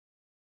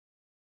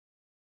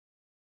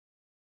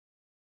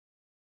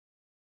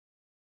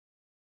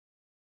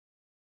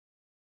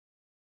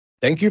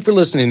Thank you for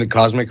listening to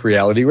Cosmic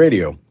Reality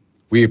Radio.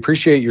 We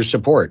appreciate your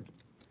support.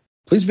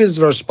 Please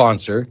visit our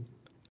sponsor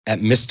at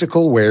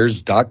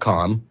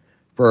mysticalwares.com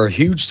for our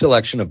huge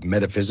selection of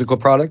metaphysical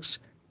products,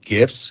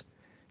 gifts,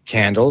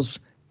 candles,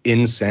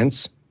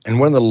 incense, and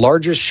one of the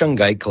largest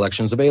shungite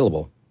collections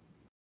available.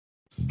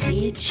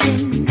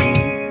 Teaching,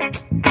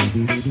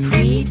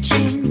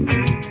 preaching,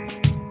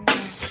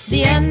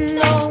 the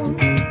unknown,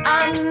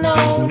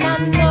 unknown,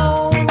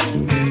 unknown.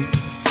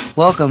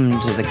 Welcome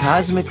to the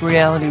Cosmic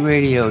Reality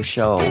Radio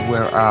Show,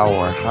 where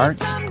our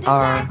hearts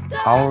are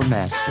our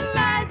master.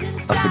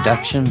 A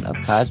production of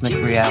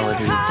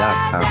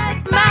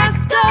CosmicReality.com.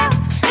 Master,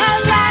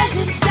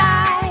 arise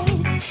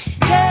inside.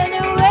 Turn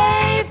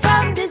away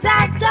from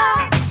disaster.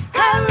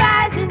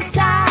 Arise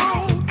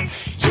inside.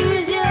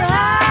 Choose your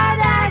heart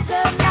as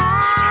a master.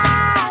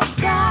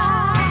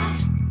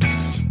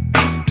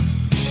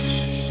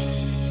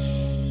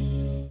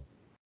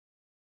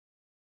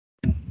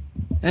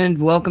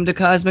 And welcome to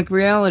Cosmic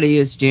Reality.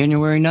 It's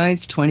January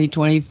 9th,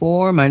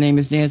 2024. My name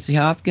is Nancy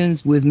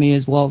Hopkins. With me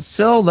is Walt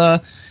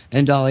Silva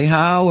and Dolly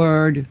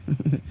Howard.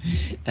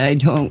 Hi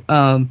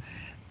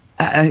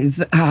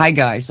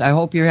guys. I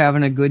hope you're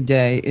having a good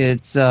day.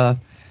 It's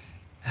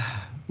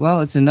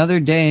it's another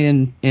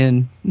day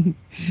in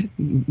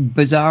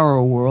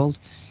Bizarro world,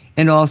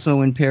 and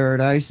also in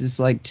paradise. It's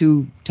like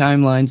two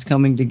timelines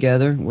coming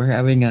together. We're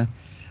having a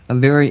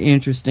very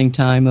interesting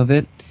time of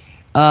it.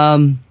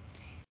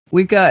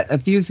 We've got a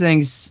few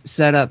things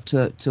set up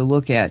to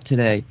look at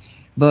today.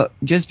 But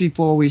just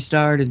before we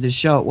started the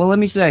show, well, let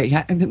me say,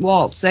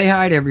 Walt, say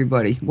hi to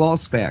everybody.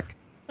 Walt's back.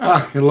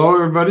 Hello,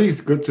 everybody. It's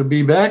good to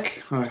be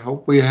back. I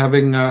hope we're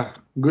having a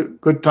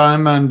good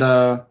time, and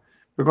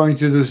we're going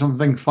to do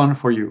something fun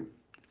for you.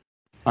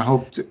 I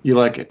hope you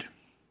like it.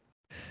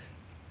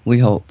 We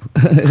hope.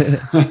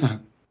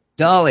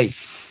 Dolly.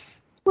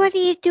 What are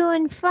you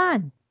doing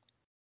fun?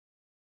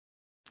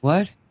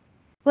 What?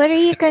 What are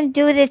you going to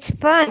do that's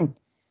fun?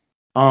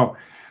 Oh,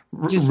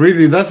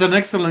 really, that's an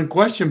excellent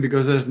question,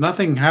 because there's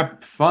nothing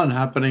fun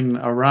happening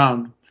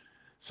around.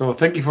 So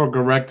thank you for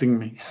correcting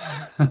me.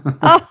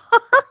 Oh,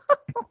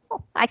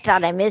 I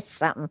thought I missed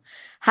something.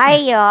 Hi,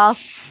 y'all.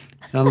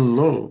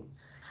 Hello.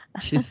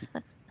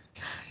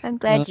 I'm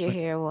glad you're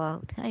here,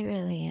 Walt. I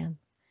really am.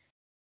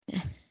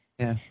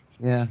 Yeah.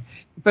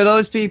 For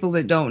those people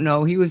that don't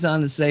know, he was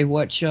on the Say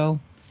What show.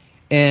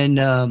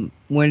 And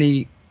when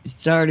he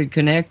started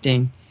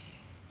connecting,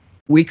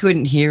 we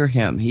couldn't hear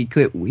him.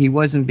 He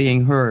wasn't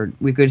being heard.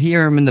 We could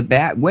hear him in the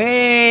back,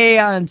 way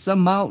on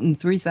some mountain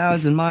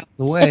 3,000 miles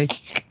away.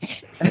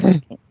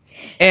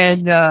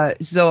 And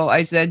so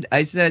I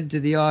said to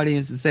the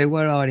audience, to say,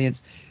 what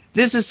audience?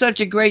 This is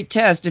such a great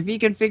test. If he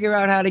can figure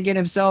out how to get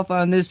himself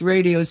on this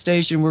radio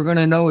station, we're going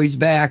to know he's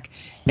back.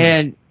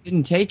 And it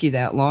didn't take you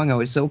that long. I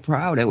was so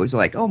proud. I was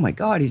like, oh my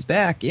God, he's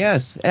back.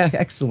 Yes,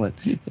 excellent.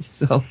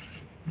 So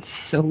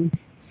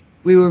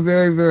we were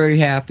very, very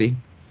happy.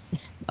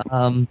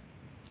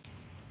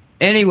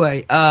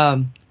 Anyway,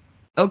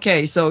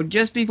 okay, so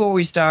just before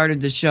we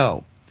started the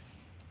show,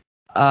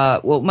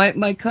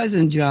 my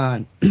cousin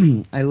John,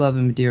 I love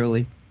him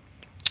dearly.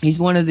 He's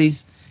one of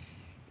these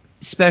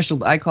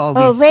special, I call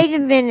these... Oh, wait a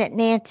minute,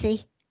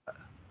 Nancy.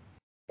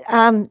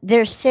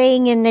 They're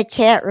saying in the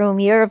chat room,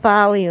 your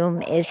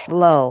volume is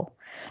low.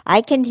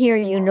 I can hear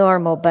you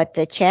normal, but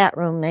the chat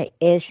room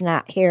is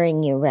not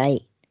hearing you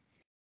right.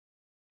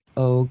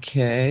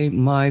 Okay,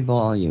 my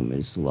volume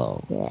is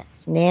low.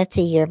 Yes,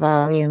 Nancy, your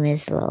volume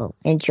is low.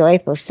 And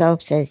Joyful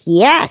Soap says,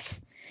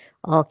 yes!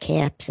 All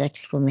caps,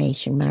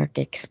 exclamation mark,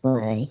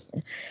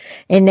 exclamation.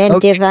 And then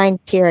okay. Divine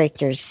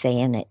Characters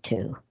saying it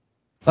too.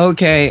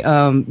 Okay,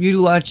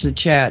 you watch the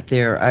chat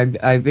there.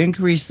 I've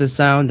increased the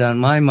sound on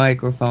my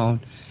microphone.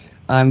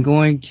 I'm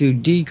going to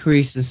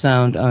decrease the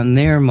sound on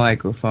their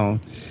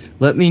microphone.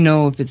 Let me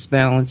know if it's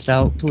balanced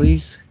out,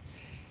 please.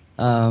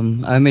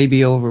 I may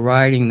be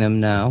overriding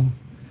them now.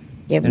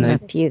 Give them a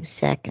few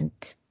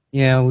seconds.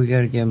 Yeah, we got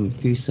to give them a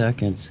few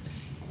seconds.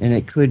 And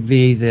it could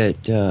be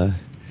that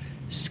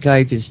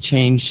Skype has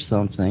changed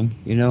something.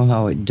 You know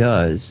how it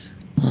does.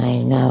 I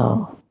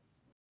know.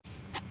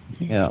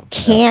 Yeah.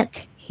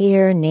 Can't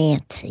hear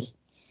Nancy.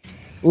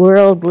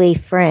 Worldly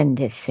friend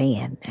is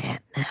saying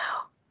that now.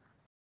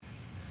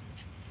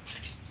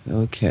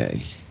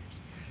 Okay.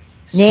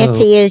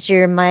 Nancy, is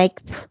your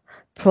mic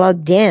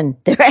plugged in?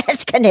 They're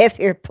asking if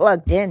you're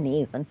plugged in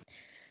even.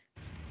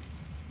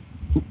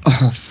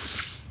 I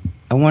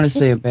want to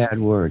say a bad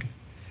word.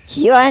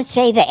 You want to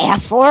say the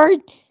F word?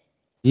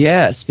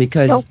 Yes,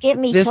 because don't get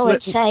me so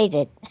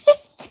excited.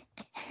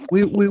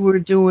 we were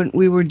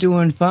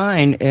doing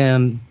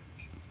fine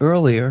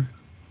earlier.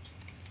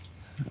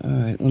 All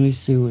right, let me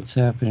see what's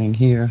happening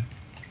here.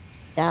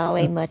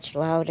 Dolly much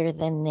louder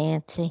than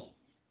Nancy.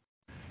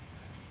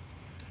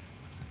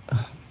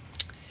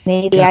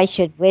 Maybe I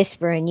should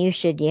whisper and you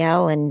should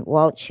yell and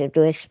Walt should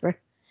whisper.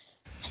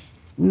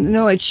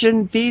 No, it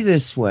shouldn't be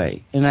this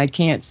way. And I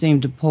can't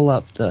seem to pull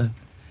up the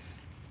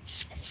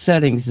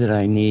settings that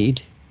I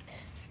need.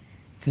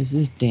 Because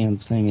this damn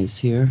thing is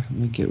here. Let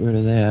me get rid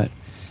of that.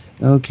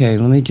 Okay,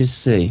 let me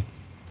just see.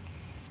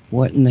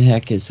 What in the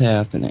heck is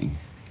happening?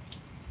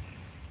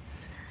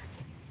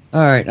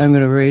 All right, I'm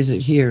going to raise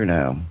it here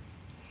now.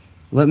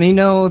 Let me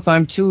know if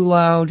I'm too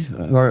loud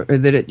or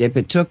that if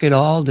it took it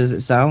all. Does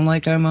it sound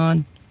like I'm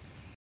on?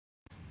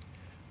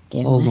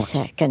 Give Hold him a on.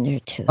 second or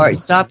two. All right,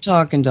 stop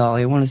talking,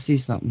 Dolly. I want to see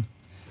something.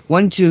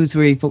 1, 2,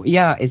 3, 4.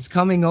 Yeah, it's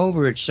coming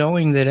over. It's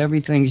showing that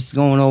everything's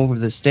going over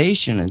the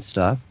station and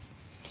stuff.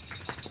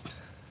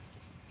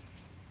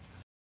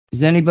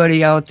 Is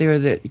anybody out there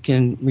that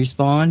can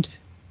respond?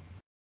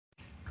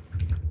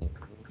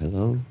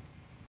 Hello?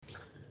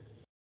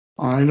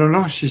 I don't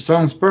know. She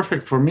sounds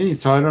perfect for me,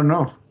 so I don't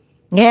know.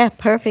 Yeah,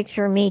 perfect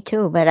for me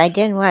too, but I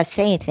didn't want to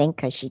say anything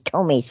because she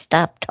told me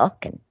stop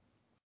talking.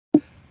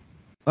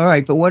 All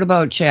right, but what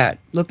about chat?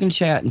 Look in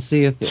chat and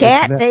see if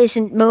Chat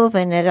isn't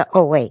moving at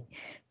all. Oh, wait.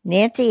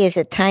 Nancy is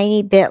a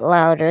tiny bit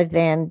louder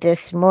than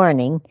this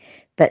morning,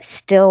 but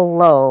still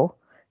low.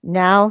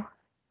 Now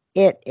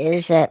it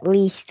is at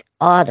least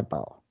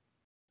audible.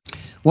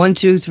 1,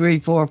 2, 3,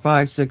 4,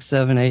 5, 6,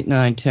 7, 8,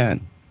 9,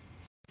 10.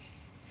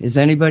 Is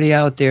anybody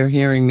out there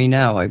hearing me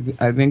now?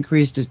 I've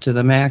increased it to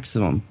the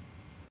maximum.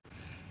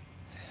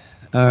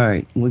 All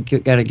right, we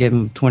got to give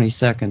them 20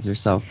 seconds or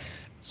so.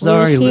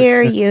 Sorry, we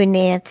hear listener. you,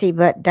 Nancy,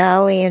 but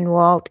Dolly and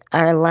Walt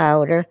are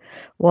louder.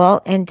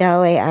 Walt and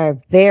Dolly are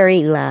very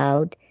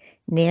loud.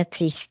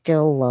 Nancy's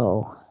still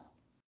low.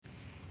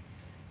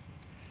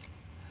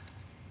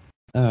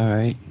 All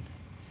right.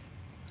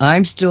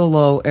 I'm still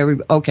low.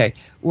 Okay,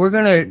 we're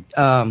gonna.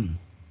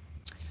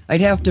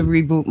 I'd have to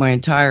reboot my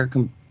entire.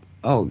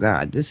 Oh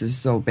God, this is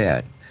so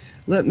bad.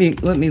 Let me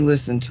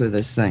listen to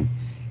this thing,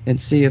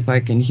 and see if I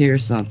can hear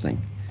something.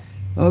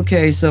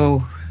 Okay,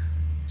 so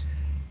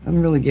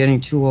I'm really getting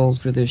too old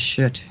for this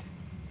shit.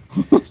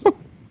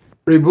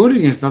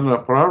 Rebooting is not a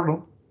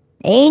problem.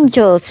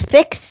 Angels,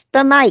 fix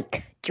the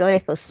mic.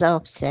 Joyful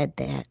Self said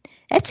that.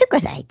 That's a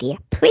good idea.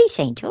 Please,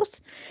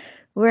 Angels,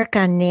 work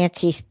on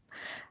Nancy's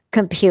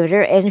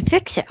computer and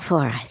fix it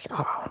for us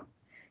all.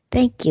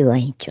 Thank you,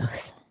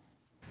 Angels.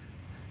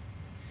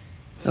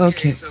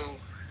 Okay. So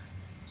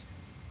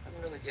I'm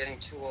really getting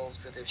too old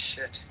for this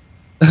shit.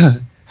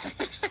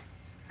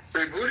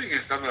 Rebooting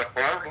is not a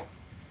problem.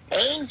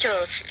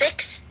 Angels,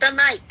 fix the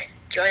mic.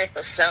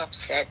 Joyful Self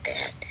said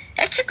that.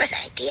 That's a good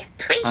idea.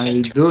 Please, I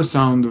Angels, do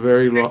sound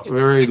very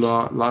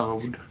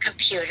loud.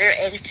 computer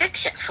and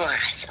fix it for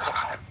us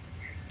all.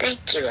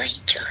 Thank you,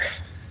 Angels.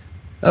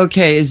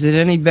 Okay, is it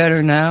any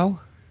better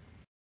now?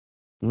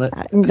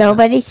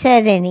 Nobody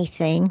said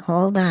anything.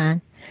 Hold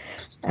on.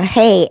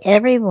 Hey,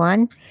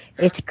 everyone.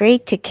 It's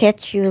great to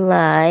catch you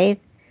live.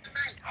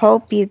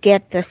 Hope you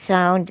get the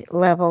sound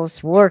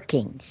levels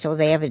working. So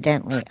they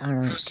evidently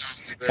aren't.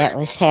 That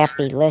was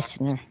Happy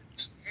Listener.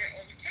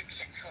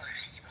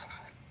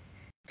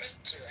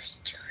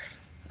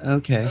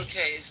 Okay.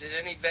 Okay, is it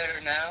any better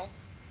now?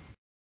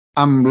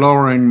 I'm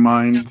lowering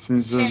mine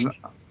since Hold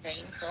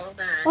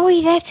on.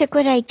 Oh, that's a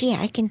good idea.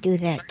 I can do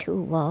that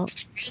too, Walt.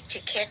 It's great to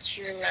catch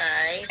you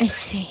live. Let's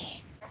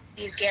see.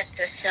 You get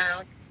the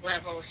sound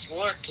levels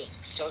working.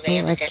 So they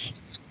evidently.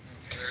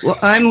 Well,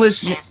 I'm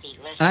listening.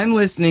 I'm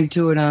listening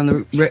to it on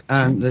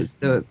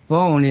the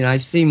phone, and I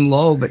seem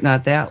low, but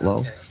not that low.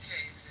 Okay,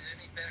 is it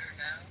any better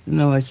now?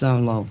 No, I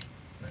sound low.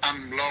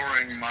 I'm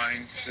lowering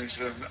mine since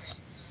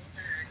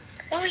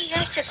Oh,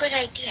 that's a good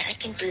idea. I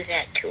can do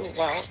that too,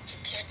 Walt.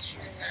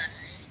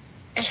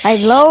 I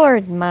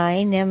lowered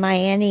mine. Am I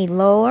any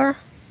lower?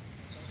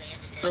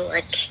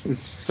 it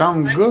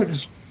sounds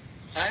good.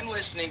 I'm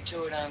listening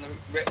to it on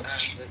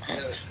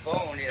the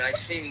phone, and I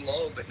seem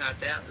low, but not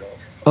that low.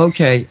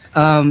 Okay.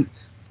 Now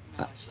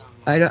I sound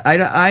low.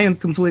 I am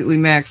completely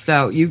maxed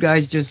out. You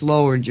guys just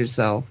lowered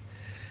yourself.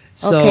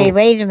 So, Okay,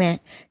 wait a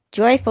minute.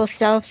 Joyful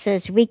Self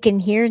says we can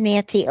hear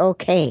Nancy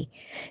okay.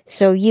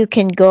 So you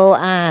can go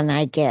on,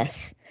 I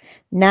guess.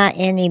 Not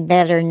any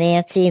better,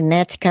 Nancy, and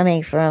that's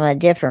coming from a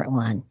different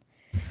one.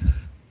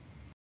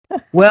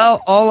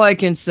 well, all I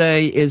can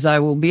say is I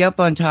will be up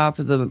on top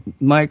of the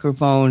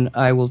microphone.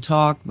 I will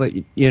talk, but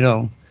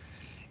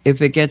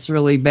if it gets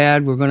really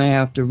bad, we're going to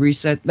have to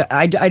reset.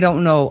 I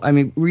don't know. I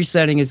mean,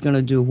 resetting is going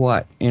to do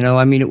what?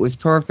 I mean, it was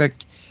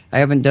perfect. I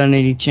haven't done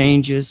any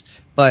changes,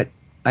 but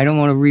I don't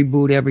want to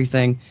reboot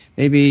everything.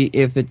 Maybe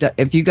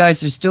if you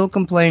guys are still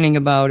complaining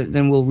about it,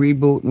 then we'll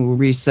reboot and we'll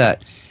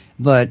reset.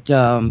 But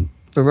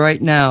for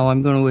right now,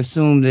 I'm going to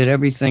assume that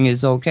everything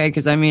is okay.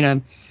 Because I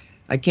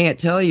can't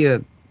tell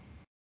you.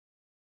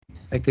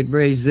 I could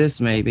raise this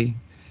maybe.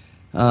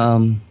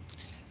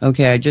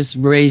 Okay, I just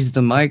raised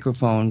the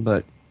microphone,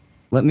 but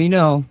let me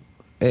know.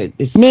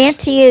 It's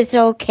Nancy is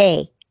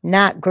okay,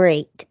 not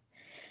great.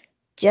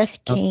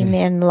 Just came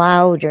Okay. in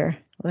louder.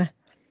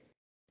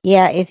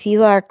 Yeah, if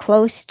you are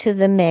close to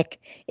the mic,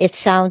 it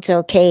sounds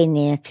okay,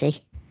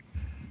 Nancy.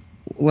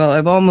 Well,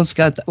 I've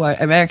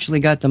actually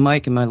got the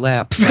mic in my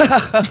lap.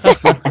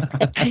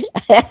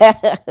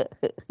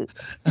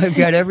 I've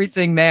got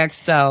everything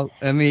maxed out.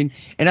 I mean,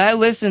 and I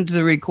listened to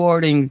the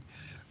recording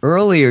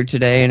earlier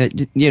today, and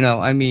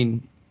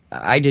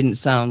I didn't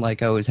sound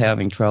like I was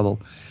having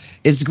trouble.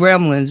 It's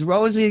Gremlins.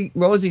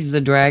 Rosie's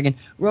the dragon.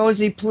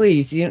 Rosie,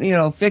 please, you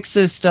know, fix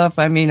this stuff.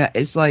 I mean,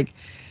 it's like.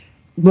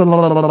 Did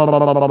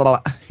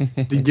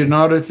you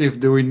notice if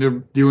during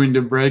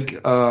the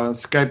break,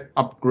 Skype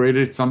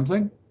upgraded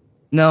something?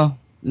 No,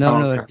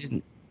 Oh, it okay.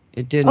 didn't.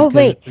 It didn't. Oh, 'cause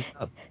wait. it was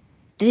up.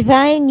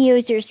 Divine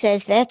User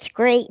says, that's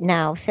great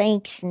now.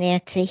 Thanks,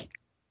 Nancy.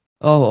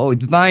 Oh,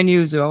 Divine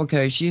User.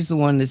 Okay, she's the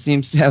one that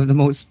seems to have the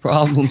most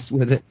problems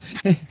with it.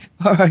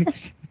 All right,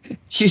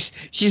 she's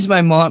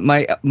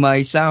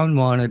my sound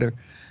monitor.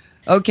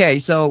 Okay,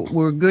 so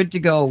we're good to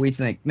go. We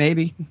think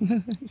maybe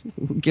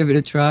we'll give it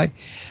a try.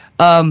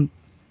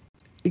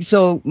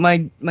 So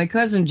my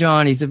cousin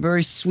Johnny's a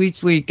very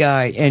sweet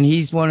guy, and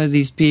he's one of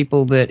these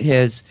people that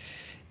has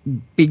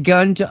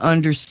begun to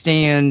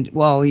understand.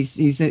 Well,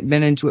 he's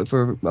been into it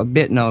for a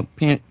bit now.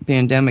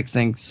 Pandemic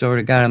thing sort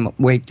of got him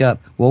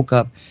woke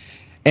up,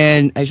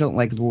 and I don't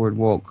like the word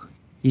woke.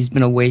 He's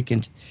been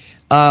awakened,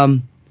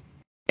 and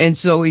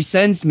so he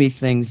sends me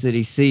things that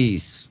he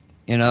sees,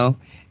 you know.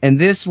 And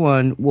this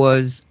one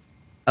was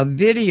a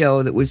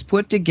video that was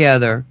put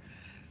together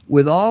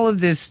with all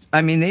of this.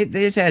 I mean, they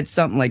just had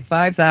something like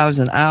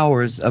 5,000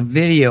 hours of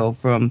video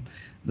from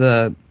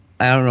the,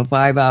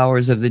 5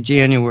 hours of the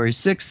January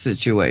 6th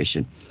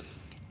situation.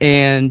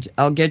 And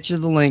I'll get you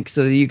the link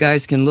so that you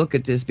guys can look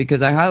at this,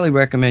 because I highly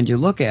recommend you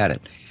look at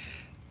it.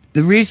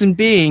 The reason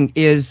being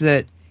is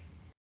that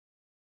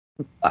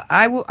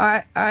I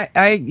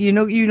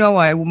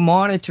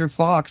monitor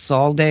Fox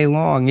all day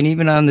long, and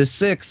even on the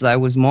 6th, I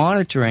was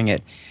monitoring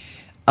it.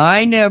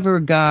 I never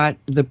got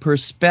the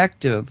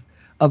perspective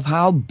of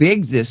how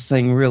big this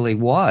thing really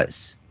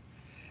was,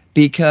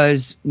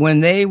 because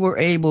when they were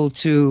able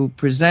to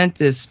present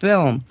this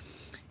film,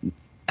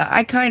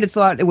 I kind of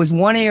thought it was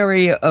one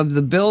area of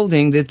the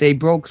building that they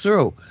broke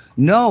through.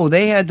 No,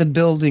 they had the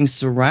building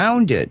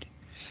surrounded,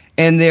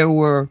 and there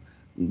were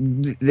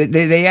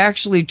they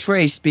actually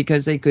traced,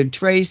 because they could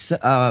trace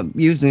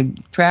using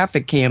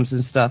traffic cams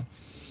and stuff,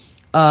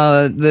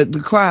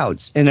 the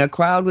crowds, and a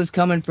crowd was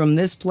coming from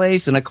this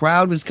place and a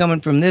crowd was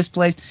coming from this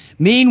place.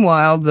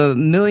 Meanwhile, the 1.5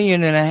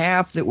 million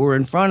that were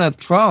in front of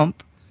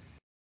Trump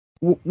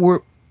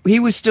he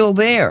was still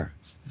there.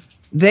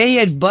 They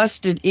had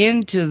busted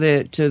into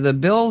the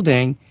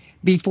building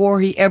before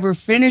he ever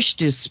finished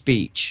his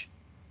speech.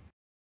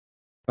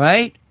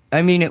 Right?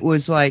 I mean, it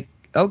was like,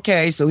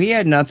 okay, so he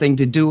had nothing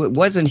to do. It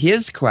wasn't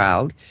his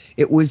crowd.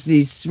 It was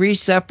these 3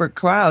 separate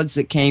crowds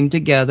that came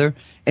together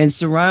and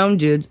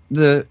surrounded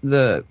the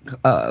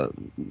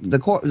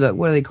what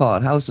do they call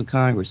it? House of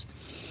Congress.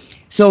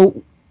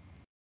 So,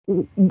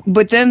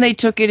 but then they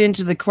took it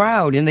into the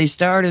crowd and they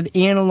started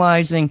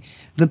analyzing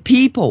the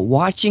people,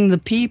 watching the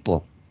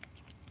people.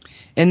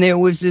 And there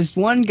was this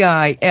one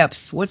guy,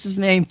 Epps. What's his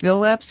name?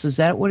 Phil Epps? Is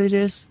that what it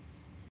is?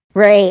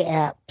 Ray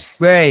Epps.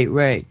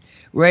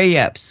 Ray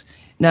Epps.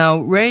 Now,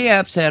 Ray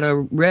Epps had a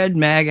red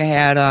MAGA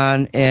hat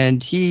on,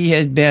 and he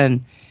had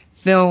been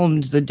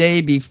filmed the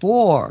day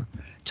before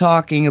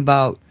talking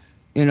about,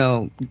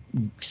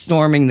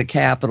 storming the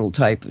Capitol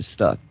type of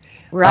stuff.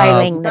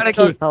 Riling the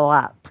people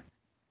up.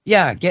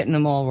 Yeah, getting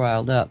them all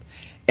riled up.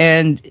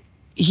 And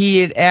he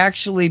had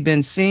actually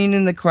been seen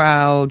in the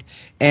crowd,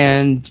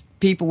 and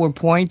people were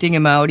pointing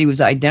him out. He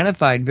was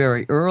identified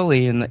very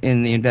early in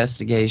the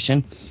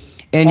investigation.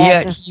 And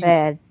as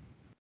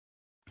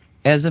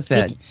a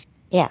Fed.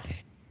 Yeah.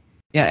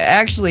 Yeah,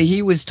 actually,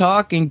 he was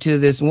talking to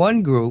this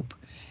one group,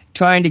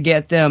 trying to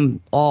get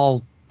them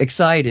all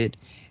excited,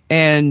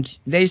 and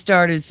they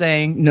started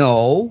saying,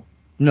 no,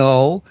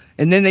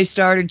 and then they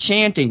started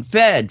chanting,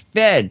 Fed,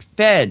 Fed,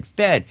 Fed,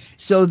 Fed.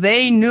 So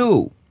they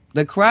knew,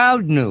 the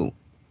crowd knew,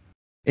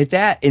 in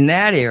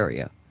that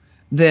area,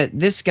 that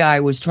this guy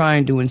was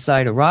trying to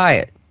incite a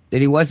riot,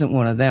 that he wasn't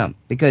one of them,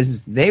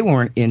 because they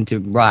weren't into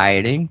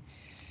rioting.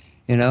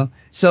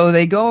 So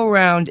they go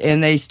around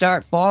and they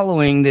start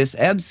following this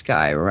Epps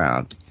guy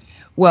around.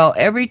 Well,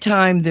 every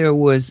time there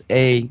was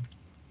a,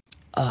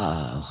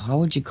 how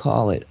would you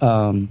call it?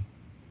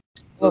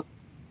 What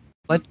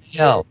the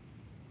hell?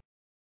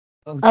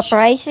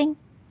 Uprising?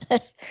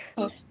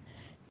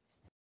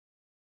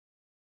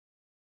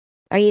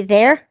 Are you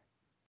there?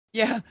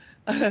 Yeah.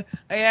 I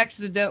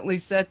accidentally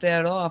set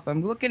that off.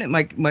 I'm looking at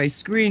my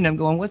screen. I'm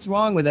going, what's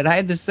wrong with it? I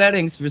had the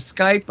settings for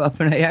Skype up,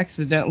 and I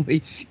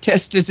accidentally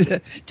tested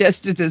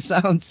the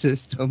sound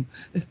system.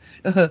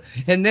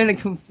 And then a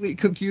complete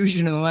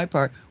confusion on my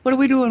part. What are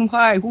we doing?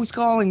 Why? Who's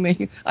calling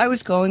me? I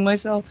was calling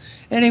myself.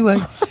 Anyway,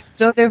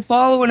 so they're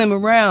following him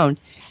around.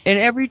 And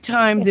every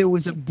time there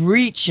was a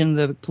breach in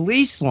the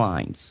police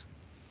lines,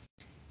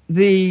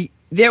 there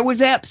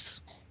was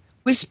Epps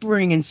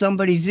whispering in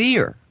somebody's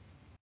ear.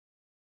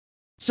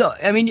 So,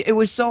 I mean, it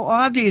was so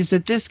obvious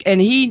that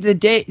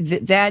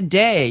that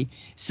day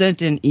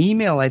sent an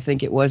email, I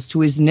think it was,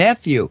 to his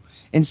nephew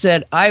and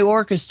said, I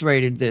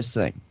orchestrated this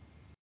thing.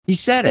 He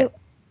said it.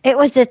 It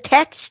was a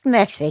text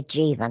message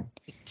even.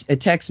 A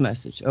text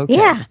message. Okay.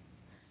 Yeah.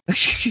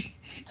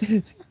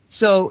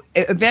 So,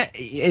 they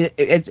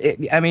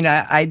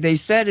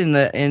said in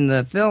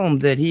the film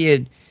that he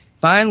had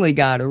finally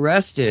got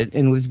arrested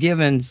and was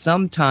given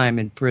some time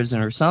in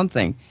prison or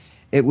something.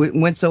 It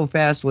went so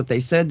fast what they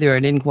said there, I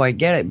didn't quite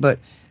get it. But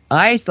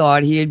I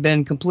thought he had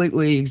been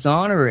completely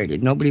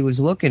exonerated. Nobody was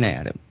looking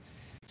at him.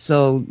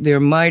 So there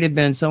might have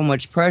been so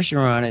much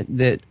pressure on it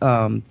that,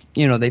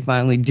 they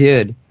finally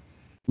did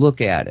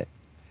look at it.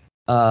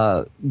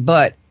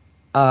 But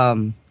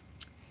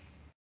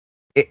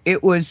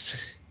it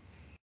was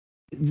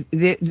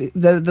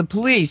the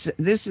police.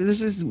 This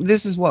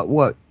is what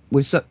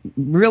was so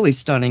really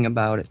stunning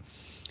about it.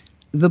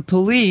 The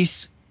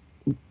police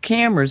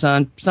cameras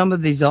on some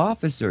of these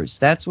officers,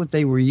 that's what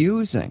they were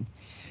using.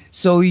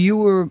 So you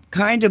were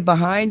kind of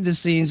behind the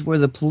scenes where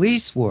the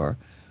police were,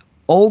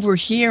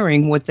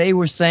 overhearing what they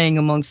were saying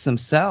amongst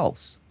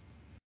themselves.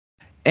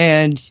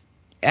 And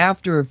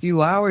after a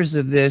few hours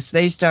of this,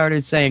 they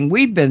started saying,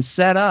 we've been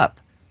set up.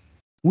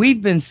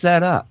 We've been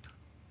set up.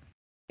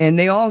 And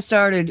they all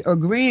started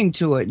agreeing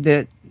to it,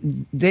 that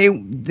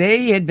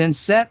they had been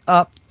set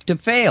up to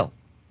fail.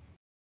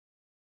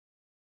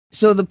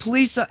 So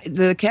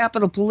the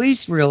Capitol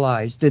Police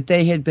realized that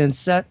they had been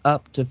set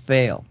up to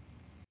fail.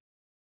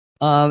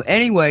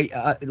 Anyway,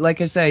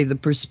 like I say, the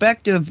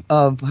perspective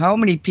of how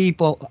many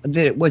people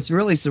that it was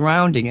really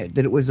surrounding it,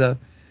 that it was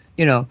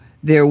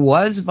there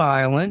was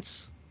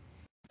violence.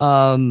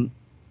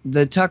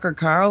 The Tucker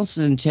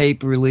Carlson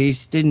tape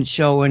release didn't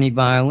show any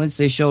violence.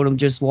 They showed him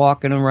just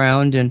walking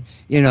around and,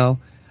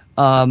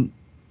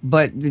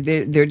 but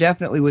there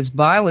definitely was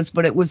violence,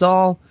 but it was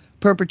all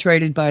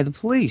perpetrated by the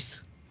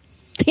police.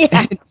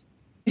 Yeah.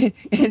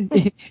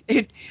 And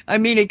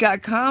it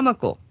got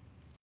comical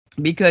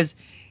because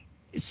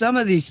some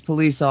of these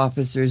police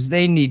officers,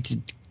 they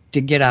need to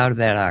get out of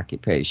that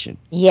occupation.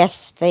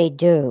 Yes, they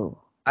do.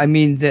 I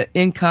mean, the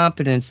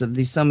incompetence of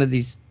some of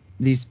these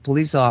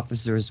police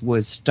officers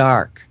was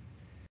stark.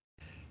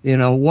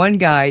 One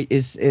guy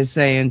is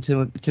saying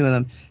to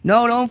them,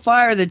 no, don't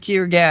fire the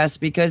tear gas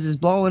because it's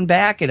blowing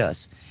back at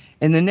us.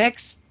 And the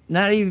next,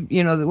 not even,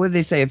 what did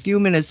they say, a few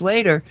minutes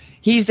later,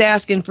 he's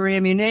asking for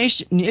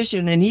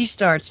ammunition and he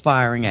starts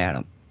firing at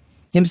him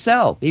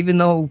himself, even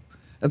though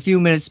a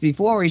few minutes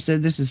before he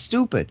said, this is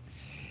stupid.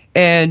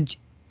 And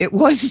it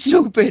was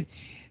stupid.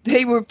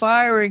 They were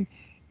firing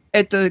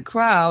at the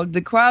crowd.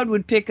 The crowd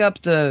would pick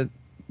up the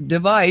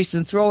device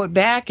and throw it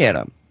back at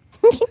him.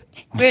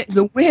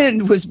 The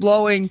wind was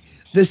blowing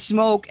the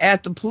smoke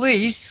at the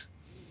police.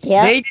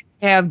 Yeah. They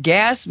didn't have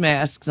gas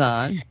masks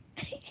on.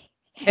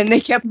 And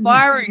they kept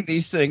firing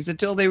these things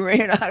until they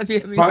ran out of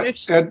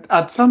ammunition. But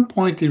at some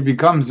point, it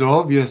becomes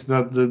obvious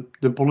that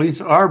the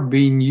police are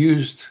being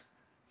used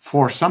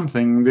for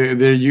something.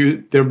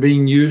 They're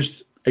being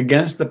used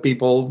against the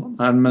people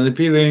and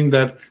manipulating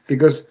that.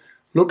 Because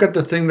look at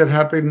the thing that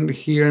happened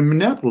here in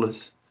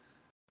Minneapolis,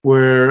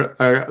 where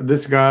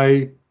this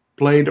guy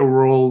played a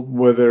role,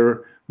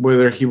 whether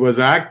he was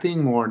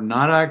acting or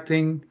not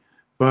acting,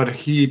 but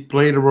he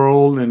played a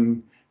role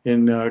in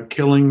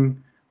killing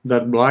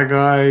that black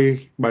guy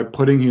by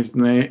putting his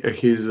knee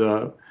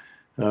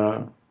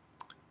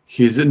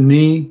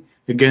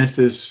against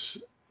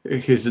his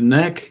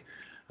neck,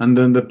 and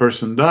then the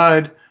person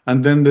died.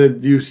 And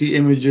then you see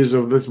images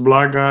of this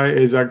black guy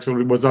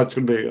was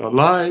actually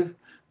alive.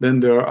 Then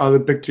there are other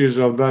pictures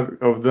of that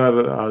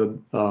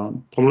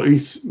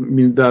police.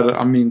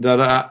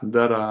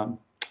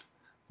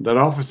 That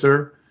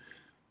officer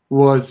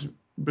was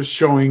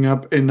showing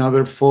up in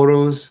other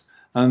photos.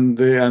 And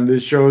it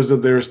shows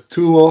that there's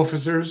two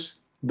officers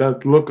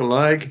that look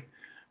alike.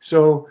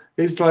 So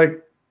it's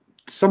like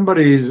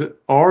somebody's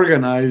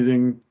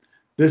organizing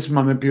this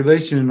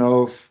manipulation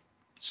of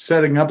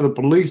setting up the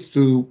police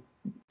to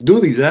do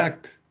these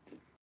acts.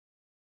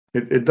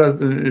 It's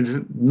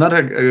not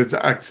it's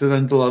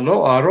accidental at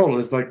all.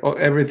 It's like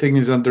everything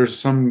is under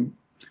some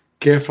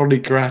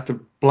carefully crafted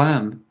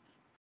plan.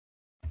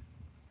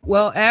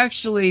 Well,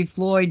 actually,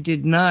 Floyd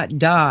did not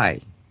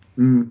die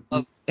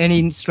of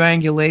any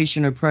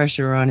strangulation or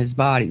pressure on his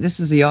body. This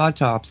is the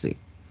autopsy.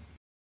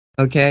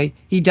 Okay?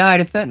 He died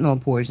of fentanyl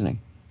poisoning.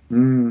 I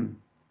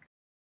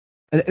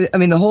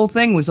mean, the whole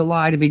thing was a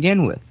lie to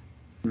begin with.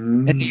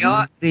 And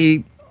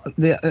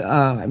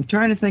I'm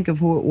trying to think of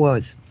who it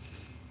was.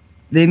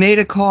 They made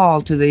a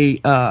call to the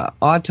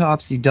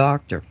autopsy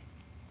doctor.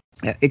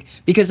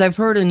 Because I've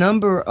heard a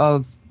number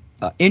of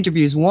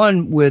interviews,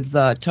 one with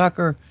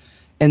Tucker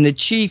and the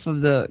chief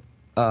of the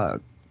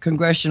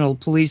Congressional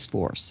Police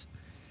Force.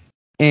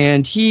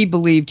 And he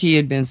believed he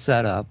had been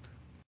set up.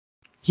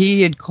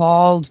 He had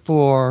called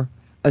for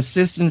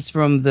assistance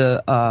from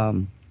the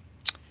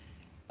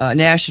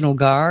National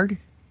Guard.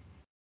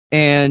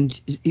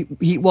 And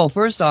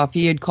first off,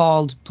 he had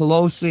called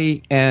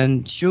Pelosi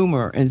and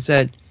Schumer and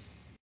said,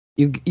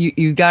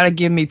 you got to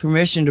give me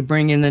permission to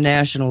bring in the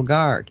National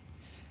Guard.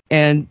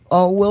 And,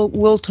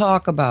 we'll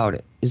talk about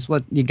it, is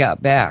what you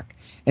got back.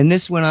 And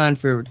this went on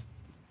for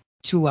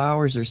 2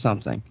 hours or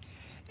something.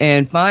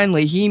 And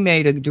finally, he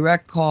made a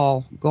direct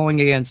call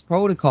going against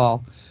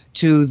protocol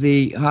to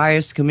the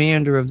highest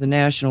commander of the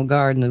National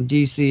Guard in the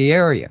D.C.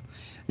 area.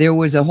 There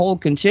was a whole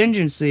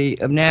contingency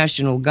of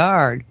National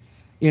Guard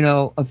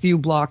a few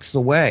blocks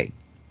away.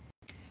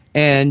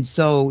 And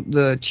so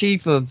the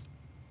chief of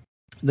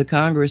the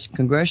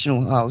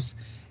Congressional House,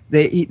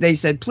 they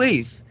said,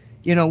 please,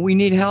 we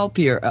need help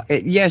here.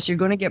 Yes, you're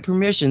going to get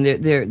permission.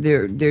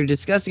 They're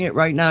discussing it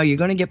right now. You're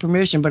going to get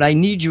permission, but I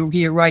need you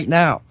here right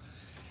now.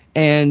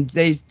 And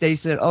they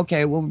said,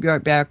 okay, we'll be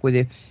right back with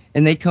you.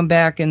 And they come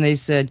back and they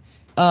said,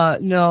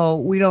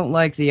 no, we don't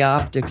like the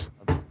optics.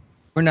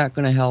 We're not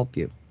going to help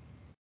you.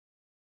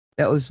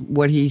 That was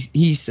what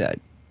he said.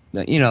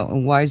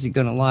 And why is he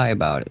going to lie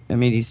about it? I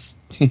mean,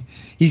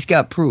 he's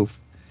got proof.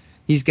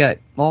 He's got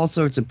all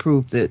sorts of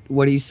proof that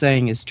what he's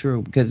saying is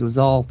true because it was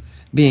all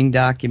being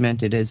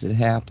documented as it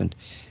happened.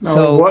 Now,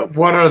 So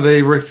what are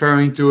they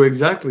referring to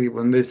exactly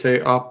when they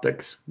say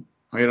optics?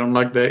 We don't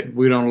like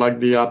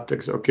the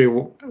optics. Okay,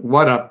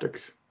 what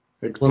optics?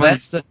 Explain. Well,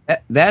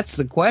 that's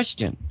the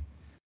question.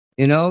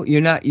 You don't.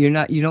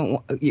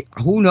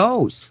 Who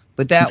knows?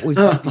 But that was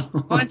the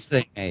response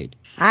they made.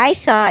 I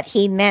thought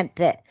he meant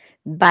that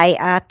by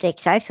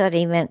optics. I thought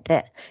he meant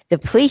that the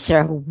police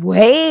are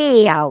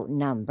way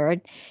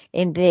outnumbered,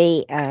 and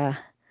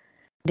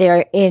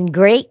they're in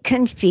great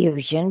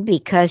confusion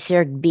because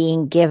they're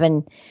being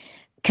given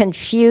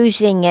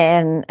confusing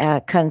and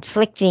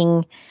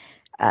conflicting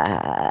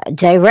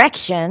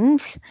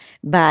directions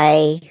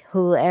by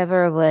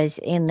whoever was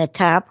in the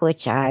top,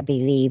 which I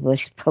believe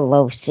was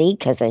Pelosi,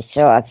 because I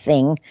saw a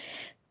thing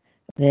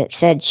that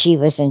said she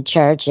was in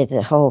charge of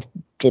the whole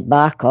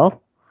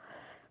debacle,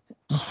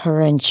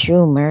 her and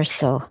Schumer.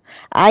 So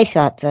I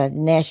thought the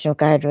National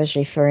Guard was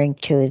referring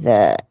to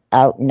the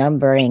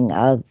outnumbering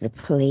of the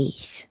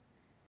police.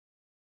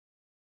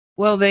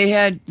 Well, they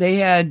had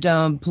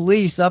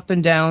police up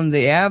and down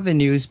the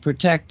avenues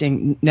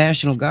protecting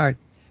National Guard,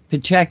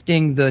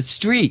 protecting the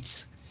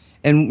streets.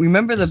 And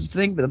remember the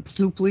thing, the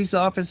two police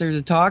officers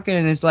are talking,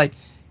 and it's like,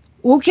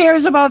 who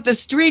cares about the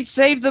streets?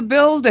 Save the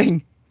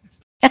building.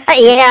 Yeah,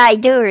 I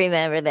do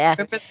remember that.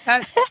 Remember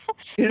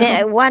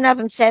that? One of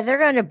them said they're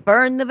going to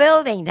burn the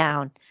building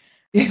down.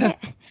 Yeah.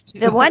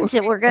 The ones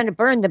that were going to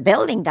burn the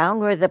building down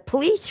were the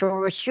police who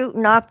were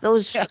shooting off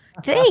those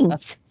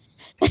things.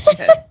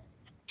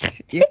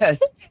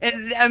 Yes.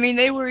 And I mean,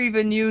 they were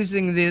even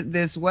using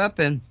this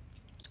weapon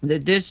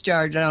that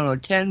discharged,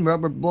 10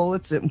 rubber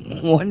bullets at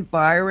one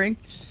firing.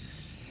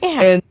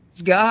 Yeah. And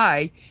this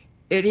guy,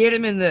 it hit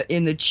him in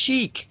the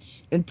cheek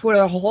and put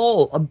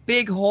a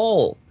big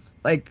hole,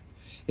 like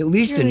at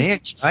least an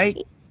inch,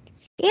 right?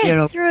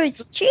 Yeah, through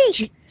his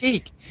cheek.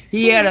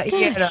 He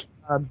had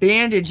a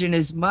bandage in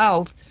his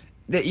mouth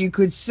that you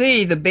could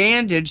see the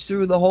bandage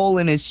through the hole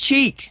in his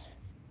cheek.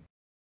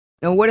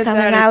 Now, what if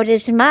coming out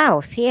his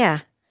mouth? Yeah.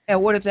 Yeah.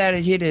 What if that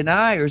had hit an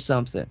eye or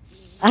something?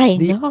 I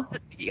know.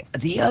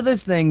 The other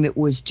thing that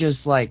was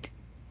just like,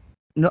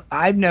 no,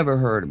 I've never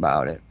heard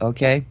about it.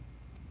 Okay.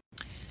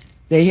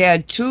 They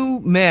had two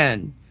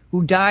men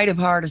who died of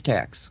heart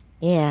attacks.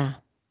 Yeah.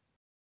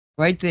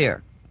 Right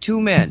there.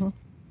 Two men. Mm-hmm.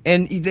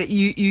 And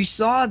you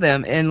saw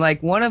them, and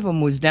like one of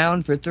them was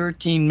down for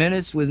 13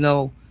 minutes with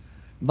no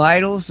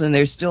vitals, and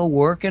they're still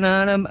working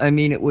on him. I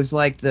mean, it was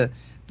like the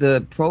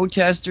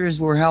protesters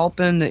were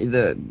helping,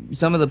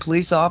 some of the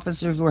police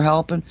officers were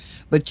helping,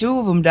 but two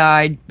of them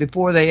died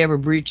before they ever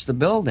breached the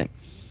building.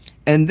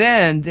 And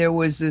then there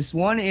was this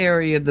one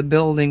area of the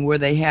building where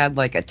they had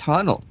like a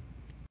tunnel,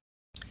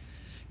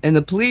 and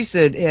the police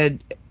had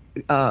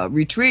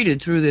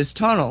retreated through this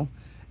tunnel,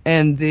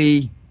 and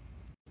the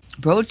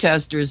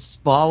protesters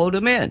followed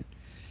them in.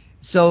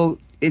 So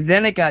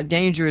then it got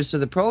dangerous for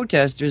the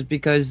protesters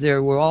because they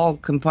were all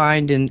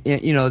confined in,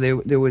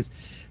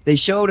 they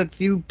showed a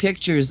few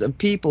pictures of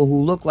people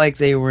who looked like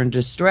they were in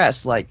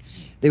distress, like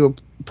they were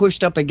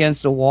pushed up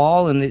against a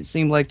wall and it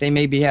seemed like they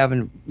may be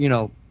having,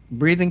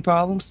 breathing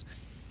problems.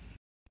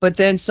 But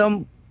then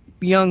some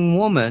young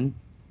woman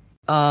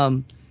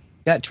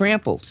got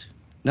trampled.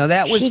 Now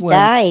that was she when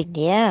died.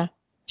 Yeah.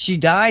 She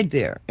died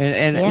there,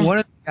 and Yeah.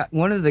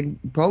 one of the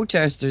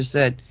protesters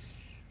said,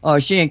 "Oh,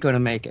 she ain't going to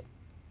make it."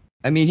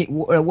 I mean,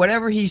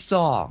 whatever he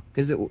saw,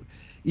 because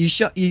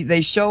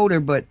they showed her,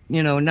 but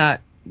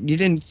not. You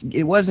didn't.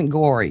 It wasn't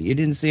gory. You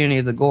didn't see any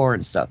of the gore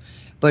and stuff.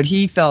 But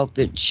he felt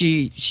that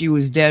she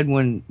was dead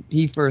when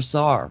he first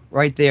saw her,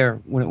 right there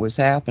when it was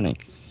happening.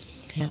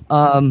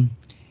 Yeah.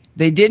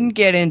 They didn't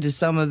get into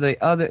some of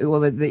the other.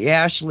 Well, the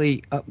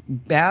Ashley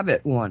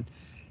Babbitt one.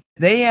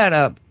 They had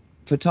a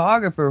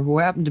photographer who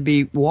happened to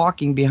be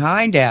walking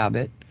behind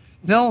Abbott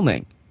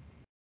filming,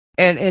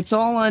 and it's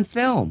all on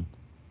film.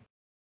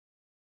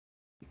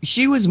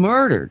 She was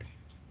murdered.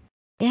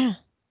 Yeah.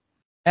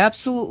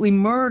 Absolutely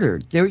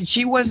murdered.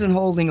 She wasn't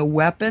holding a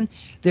weapon.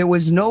 There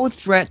was no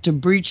threat to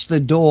breach the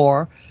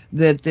door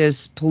that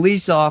this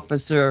police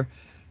officer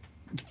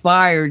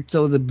fired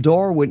so the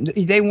door wouldn't.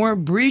 They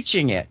weren't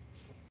breaching it.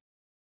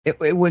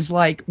 It was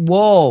like,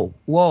 whoa,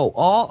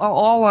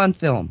 all on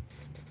film.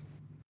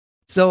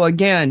 So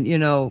again,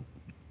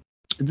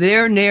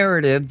 their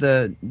narrative,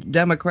 the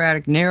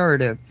Democratic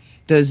narrative,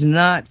 does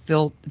not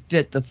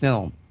fit the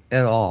film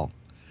at all.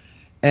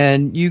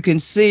 And you can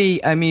see,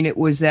 I mean, it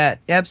was that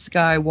Epps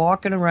guy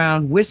walking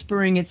around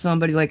whispering at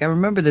somebody. Like, I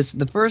remember this,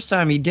 the first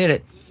time he did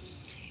it,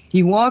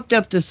 he walked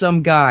up to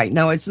some guy.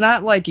 Now, it's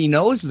not like he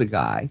knows the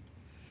guy,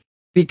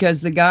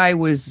 because the guy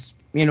was,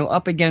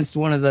 up against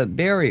one of the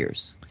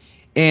barriers.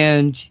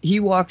 And he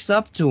walks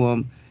up to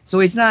him. So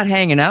he's not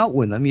hanging out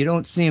with him. You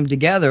don't see him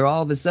together.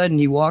 All of a sudden,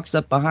 he walks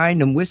up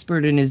behind him,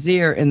 whispered in his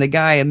ear, and the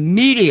guy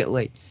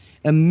immediately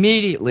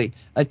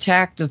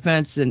attacked the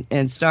fence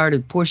and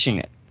started pushing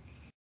it.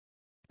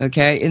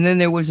 Okay, and then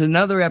there was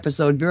another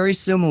episode very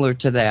similar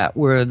to that,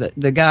 where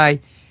the guy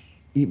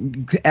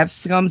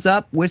Epps comes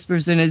up,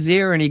 whispers in his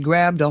ear, and he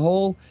grabbed a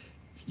whole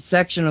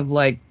section of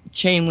like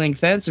chain link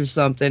fence or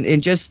something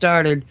and just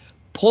started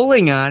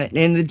pulling on it,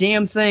 and the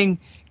damn thing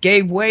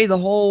gave way.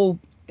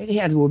 It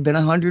had to have been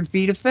 100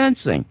 feet of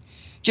fencing.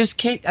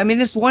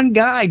 This one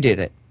guy did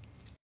it.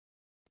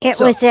 It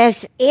was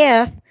as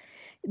if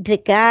the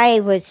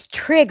guy was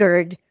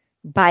triggered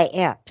by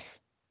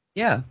Epps.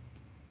 Yeah.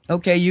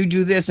 Okay, you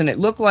do this, and it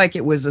looked like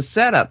it was a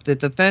setup,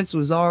 that the fence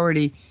was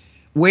already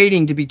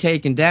waiting to be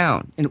taken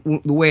down, and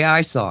the way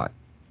I saw it.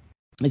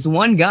 It's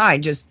one guy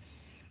just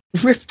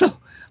ripped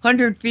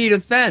 100 feet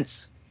of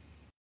fence.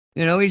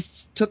 He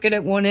took it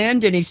at one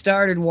end, and he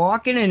started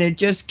walking, and it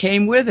just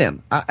came with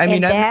him.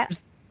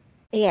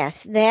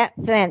 Yes, that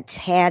fence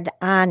had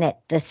on it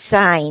the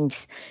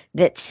signs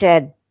that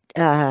said,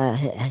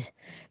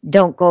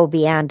 don't go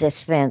beyond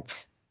this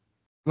fence.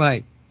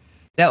 Right.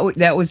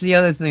 That was the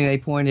other thing they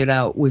pointed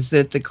out, was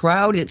that the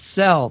crowd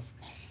itself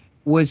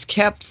was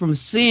kept from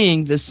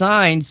seeing the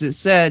signs that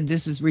said,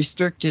 this is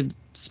restricted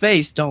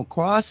space, don't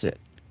cross it.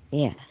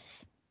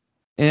 Yes.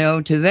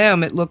 To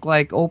them, it looked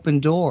like open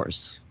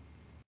doors.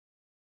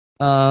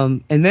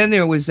 And then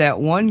there was that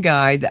one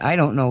guy that, I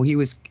don't know, he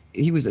was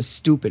a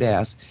stupid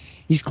ass.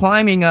 He's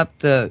climbing up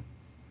the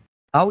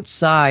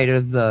outside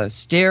of the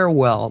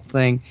stairwell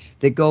thing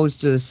that goes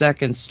to the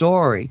second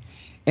story.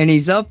 And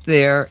he's up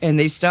there, and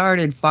they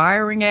started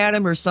firing at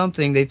him or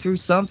something. They threw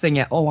something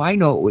at. Oh, I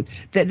know.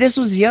 This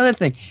was the other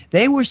thing.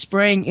 They were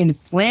spraying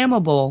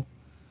inflammable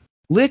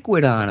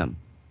liquid on him.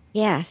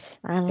 Yes.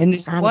 And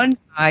this one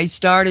guy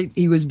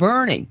he was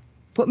burning.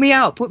 Put me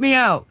out.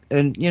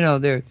 And,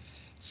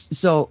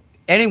 so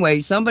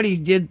anyway,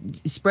 somebody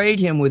sprayed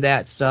him with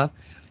that stuff.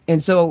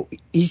 And so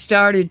he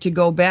started to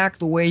go back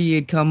the way he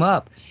had come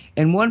up.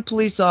 And one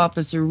police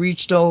officer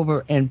reached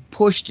over and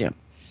pushed him.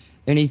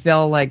 And he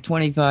fell like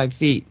 25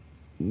 feet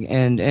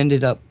and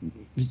ended up,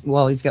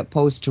 he's got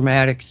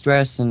post-traumatic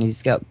stress, and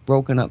he's got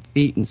broken up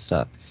feet and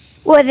stuff.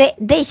 Well,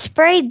 they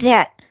sprayed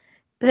not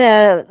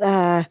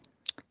the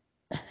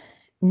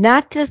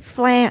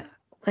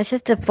was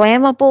it the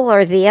flammable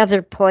or the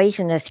other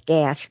poisonous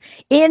gas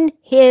in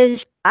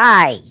his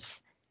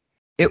eyes?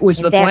 It was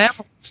the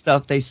flammable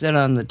stuff they said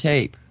on the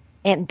tape.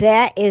 And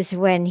that is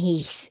when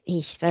he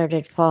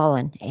started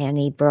falling, and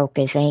he broke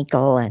his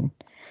ankle, and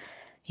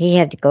he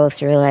had to go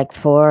through like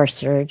 4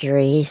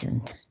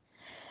 surgeries.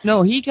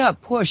 No, he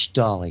got pushed,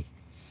 Dolly.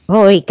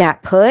 Oh, he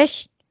got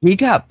pushed? He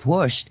got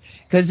pushed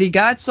because he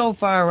got so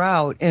far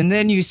out, and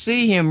then you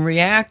see him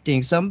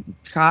reacting. Some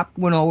cop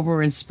went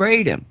over and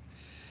sprayed him.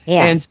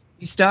 Yeah. And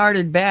he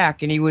started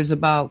back, and he was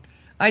about,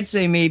 I'd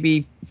say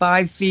maybe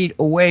 5 feet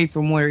away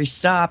from where he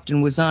stopped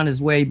and was on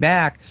his way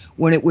back,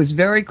 when it was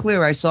very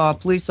clear. I saw a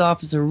police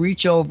officer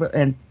reach over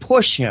and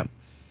push him.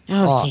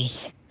 Oh,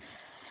 jeez.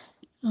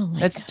 Oh,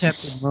 that's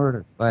attempted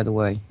murder, by the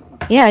way.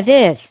 Yeah, it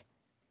is.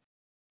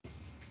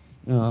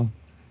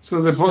 So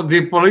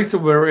the police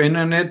were in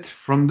on it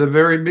from the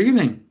very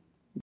beginning?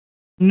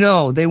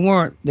 No, they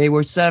weren't. They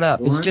were set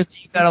up. It's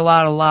just you got a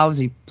lot of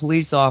lousy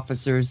police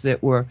officers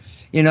that were,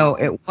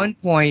 at one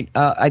point,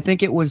 I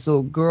think it was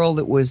the girl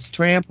that was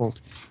trampled.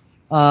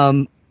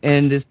 And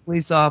this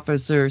police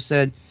officer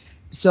said,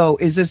 so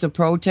is this a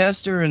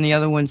protester? And the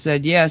other one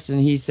said yes. And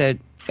he said,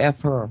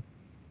 F her.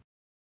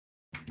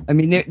 I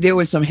mean, there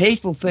was some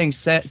hateful things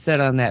said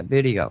on that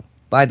video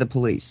by the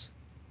police.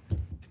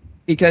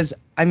 Because,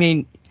 I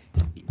mean,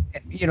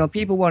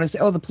 people want to say,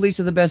 oh, the police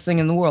are the best thing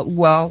in the world.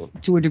 Well,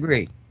 to a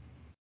degree.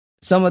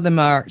 Some of them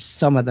are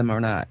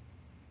not.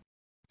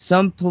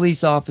 Some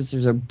police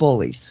officers are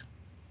bullies.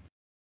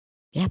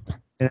 Yep.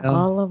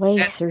 All the way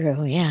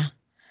through, yeah.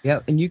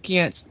 Yep, and you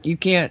can't,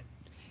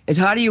 it's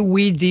how do you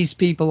weed these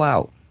people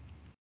out?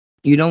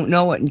 You don't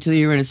know it until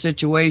you're in a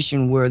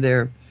situation where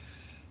they're,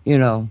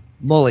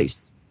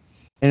 bullies.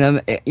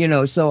 And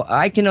so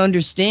I can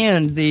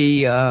understand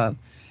the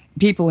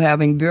people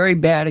having very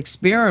bad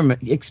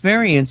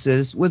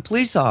experiences with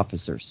police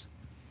officers.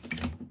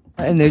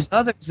 And there's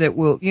others that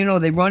will,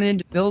 they run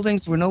into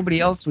buildings where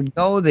nobody else would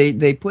go.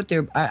 They put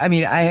their, I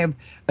have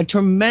a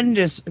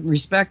tremendous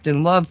respect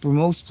and love for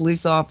most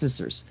police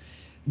officers,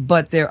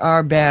 but there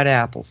are bad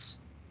apples.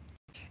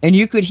 And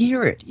you could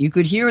hear it. You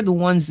could hear the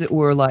ones that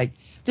were like,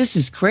 this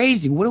is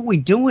crazy. What are we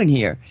doing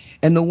here?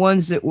 And the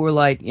ones that were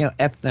like,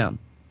 F them.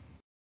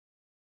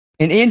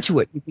 And into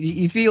it.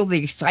 You feel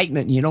the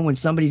excitement, when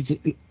somebody's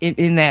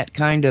in that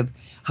kind of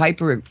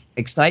hyper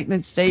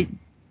excitement state.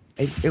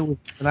 It was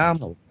a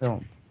phenomenal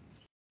film.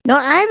 No,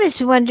 I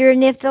was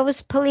wondering if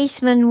those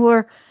policemen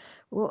were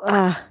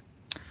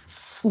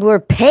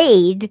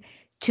paid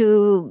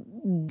to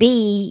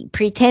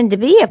pretend to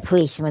be a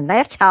policeman.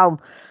 That's how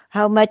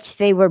much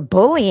they were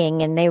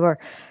bullying, and they were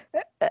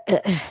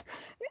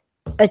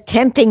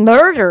attempting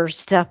murder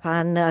stuff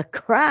on the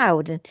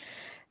crowd. And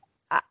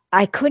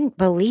I couldn't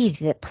believe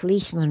that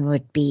policemen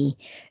would be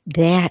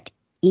that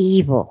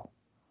evil.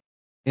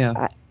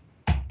 Yeah.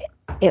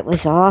 It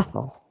was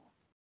awful.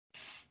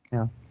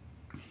 Yeah.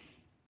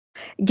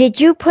 Did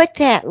you put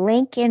that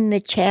link in the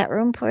chat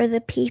room for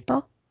the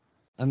people?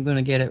 I'm going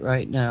to get it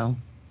right now.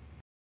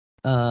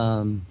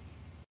 So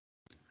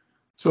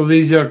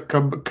these are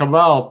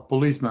cabal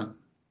policemen.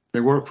 They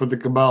work for the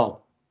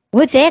cabal.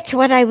 Well, that's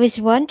what I was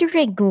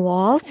wondering,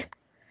 Walt.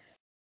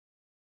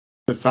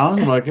 It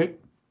sounds like it.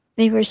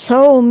 They were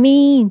so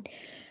mean.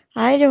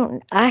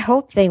 I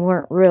hope they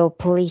weren't real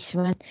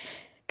policemen,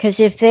 because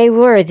if they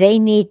were, they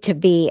need to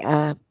be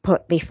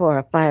put before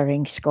a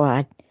firing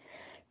squad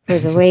for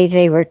the way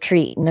they were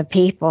treating the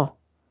people.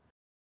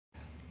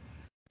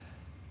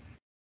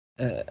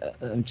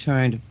 I'm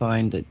trying to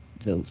find the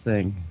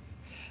thing.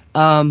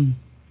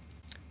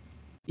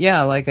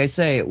 Yeah, like I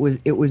say, it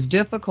was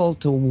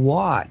difficult to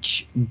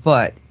watch,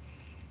 but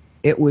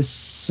it was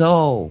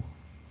so.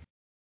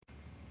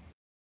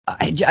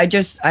 I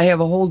have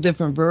a whole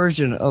different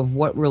version of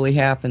what really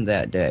happened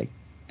that day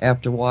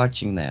after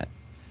watching that.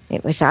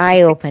 It was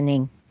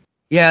eye-opening.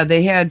 Yeah,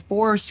 they had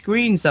 4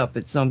 screens up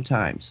at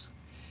sometimes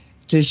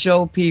to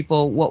show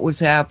people what was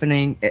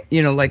happening.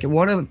 You know, like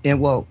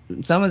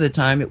some of the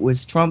time it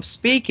was Trump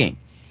speaking.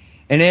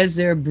 And as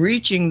they're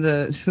breaching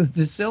the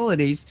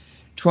facilities,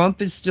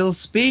 Trump is still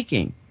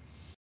speaking.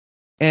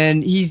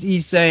 And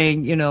he's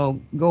saying, you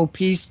know, go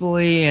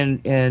peacefully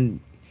and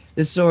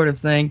this sort of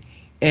thing.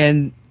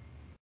 And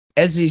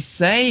as he's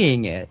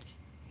saying it,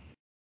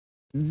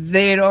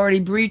 they had already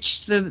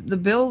breached the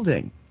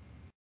building.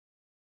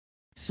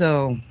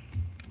 So,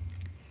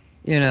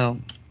 you know,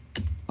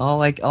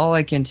 all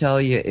I can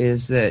tell you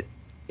is that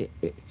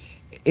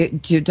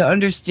to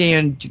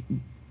understand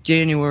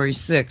January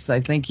 6th, I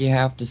think you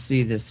have to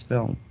see this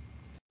film.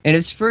 And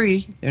it's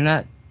free. They're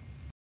not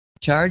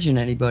charging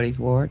anybody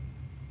for it.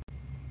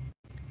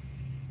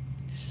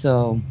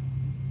 So,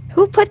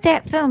 who put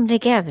that film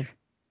together?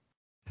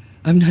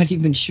 I'm not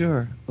even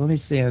sure. Let me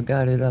see. I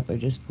got it up. I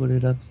just put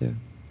it up there.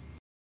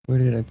 Where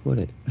did I put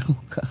it? Oh,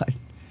 God.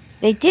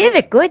 They did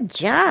a good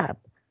job.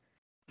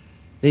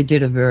 They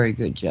did a very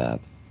good job.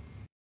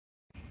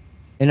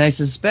 And I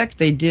suspect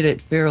they did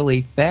it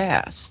fairly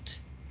fast.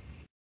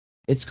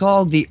 It's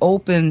called the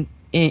Open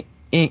Ink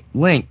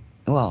Link.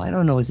 Well, I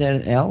don't know. Is that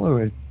an L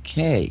or a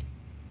K?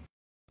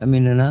 I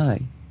mean an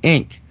I.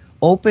 Ink.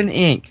 Open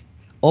Ink.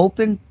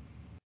 Open.Ink.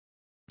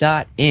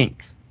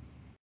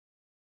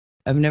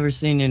 I've never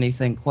seen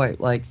anything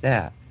quite like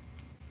that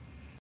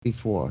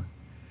before.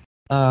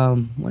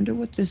 Wonder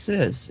what this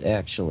is,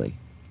 actually.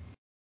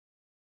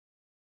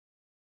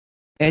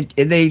 And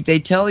they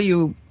tell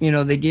you, you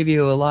know, they give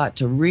you a lot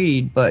to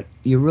read, but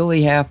you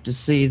really have to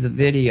see the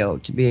video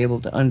to be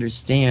able to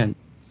understand.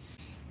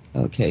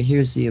 Okay,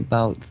 here's the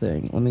about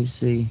thing. Let me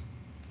see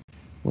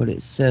what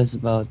it says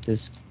about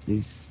this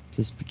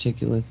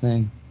particular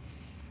thing.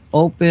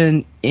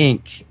 Open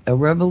Ink, a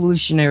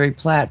revolutionary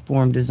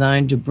platform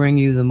designed to bring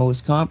you the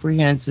most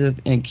comprehensive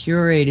and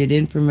curated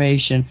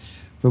information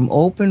from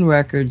open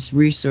records,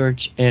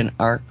 research, and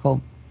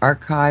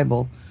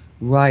archival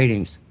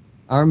writings.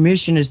 Our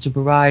mission is to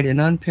provide an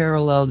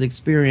unparalleled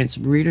experience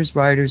of readers,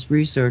 writers,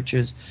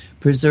 researchers,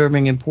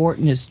 preserving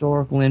important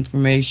historical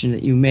information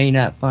that you may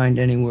not find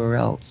anywhere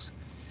else.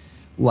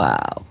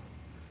 Wow.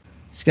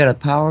 It's got a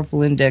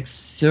powerful index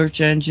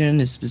search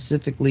engine, is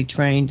specifically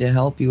trained to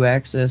help you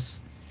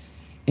access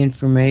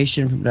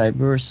information from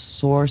diverse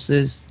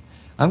sources.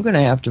 I'm going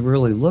to have to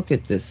really look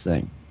at this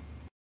thing.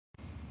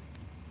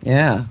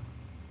 Yeah.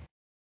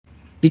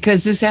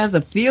 Because this has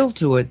a feel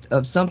to it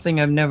of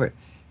something I've never,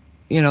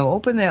 you know,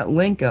 open that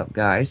link up,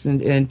 guys,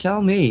 and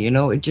tell me, you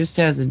know, it just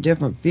has a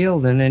different feel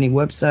than any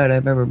website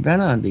I've ever been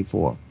on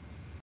before.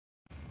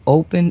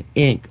 Open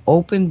Ink.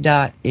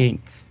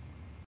 Open.ink.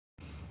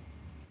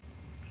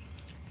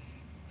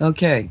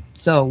 Okay,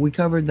 so we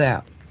covered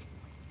that.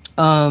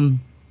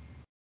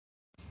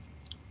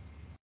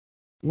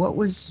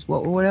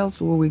 What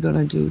else were we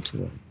gonna do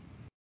to it?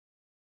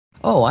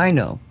 Oh, I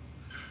know.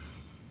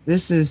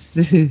 This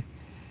is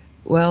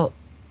well,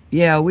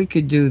 yeah, we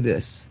could do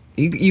this.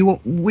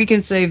 We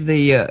can save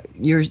the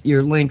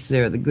your links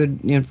there, the good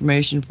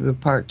information for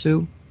part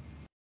 2.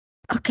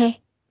 Okay.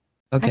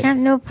 Okay. I got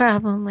no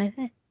problem with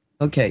it.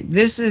 Okay,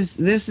 this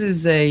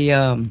is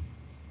a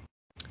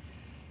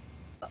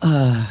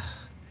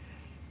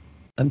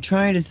I'm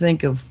trying to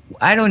think of,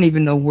 I don't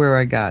even know where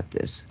I got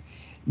this.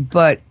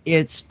 But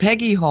it's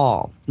Peggy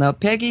Hall. Now,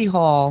 Peggy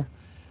Hall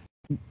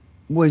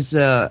was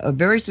a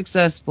very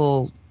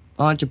successful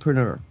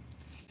entrepreneur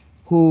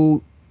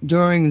who,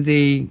 during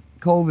the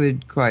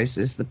COVID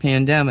crisis, the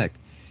pandemic,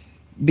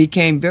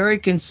 became very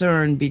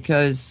concerned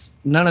because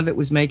none of it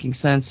was making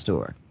sense to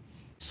her.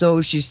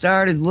 So she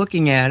started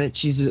looking at it.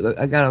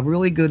 I got a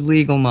really good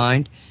legal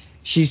mind.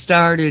 She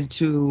started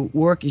to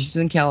work. She's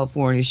in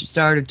California. She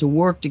started to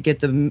work to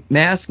get the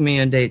mask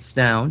mandates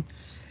down,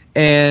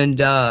 and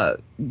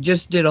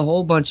just did a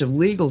whole bunch of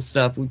legal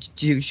stuff. Which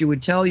she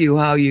would tell you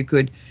how you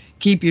could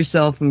keep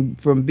yourself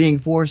from being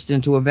forced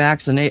into a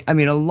vaccination. I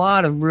mean, a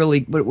lot of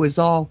really, but it was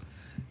all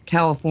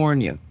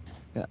California.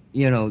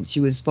 She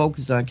was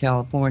focused on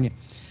California.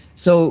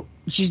 So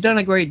she's done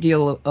a great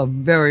deal of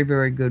very,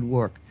 very good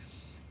work.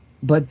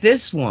 But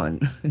this one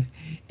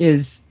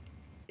is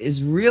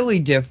really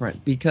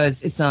different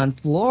because it's on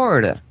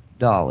Florida,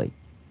 Dolly.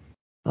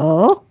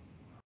 Oh?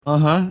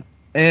 Uh-huh.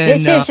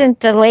 And This isn't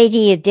the lady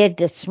you did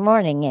this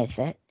morning, is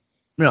it?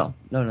 No.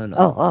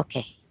 Oh,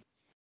 okay.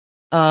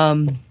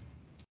 I'm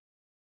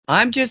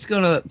just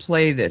going to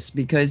play this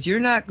because you're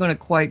not going to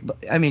quite,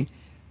 I mean,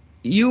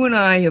 you and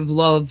I have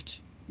loved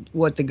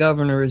what the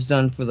governor has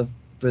done for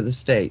the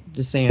state,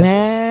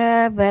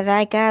 DeSantis. But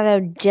I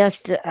gotta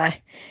just,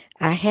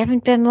 I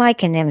haven't been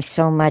liking him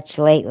so much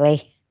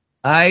lately.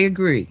 I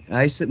agree.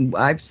 I've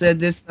said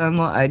this time.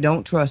 I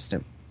don't trust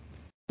him.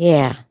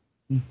 Yeah.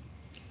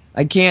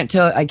 I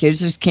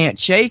just can't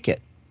shake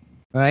it.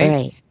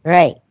 Right.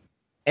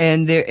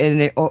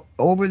 And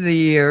over the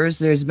years,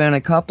 there's been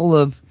a couple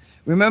of.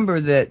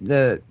 Remember that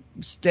the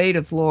state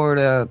of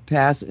Florida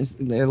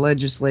their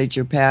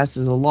legislature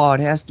passes a law. It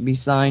has to be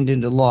signed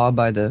into law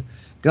by the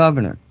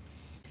governor.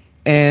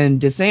 And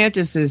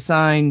DeSantis has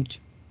signed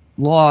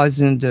laws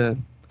into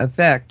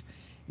effect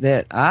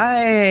that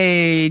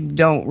I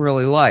don't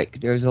really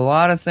like. There's a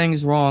lot of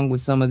things wrong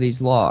with some of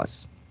these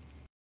laws.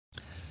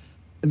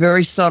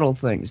 Very subtle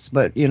things,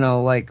 but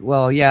like,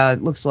 well, yeah,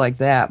 it looks like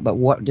that, but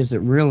what does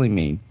it really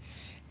mean?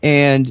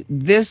 And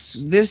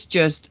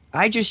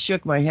I just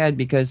shook my head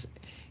because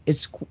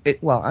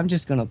I'm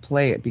just going to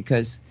play it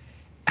because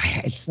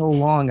it's so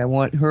long. I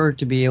want her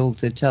to be able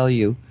to tell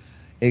you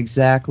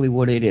exactly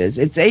what it is.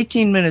 It's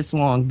 18 minutes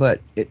long,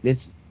 but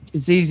it's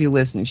easy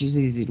listening. She's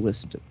easy to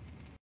listen to.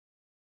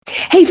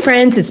 Hey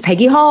friends, it's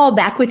Peggy Hall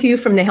back with you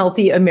from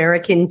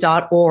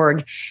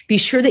thehealthyamerican.org. Be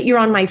sure that you're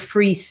on my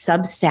free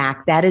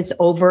Substack. That is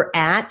over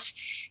at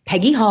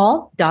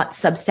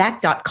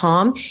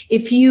peggyhall.substack.com.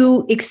 If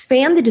you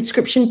expand the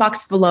description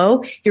box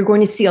below, you're going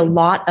to see a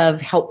lot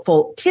of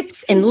helpful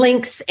tips and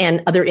links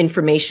and other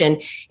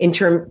information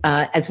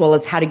as well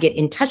as how to get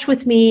in touch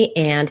with me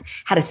and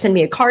how to send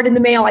me a card in the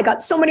mail. I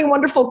got so many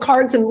wonderful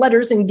cards and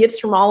letters and gifts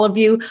from all of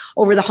you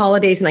over the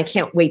holidays, and I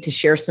can't wait to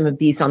share some of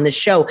these on this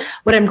show.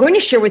 What I'm going to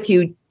share with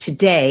you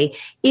today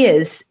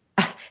is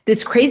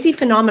this crazy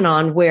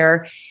phenomenon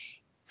where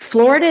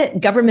Florida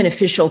government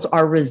officials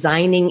are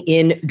resigning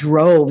in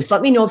droves.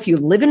 Let me know if you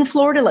live in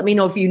Florida. Let me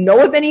know if you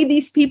know of any of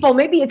these people.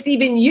 Maybe it's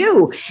even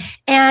you.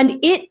 And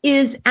it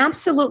is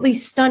absolutely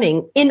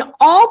stunning. In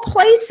all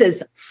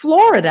places,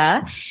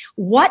 Florida,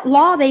 what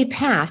law they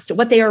passed,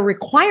 what they are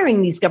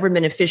requiring these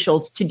government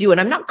officials to do. And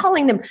I'm not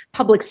calling them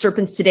public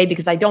servants today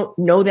because I don't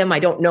know them. I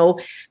don't know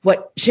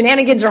what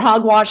shenanigans or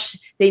hogwash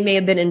they may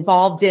have been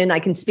involved in.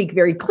 I can speak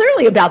very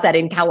clearly about that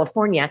in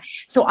California.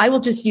 So I will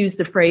just use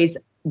the phrase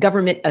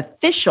government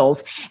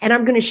officials. And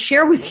I'm going to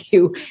share with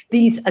you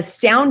these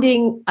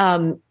astounding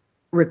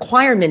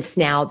requirements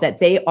now that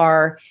they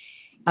are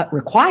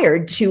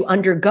required to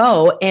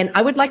undergo. And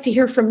I would like to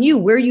hear from you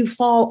where you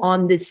fall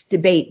on this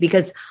debate,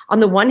 because on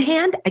the one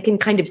hand, I can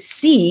kind of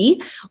see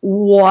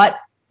what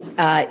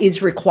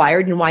is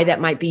required and why that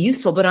might be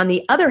useful. But on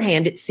the other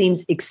hand, it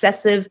seems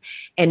excessive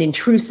and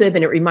intrusive.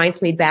 And it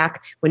reminds me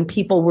back when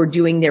people were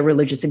doing their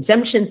religious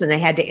exemptions and they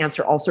had to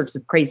answer all sorts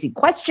of crazy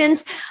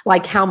questions,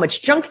 like how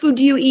much junk food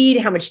do you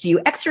eat? How much do you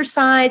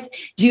exercise?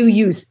 Do you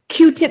use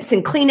Q-tips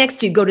and Kleenex?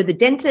 Do you go to the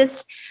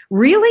dentist?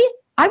 Really?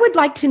 I would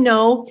like to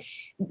know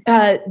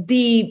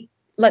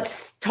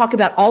let's talk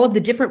about all of the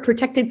different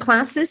protected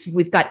classes.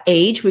 We've got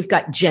age, we've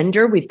got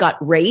gender, we've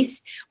got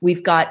race,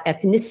 we've got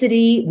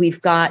ethnicity,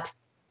 we've got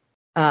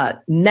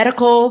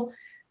medical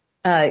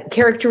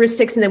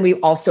characteristics, and then we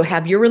also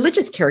have your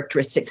religious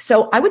characteristics.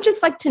 So I would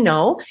just like to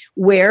know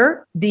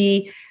where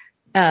the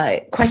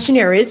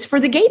questionnaire is for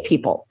the gay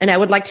people, and I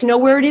would like to know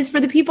where it is for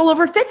the people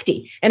over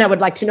 50, and I would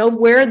like to know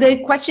where the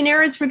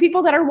questionnaire is for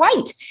people that are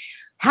white.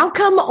 How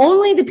come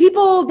only the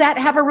people that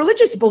have a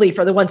religious belief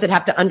are the ones that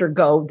have to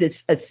undergo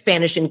this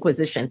Spanish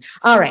Inquisition?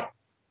 All right.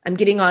 I'm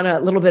getting on a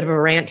little bit of a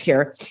rant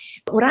here.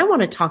 What I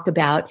want to talk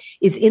about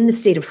is in the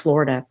state of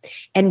Florida,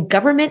 and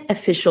government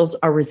officials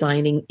are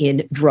resigning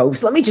in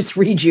droves. Let me just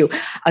read you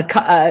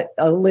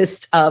a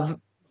list of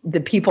the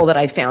people that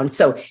I found.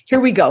 So here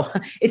we go.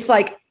 It's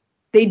like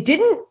they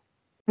didn't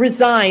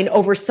resign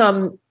over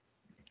some,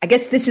 I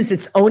guess this is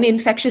its own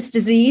infectious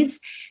disease,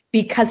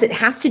 because it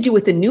has to do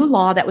with a new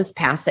law that was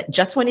passed that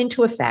just went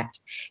into effect.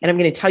 And I'm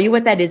going to tell you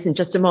what that is in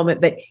just a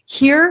moment. But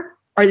here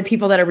are the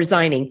people that are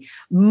resigning.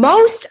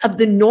 Most of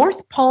the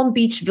North Palm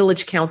Beach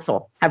Village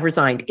Council have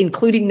resigned,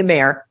 including the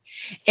mayor.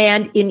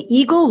 And in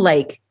Eagle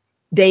Lake,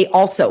 they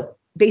also,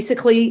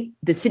 basically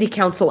the city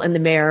council and the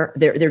mayor,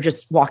 they're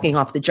just walking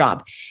off the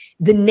job.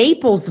 The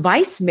Naples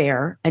vice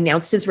mayor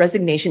announced his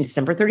resignation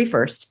December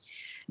 31st.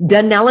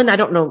 Dunellen, I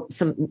don't know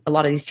a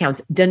lot of these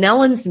towns.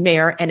 Dunellen's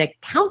mayor and a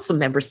council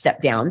member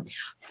stepped down.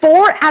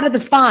 4 out of the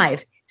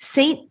 5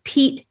 St.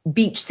 Pete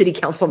Beach city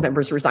council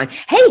members resigned.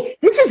 Hey,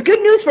 this is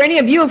good news for any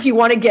of you if you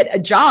want to get a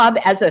job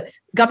as a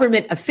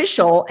government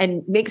official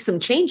and make some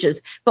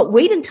changes. But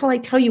wait until I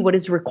tell you what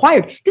is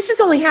required. This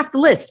is only half the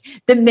list.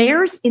 The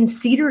mayors in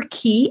Cedar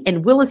Key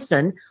and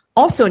Williston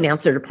also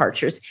announced their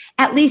departures.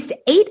 At least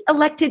 8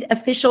 elected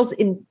officials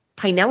in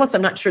Pinellas,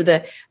 I'm not sure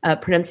the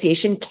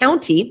pronunciation,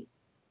 county,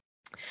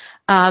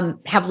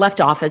 have left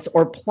office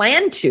or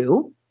plan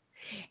to.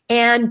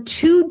 And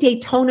 2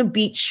 Daytona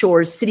Beach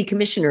Shores city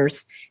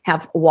commissioners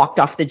have walked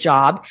off the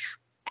job.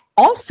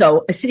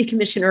 Also, a city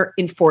commissioner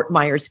in Fort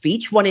Myers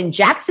Beach, 1 in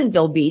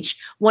Jacksonville Beach,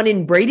 1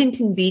 in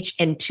Bradenton Beach,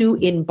 and 2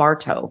 in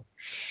Bartow.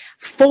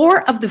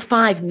 4 of the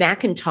 5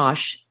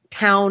 McIntosh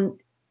town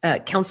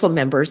council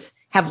members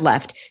have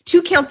left.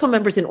 2 council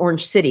members in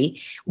Orange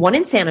City, 1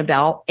 in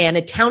Sanibel, and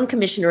a town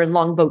commissioner in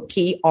Longboat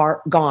Key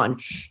are gone.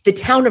 The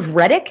town of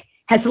Reddick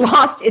has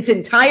lost its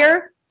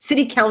entire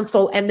city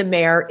council and the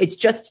mayor. It's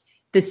just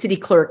the city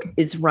clerk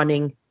is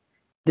running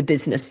the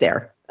business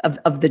there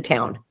of the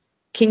town.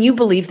 Can you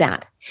believe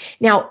that?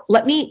 Now,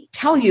 let me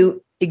tell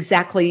you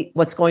exactly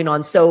what's going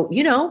on. So,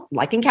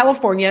 like in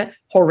California,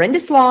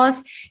 horrendous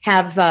laws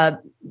have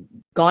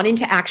gone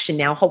into action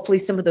now. Hopefully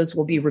some of those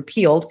will be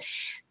repealed.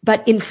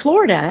 But in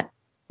Florida,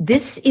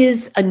 this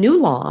is a new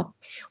law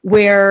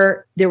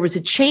where there was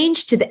a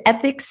change to the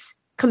Ethics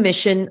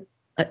Commission,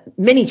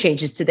 many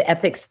changes to the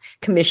Ethics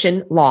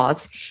Commission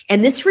laws.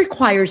 And this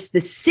requires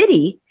the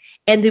city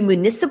and the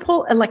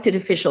municipal elected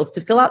officials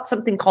to fill out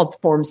something called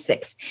Form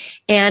 6.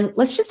 And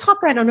let's just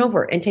hop right on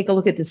over and take a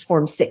look at this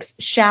Form 6,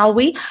 shall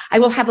we? I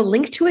will have a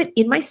link to it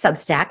in my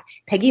Substack,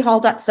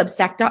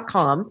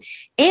 peggyhall.substack.com.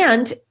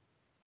 And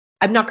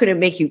I'm not going to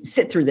make you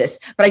sit through this,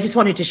 but I just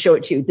wanted to show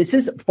it to you. This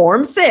is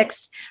Form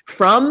 6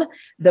 from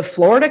the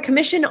Florida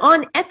Commission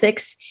on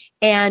Ethics.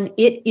 And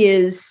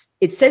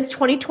it says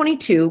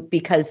 2022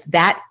 because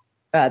that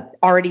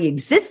already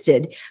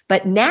existed,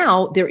 but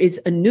now there is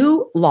a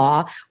new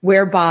law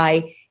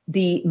whereby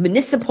the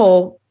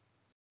municipal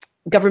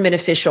government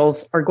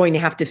officials are going to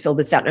have to fill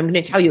this out. And I'm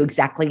going to tell you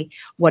exactly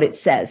what it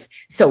says.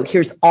 So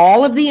here's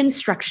all of the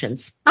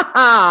instructions.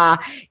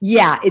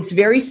 Yeah, it's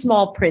very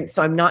small print,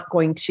 so I'm not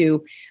going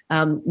to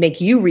make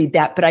you read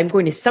that, but I'm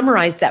going to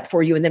summarize that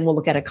for you, and then we'll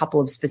look at a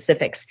couple of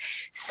specifics.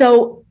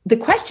 So the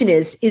question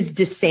is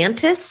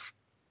DeSantis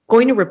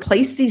going to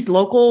replace these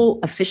local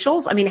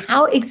officials? I mean,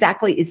 how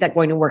exactly is that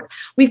going to work?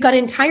 We've got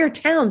entire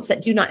towns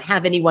that do not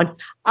have anyone.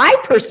 I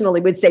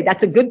personally would say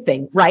that's a good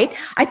thing, right?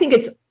 I think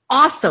it's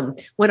awesome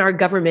when our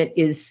government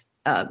is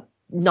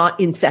not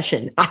in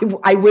session.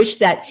 I wish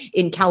that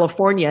in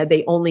California,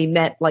 they only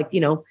met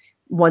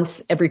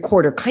once every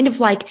quarter, kind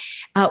of like,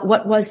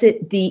 what was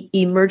it? The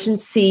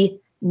Emergency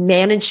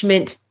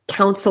Management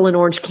Council in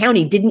Orange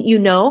County. Didn't you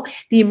know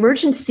the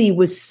emergency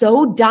was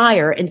so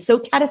dire and so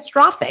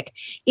catastrophic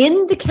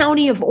in the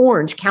county of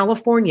Orange,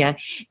 California,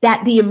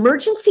 that the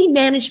Emergency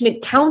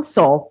Management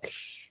Council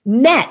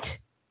met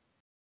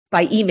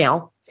by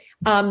email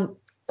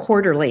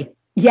quarterly.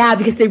 Yeah,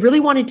 because they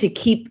really wanted to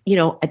keep,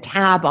 a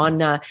tab on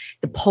the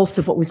pulse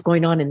of what was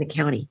going on in the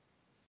county.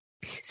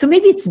 So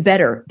maybe it's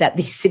better that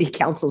these city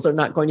councils are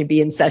not going to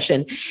be in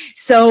session.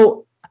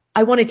 So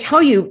I want to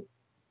tell you,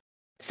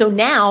 so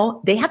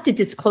now they have to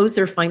disclose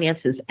their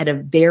finances at a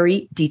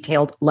very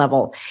detailed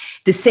level,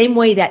 the same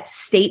way that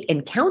state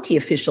and county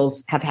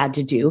officials have had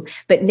to do,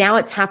 but now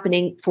it's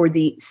happening for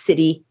the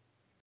city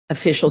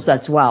officials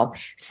as well.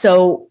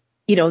 So,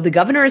 the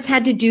governor has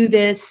had to do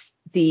this,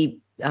 the,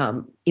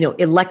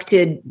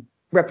 elected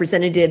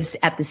representatives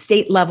at the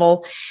state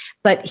level,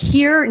 but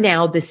here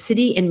now the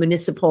city and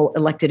municipal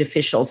elected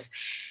officials,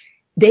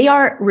 they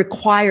are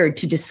required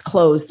to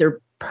disclose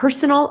their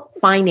personal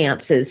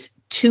finances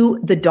to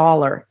the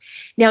dollar.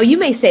 Now, you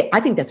may say, I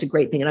think that's a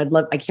great thing, and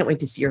I can't wait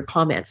to see your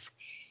comments.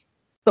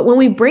 But when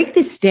we break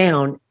this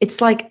down, it's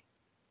like,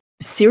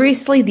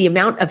 seriously, the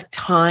amount of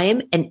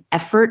time and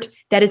effort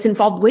that is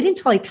involved. Wait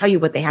until I tell you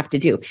what they have to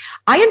do.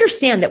 I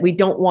understand that we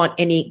don't want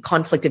any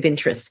conflict of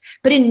interest,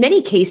 but in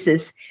many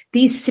cases,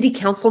 these city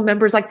council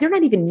members, they're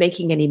not even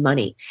making any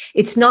money.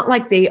 It's not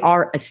like they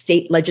are a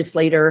state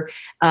legislator,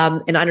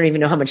 and I don't even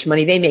know how much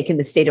money they make in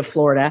the state of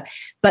Florida,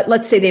 but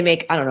let's say they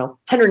make,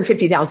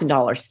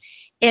 $150,000.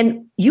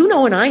 And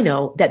and I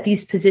know that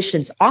these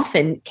positions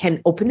often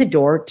can open the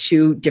door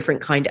to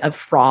different kind of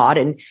fraud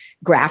and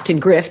graft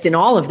and grift and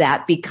all of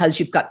that, because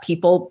you've got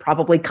people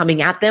probably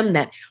coming at them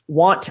that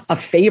want a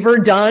favor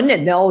done,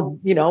 and they'll,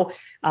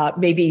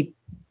 maybe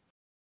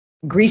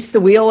grease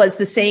the wheel, as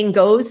the saying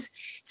goes.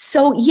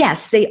 So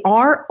yes, they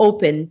are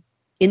open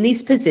in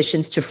these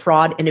positions to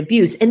fraud and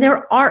abuse. And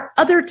there are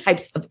other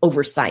types of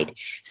oversight.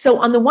 So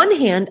on the one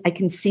hand, I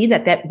can see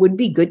that would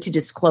be good to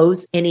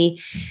disclose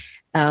any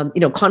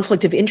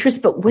conflict of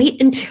interest, but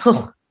wait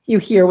until you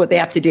hear what they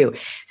have to do.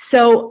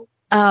 So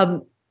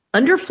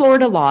under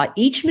Florida law,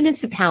 each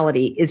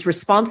municipality is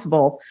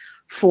responsible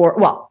for,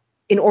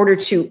 in order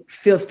to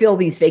fill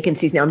these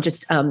vacancies. Now I'm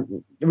just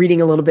reading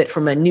a little bit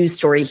from a news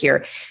story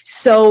here.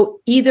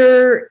 So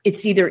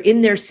it's either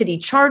in their city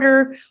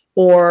charter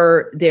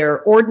or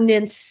their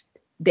ordinance,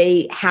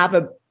 they have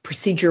a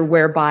procedure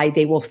whereby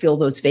they will fill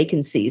those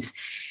vacancies.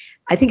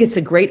 I think it's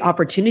a great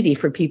opportunity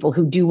for people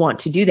who do want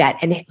to do that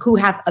and who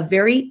have a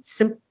very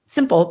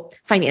simple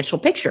financial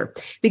picture,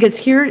 because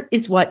here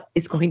is what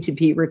is going to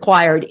be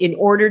required in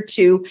order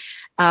to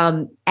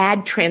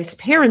add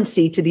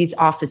transparency to these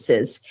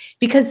offices,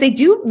 because they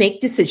do make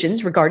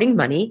decisions regarding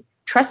money.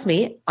 Trust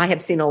me, I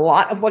have seen a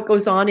lot of what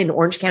goes on in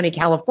Orange County,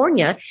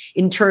 California,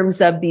 in terms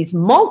of these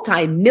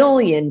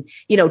multi-million,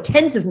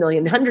 tens of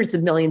millions, hundreds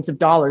of millions of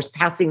dollars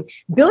passing,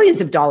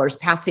 billions of dollars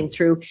passing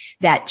through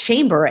that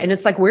chamber. And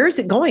it's like, where is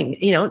it going?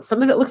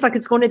 Some of it looks like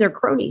it's going to their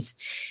cronies.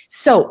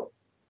 So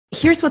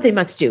here's what they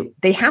must do.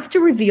 They have to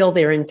reveal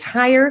their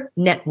entire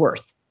net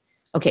worth.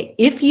 Okay,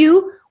 if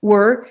you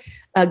were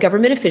a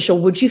government official,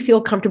 would you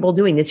feel comfortable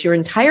doing this? Your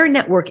entire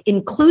network,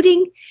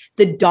 including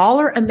the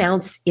dollar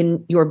amounts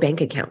in your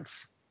bank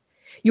accounts,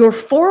 your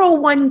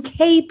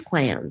 401k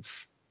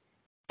plans,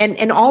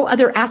 and all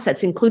other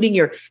assets, including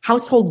your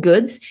household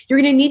goods.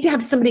 You're going to need to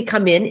have somebody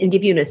come in and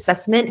give you an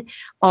assessment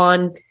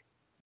on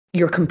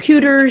your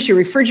computers, your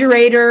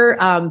refrigerator,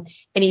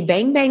 any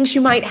bang-bangs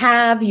you might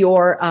have,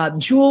 your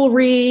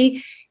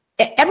jewelry,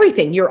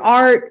 everything, your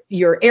art,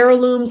 your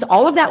heirlooms,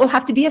 all of that will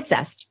have to be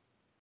assessed.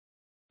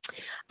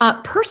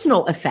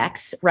 Personal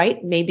effects,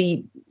 right?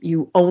 Maybe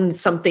you own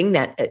something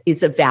that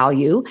is of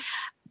value,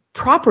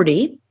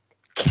 property,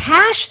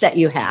 cash that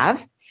you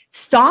have,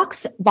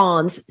 stocks,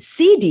 bonds,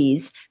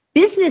 CDs,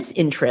 business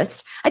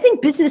interest. I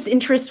think business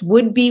interest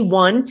would be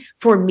one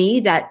for me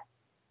that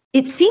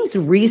it seems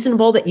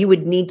reasonable that you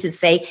would need to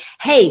say,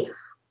 hey,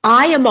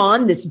 I am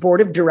on this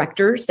board of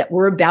directors that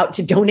we're about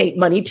to donate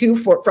money to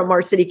from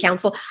our city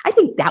council. I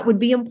think that would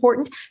be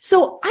important.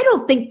 So I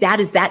don't think that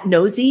is that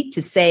nosy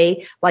to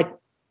say, like,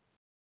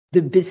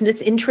 the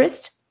business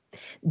interest,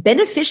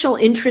 beneficial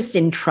interest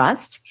in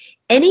trust,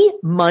 any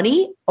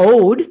money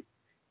owed,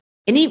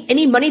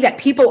 any money that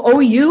people owe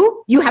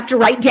you, you have to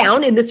write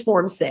down in this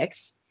Form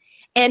 6,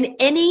 and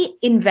any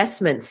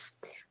investments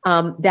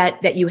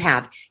that you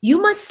have.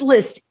 You must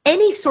list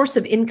any source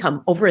of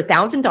income over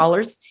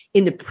 $1,000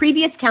 in the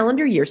previous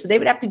calendar year. So they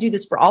would have to do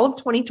this for all of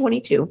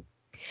 2022.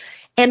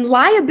 And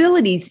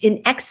liabilities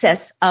in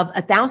excess of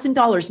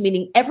 $1,000,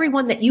 meaning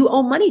everyone that you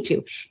owe money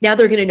to. Now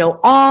they're going to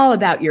know all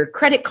about your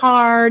credit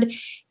card,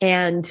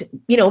 and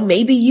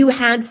maybe you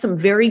had some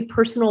very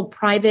personal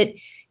private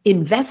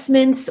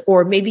investments,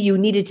 or maybe you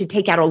needed to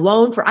take out a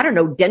loan for,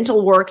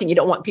 dental work, and you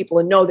don't want people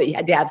to know that you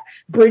had to have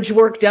bridge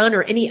work done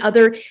or any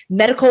other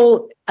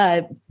medical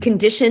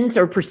conditions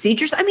or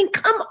procedures. I mean,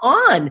 come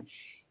on.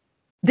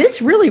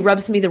 This really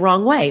rubs me the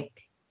wrong way.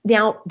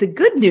 Now, the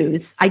good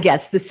news, I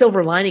guess, the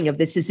silver lining of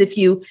this is if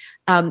you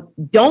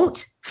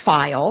don't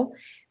file,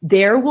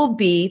 there will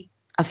be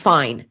a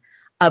fine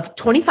of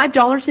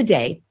 $25 a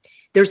day.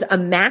 There's a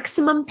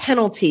maximum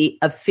penalty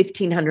of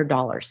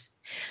 $1,500.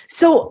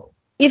 So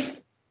if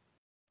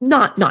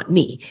not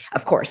me,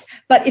 of course,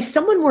 but if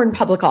someone were in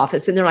public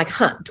office and they're like,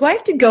 do I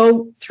have to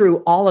go through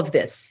all of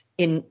this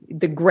in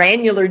the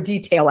granular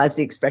detail, as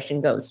the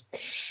expression goes,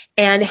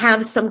 and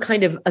have some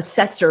kind of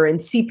assessor and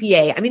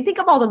CPA? I mean, think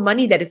of all the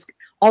money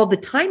all of the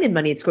time and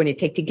money it's going to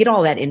take to get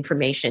all that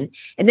information.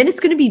 And then it's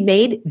going to be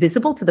made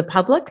visible to the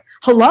public.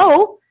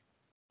 Hello?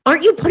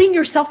 Aren't you putting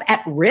yourself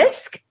at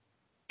risk?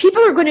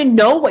 People are going to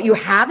know what you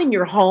have in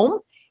your home.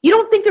 You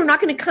don't think they're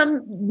not going to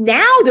come?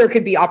 Now there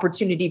could be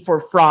opportunity for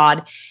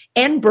fraud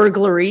and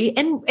burglary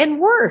and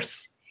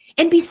worse.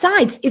 And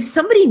besides, if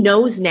somebody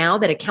knows now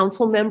that a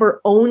council member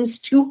owns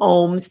 2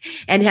 homes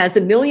and has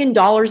 $1 million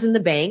in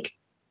the bank,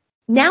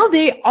 now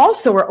they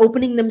also are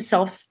opening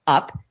themselves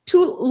up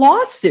to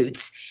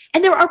lawsuits.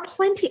 And there are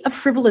plenty of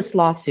frivolous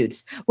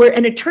lawsuits where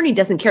an attorney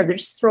doesn't care. They're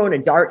just throwing a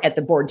dart at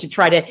the board to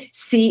try to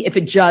see if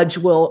a judge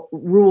will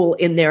rule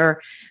in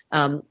their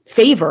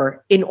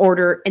favor in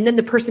order, and then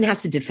the person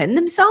has to defend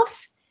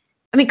themselves.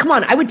 I mean, come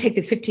on, I would take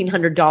the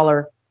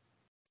 $1,500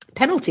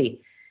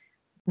 penalty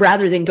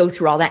rather than go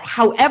through all that.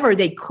 However,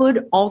 they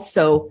could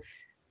also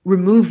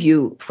remove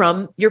you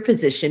from your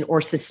position or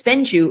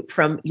suspend you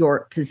from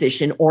your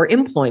position or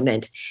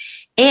employment.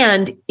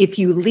 And if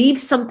you leave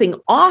something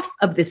off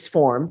of this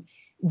form,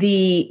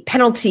 the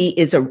penalty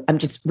is I'm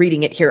just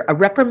reading it here, a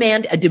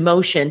reprimand, a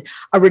demotion,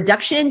 a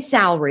reduction in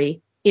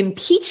salary,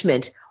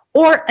 impeachment,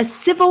 or a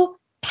civil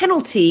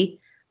penalty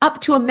up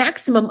to a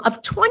maximum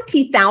of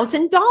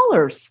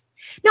 $20,000.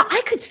 Now,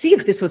 I could see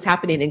if this was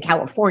happening in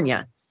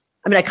California.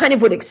 I mean, I kind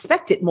of would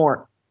expect it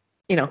more,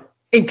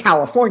 in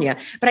California,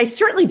 but I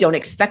certainly don't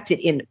expect it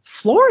in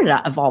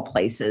Florida, of all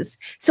places.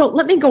 So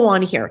let me go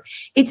on here.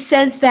 It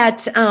says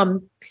that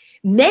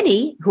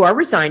many who are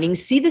resigning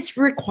see this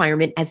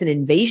requirement as an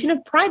invasion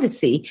of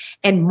privacy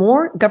and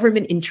more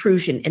government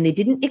intrusion, and they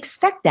didn't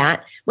expect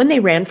that when they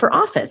ran for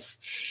office.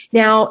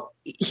 Now,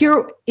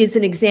 here is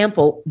an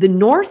example. The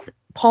North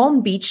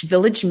Palm Beach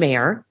Village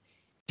Mayor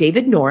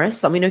David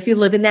Norris, let me know if you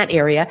live in that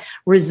area,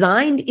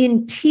 resigned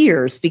in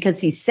tears because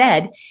he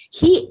said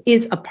he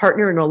is a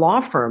partner in a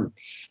law firm,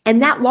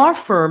 and that law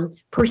firm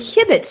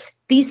prohibits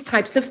these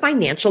types of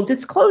financial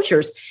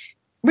disclosures.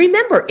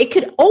 Remember, it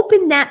could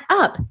open that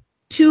up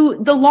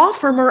to the law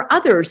firm or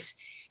others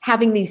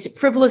having these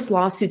frivolous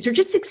lawsuits or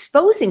just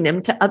exposing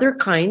them to other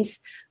kinds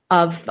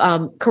of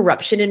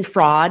corruption and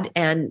fraud.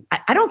 And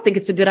I don't think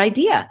it's a good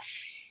idea.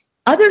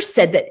 Others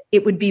said that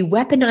it would be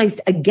weaponized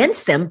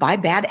against them by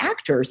bad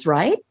actors,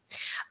 right?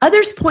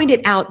 Others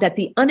pointed out that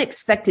the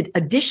unexpected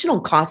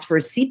additional cost for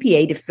a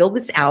CPA to fill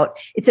this out,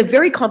 it's a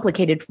very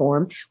complicated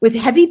form with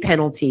heavy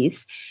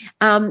penalties.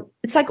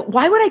 It's like,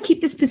 why would I keep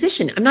this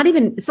position?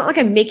 It's not like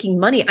I'm making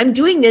money. I'm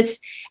doing this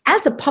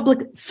as a public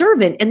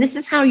servant, and this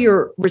is how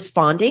you're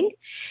responding.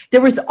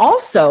 There was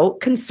also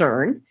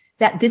concern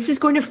that this is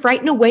going to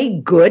frighten away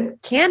good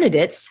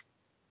candidates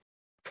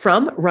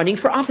from running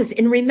for office.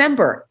 And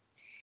remember,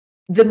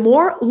 the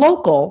more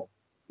local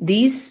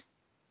these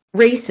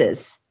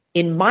races,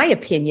 in my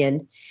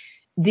opinion,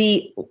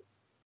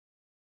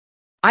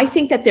 I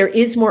think that there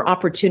is more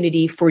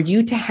opportunity for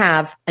you to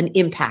have an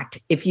impact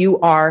if you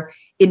are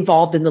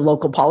involved in the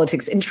local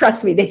politics. And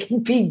trust me, they can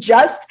be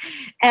just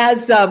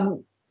as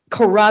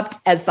corrupt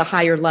as the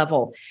higher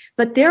level.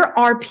 But there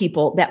are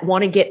people that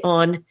want to get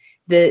on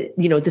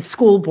the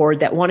school board,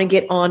 that want to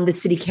get on the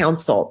city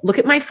council. Look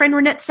at my friend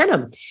Renette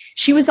Senum.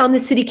 She was on the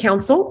city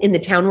council in the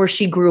town where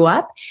she grew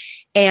up,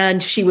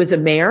 and she was a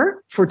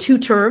mayor for 2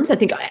 terms. I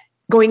think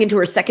going into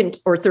her second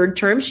or third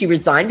term, she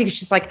resigned because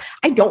she's like,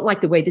 I don't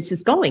like the way this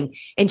is going.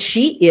 And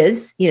she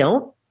is,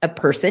 a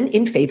person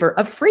in favor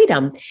of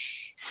freedom.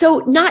 So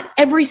not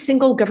every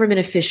single government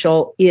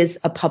official is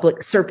a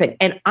public servant.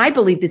 And I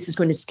believe this is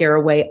going to scare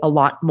away a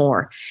lot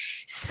more.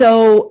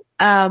 So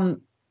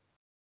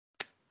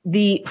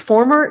the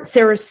former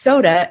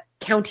Sarasota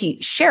County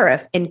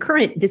Sheriff and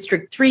current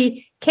District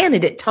 3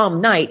 candidate, Tom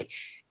Knight,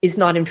 is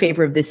not in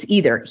favor of this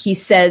either. He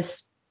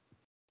says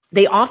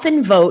they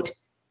often vote.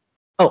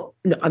 Oh,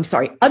 no, I'm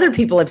sorry. Other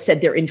people have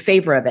said they're in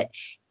favor of it,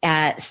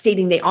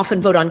 stating they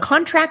often vote on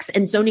contracts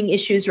and zoning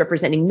issues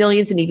representing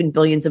millions and even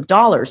billions of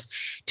dollars.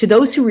 To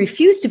those who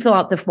refuse to fill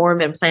out the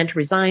form and plan to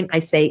resign, I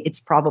say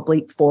it's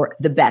probably for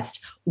the best.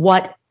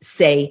 What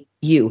say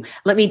you?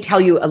 Let me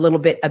tell you a little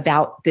bit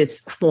about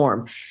this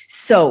form.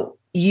 So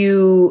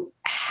you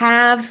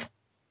have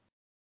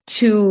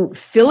to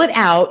fill it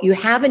out. You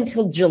have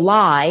until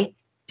July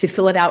to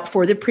fill it out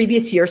for the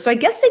previous year. So I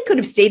guess they could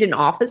have stayed in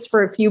office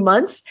for a few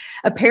months,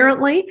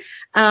 apparently.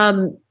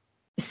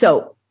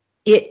 So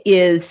it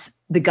is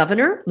the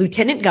governor,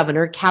 lieutenant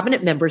governor,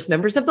 cabinet members,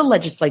 members of the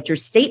legislature,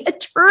 state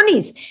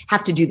attorneys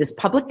have to do this,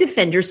 public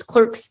defenders,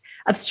 clerks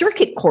of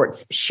circuit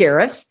courts,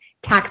 sheriffs,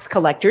 tax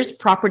collectors,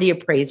 property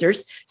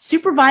appraisers,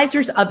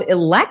 supervisors of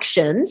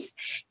elections,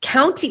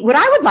 county. What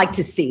I would like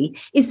to see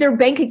is their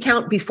bank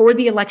account before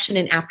the election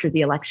and after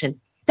the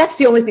election. That's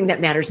the only thing that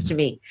matters to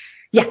me.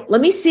 Yeah,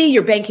 let me see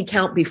your bank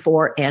account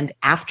before and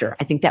after.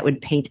 I think that would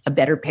paint a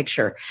better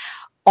picture.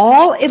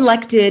 All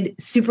elected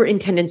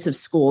superintendents of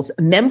schools,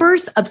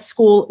 members of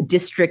school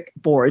district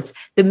boards,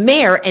 the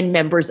mayor and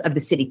members of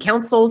the city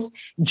councils,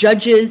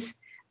 judges,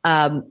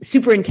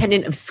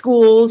 superintendent of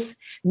schools,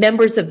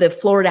 members of the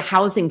Florida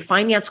Housing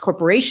Finance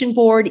Corporation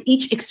Board,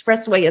 each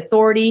expressway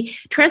authority,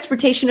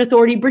 transportation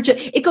authority, bridge,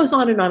 it goes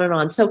on and on and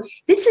on. So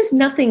this is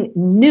nothing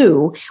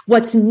new.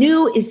 What's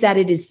new is that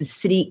it is the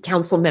city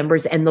council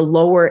members and the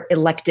lower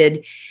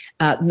elected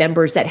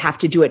members that have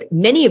to do it.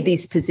 Many of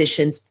these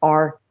positions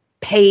are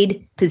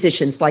paid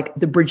positions, like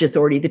the bridge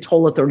authority, the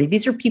toll authority.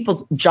 These are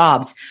people's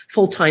jobs,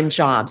 full-time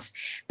jobs.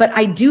 But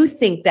I do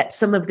think that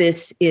some of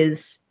this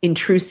is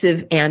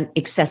intrusive and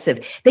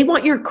excessive. They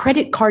want your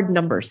credit card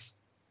numbers.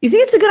 You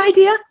think it's a good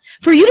idea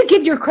for you to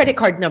give your credit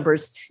card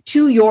numbers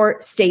to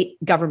your state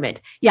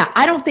government? Yeah,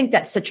 I don't think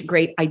that's such a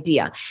great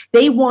idea.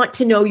 They want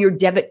to know your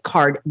debit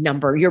card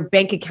number, your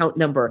bank account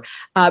number,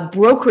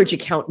 brokerage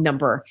account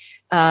number,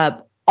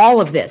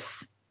 all of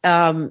this.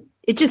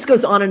 It just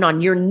goes on and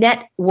on. Your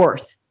net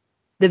worth,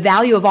 the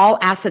value of all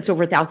assets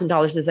over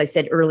 $1,000, as I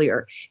said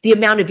earlier, the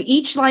amount of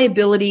each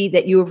liability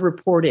that you have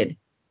reported. I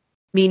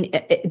mean,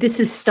 this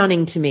is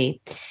stunning to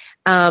me.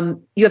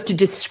 You have to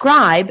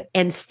describe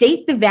and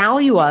state the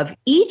value of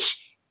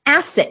each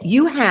asset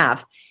you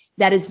have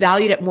that is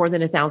valued at more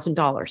than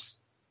 $1,000.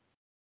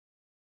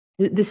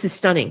 This is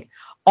stunning.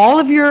 All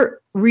of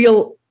your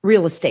real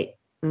estate,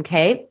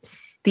 okay?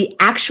 The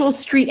actual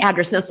street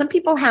address. Now, some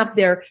people have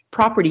their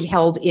property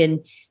held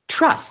in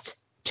trust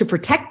to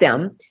protect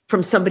them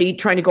from somebody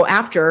trying to go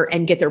after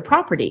and get their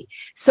property.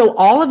 So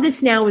all of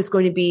this now is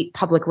going to be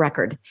public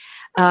record.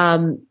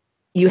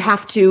 You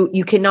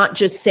cannot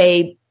just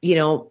say,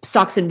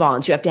 stocks and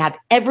bonds. You have to have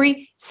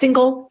every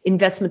single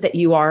investment that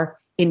you are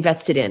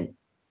invested in.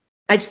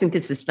 I just think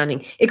this is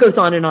stunning. It goes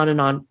on and on and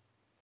on.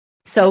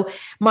 So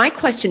my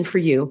question for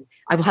you,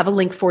 I will have a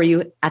link for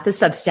you at the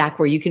Substack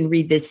where you can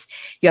read this.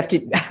 You have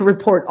to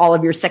report all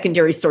of your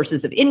secondary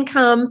sources of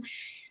income.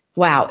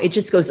 Wow, it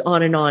just goes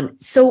on and on.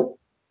 So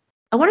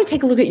I want to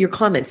take a look at your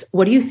comments.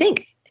 What do you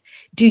think?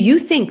 Do you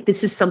think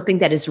this is something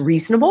that is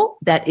reasonable,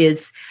 that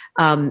is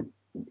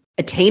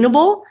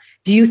attainable?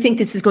 Do you think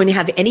this is going to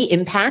have any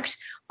impact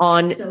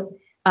on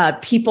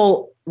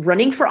people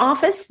running for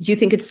office? Do you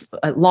think it's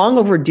long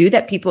overdue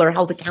that people are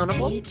held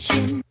accountable?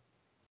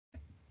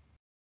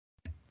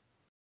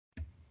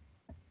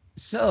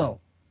 So,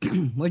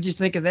 what'd you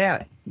think of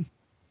that?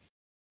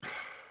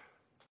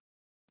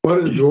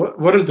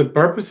 What is the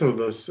purpose of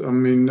this? I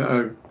mean,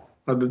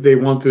 they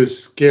want to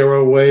scare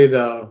away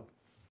the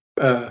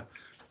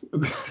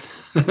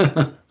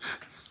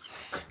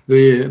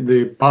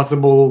the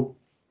possible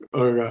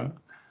the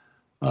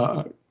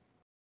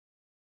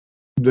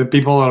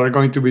people that are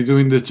going to be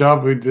doing this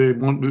job. They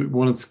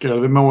want to scare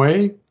them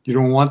away. You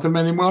don't want them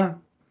anymore.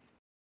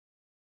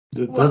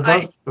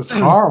 That's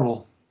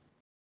horrible.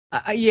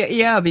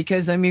 Yeah,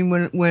 because I mean,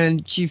 when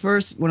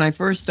I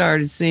first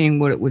started seeing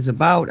what it was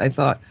about, I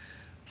thought,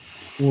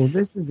 well,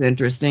 this is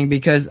interesting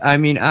because I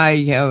mean,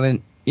 I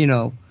haven't,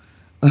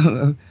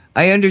 I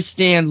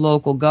understand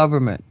local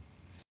government,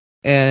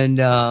 and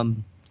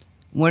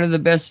one of the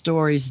best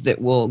stories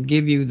that will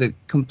give you the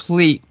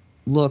complete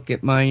look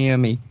at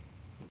Miami,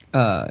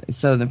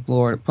 Southern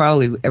Florida,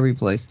 probably every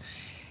place.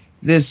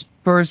 This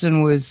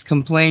person was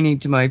complaining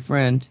to my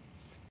friend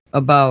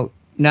about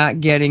not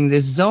getting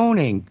this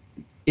zoning.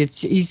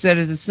 He said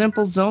it's a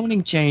simple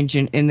zoning change,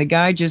 and the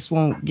guy just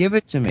won't give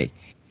it to me.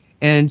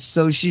 And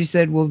so she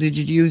said, well, did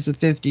you use the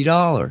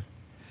 $50?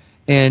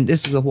 And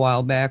this was a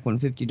while back when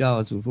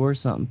 $50 was worth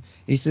something.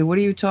 He said, what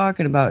are you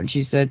talking about? And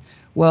she said,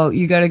 well,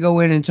 you got to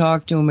go in and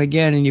talk to him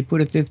again, and you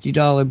put a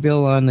 $50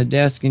 bill on the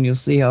desk, and you'll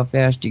see how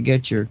fast you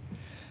get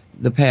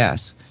the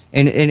pass.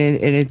 And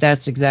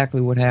that's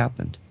exactly what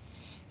happened.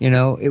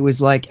 It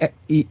was like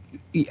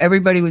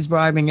everybody was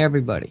bribing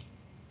everybody.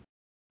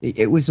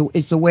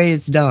 It's the way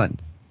it's done.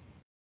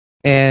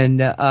 And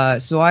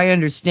so I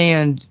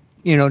understand,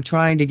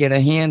 trying to get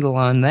a handle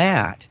on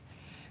that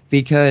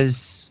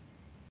because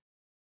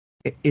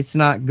it's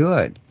not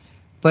good.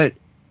 But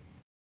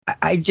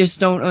I just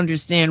don't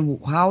understand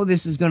how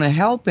this is going to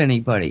help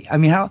anybody. I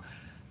mean,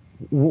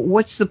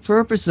 what's the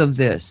purpose of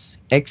this?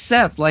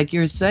 Except, like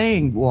you're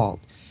saying, Walt,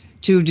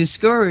 to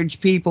discourage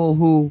people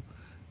who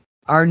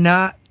are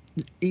not,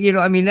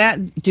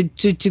 that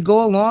to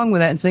go along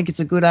with that and think it's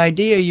a good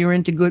idea, you're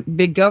into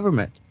big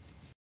government.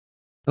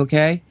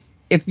 Okay?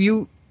 If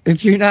you're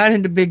not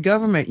into big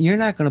government, you're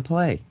not going to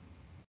play.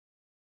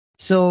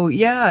 So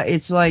yeah,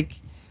 it's like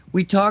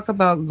we talk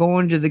about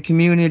going to the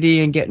community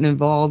and getting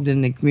involved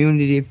in the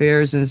community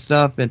affairs and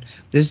stuff, and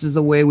this is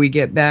the way we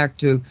get back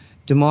to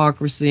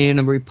democracy and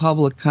a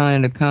republic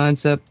kind of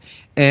concept.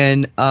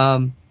 And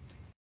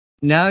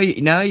now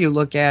you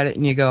look at it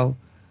and you go,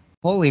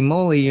 holy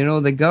moly,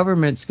 the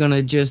government's going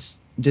to just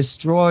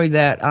destroy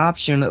that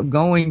option of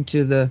going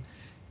to the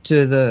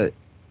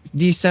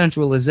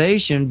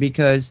decentralization,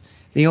 because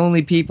the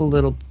only people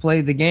that'll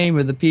play the game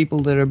are the people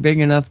that are big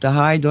enough to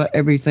hide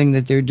everything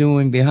that they're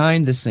doing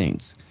behind the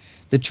scenes,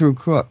 the true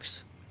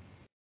crooks.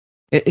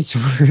 It's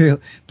real.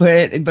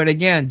 But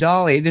again,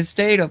 Dolly, the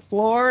state of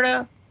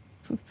Florida.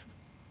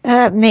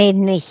 That made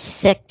me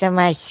sick to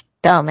my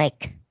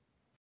stomach.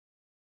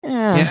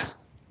 Yeah.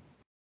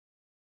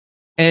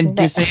 And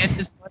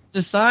DeSantis must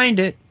have signed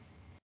it.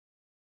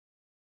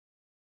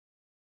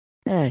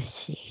 Oh,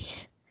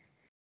 jeez.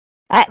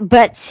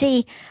 But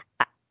see,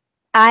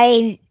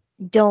 I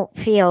don't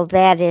feel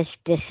that is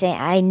DeSantis.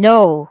 I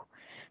know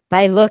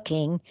by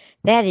looking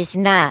that is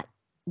not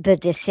the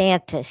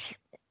DeSantis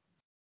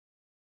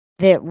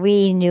that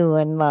we knew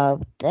and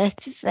loved.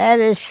 That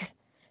is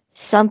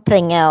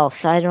something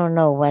else. I don't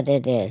know what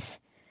it is.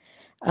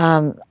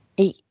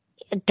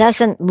 It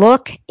doesn't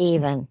look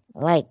even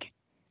like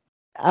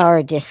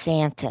our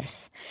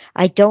DeSantis.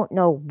 I don't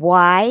know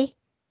why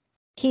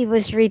he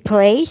was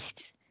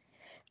replaced.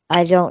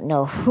 I don't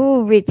know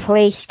who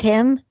replaced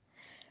him,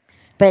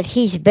 but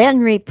he's been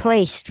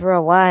replaced for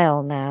a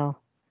while now.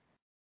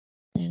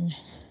 And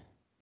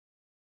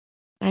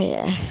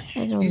I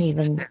don't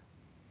even...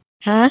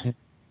 Huh?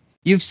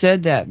 You've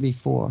said that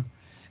before,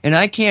 and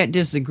I can't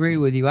disagree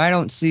with you. I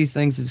don't see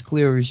things as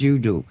clear as you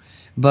do,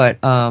 but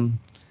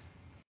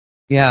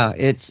yeah,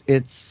 it's.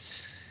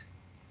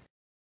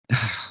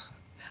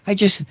 I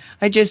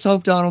just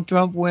hope Donald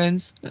Trump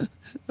wins.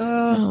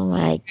 Oh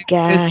my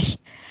gosh,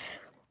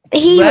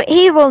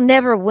 he will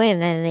never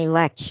win an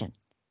election.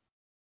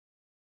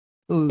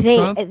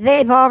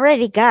 They've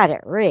already got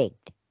it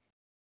rigged.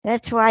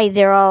 That's why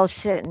they're all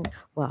sitting.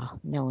 Well,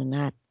 no,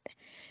 not.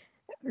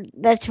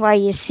 That's why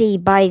you see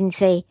Biden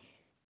say,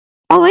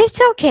 "Oh, it's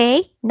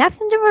okay,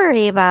 nothing to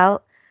worry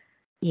about."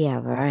 Yeah,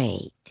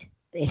 right.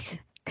 It's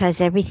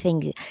because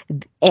everything,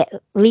 at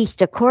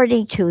least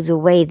according to the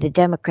way the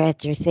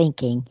Democrats are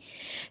thinking,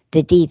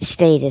 the deep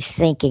state is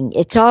thinking,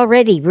 it's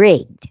already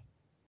rigged,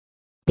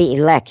 the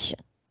election.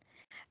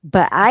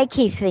 But I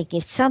keep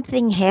thinking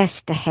something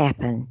has to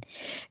happen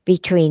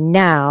between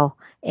now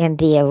and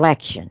the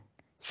election.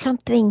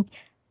 Something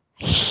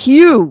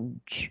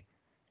huge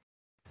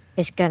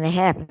is going to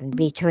happen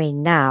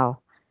between now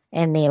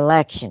and the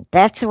election.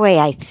 That's the way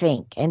I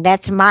think, and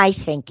that's my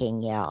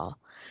thinking, y'all.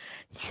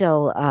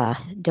 So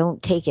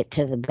don't take it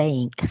to the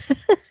bank.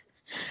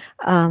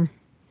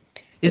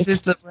 Is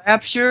It's it the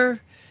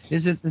rapture?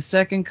 Is it the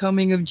second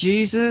coming of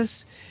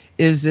Jesus?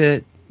 Is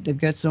it? They've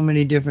got so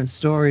many different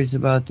stories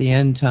about the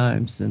end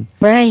times,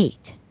 right.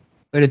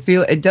 but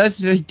it does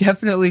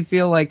definitely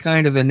feel like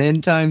kind of an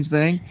end times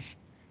thing.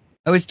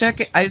 I was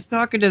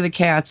talking to the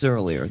cats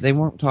earlier. They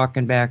weren't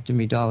talking back to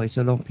me, Dolly,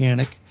 so don't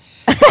panic.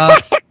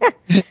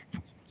 She's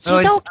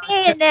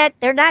okay in that.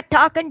 They're not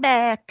talking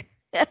back.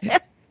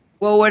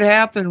 Well, what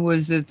happened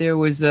was that there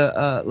was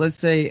let's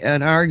say,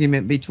 an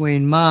argument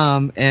between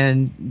Mom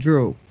and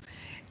Drew,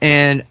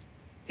 and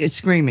it's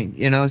screaming,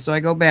 So I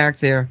go back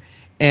there,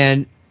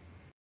 and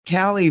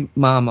Callie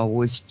Mama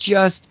was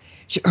just,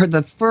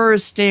 the fur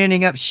is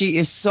standing up. She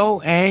is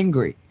so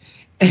angry,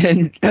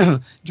 and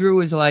Drew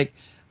was like,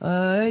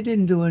 "I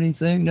didn't do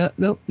anything.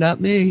 Nope, not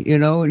me."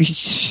 And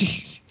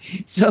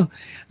so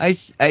I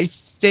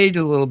stayed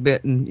a little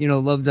bit and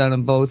loved on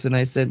them both, and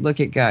I said,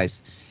 "Look at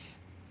guys.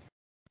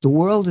 The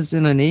world is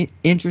in an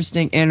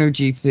interesting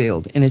energy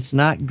field, and it's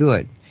not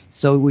good.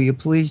 So will you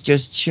please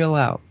just chill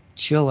out?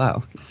 Chill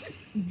out.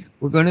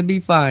 We're going to be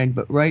fine,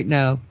 but right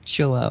now,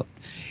 chill out.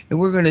 And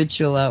we're going to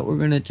chill out. We're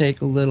going to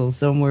take a little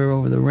somewhere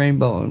over the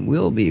rainbow, and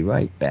we'll be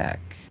right back."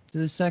 To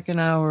the second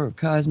hour of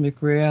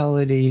Cosmic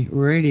Reality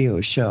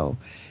Radio Show.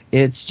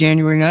 It's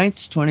January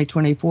 9th,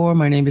 2024.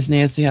 My name is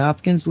Nancy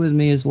Hopkins. With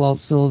me is Walt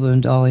Silva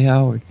and Dolly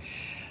Howard.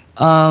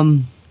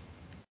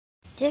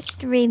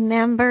 Just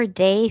remember,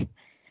 Dave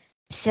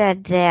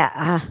said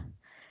that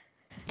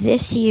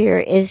this year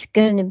is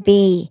going to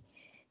be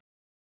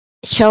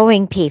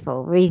showing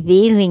people,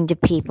 revealing to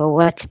people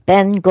what's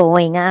been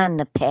going on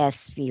the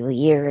past few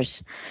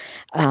years,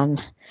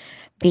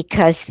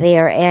 because they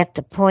are at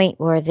the point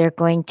where they're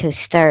going to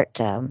start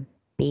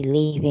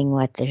believing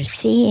what they're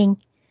seeing.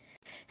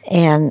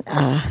 And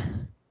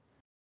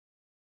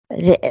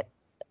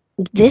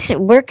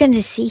we're going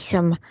to see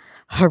some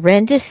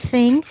horrendous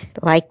things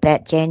like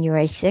that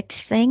January 6th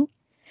thing,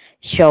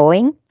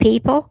 showing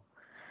people.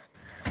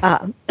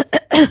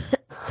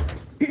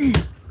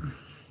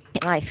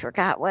 I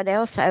forgot what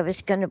else I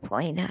was going to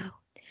point out,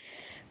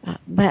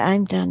 but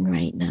I'm done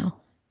right now.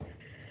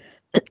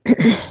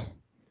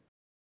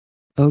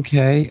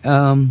 Okay.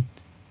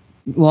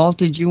 Walt,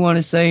 did you want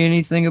to say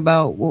anything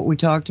about what we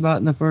talked about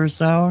in the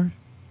first hour?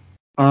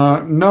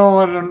 No,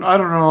 I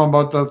don't know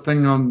about the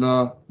thing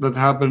that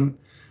happened.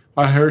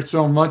 I heard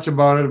so much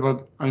about it,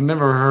 but I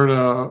never heard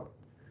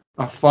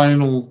a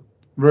final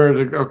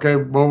verdict. Okay,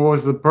 what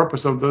was the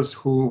purpose of this?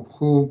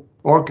 Who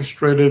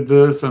orchestrated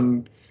this,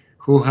 and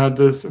who had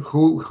this?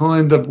 Who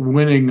ended up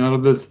winning out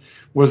of this?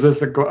 Was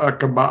this a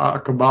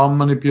cabal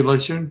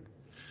manipulation,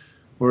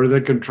 where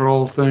they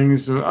control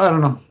things? I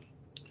don't know.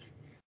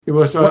 It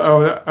was.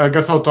 I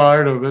got so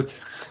tired of it.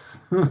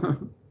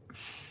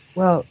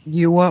 Well, do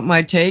you want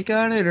my take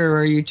on it, or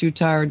are you too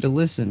tired to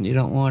listen? You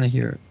don't want to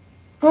hear it?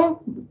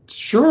 Oh,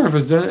 sure.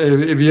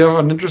 If you have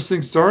an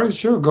interesting story,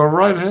 sure, go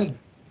right ahead.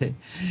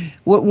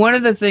 One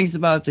of the things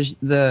about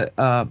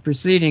the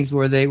proceedings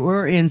where they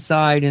were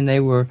inside and they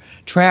were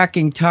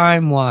tracking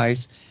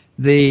time-wise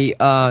the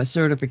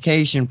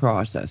certification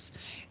process.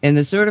 And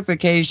the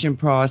certification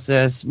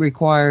process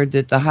required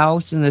that the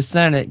House and the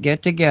Senate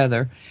get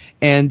together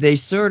and they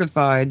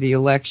certified the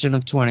election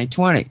of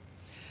 2020.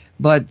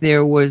 But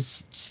there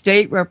was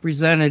state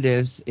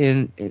representatives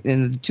in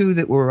the two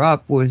that were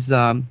up was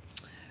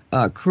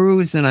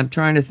Cruz, and I'm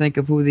trying to think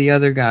of who the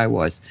other guy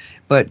was.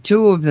 But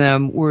two of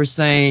them were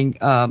saying,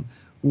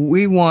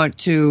 we want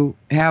to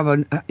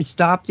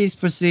stop these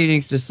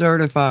proceedings to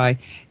certify,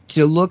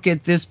 to look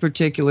at this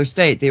particular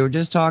state. They were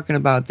just talking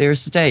about their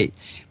state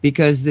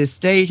because the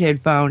state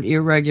had found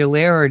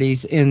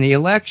irregularities in the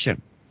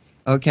election.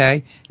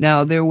 Okay.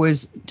 Now there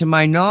was, to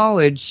my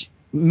knowledge,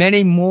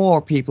 many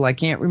more people, I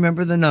can't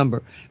remember the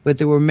number, but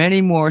there were many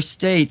more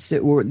states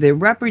that were the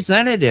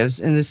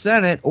representatives in the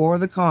Senate or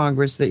the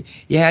Congress that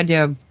you had to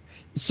have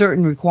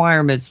certain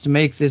requirements to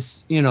make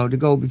this, to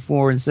go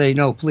before and say,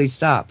 no, please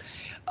stop.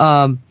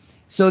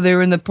 So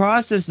they're in the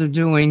process of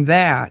doing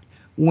that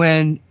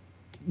when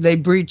they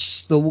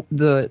breached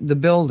the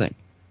building.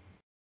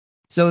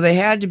 So they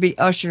had to be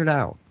ushered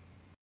out.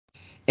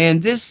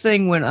 And this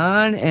thing went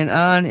on and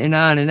on and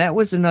on. And that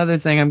was another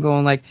thing I'm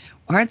going like,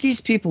 aren't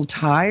these people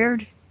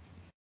tired?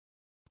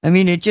 I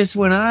mean, it just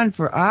went on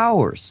for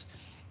hours.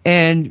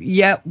 And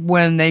yet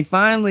when they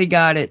finally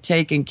got it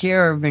taken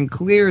care of and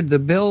cleared the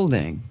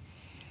building,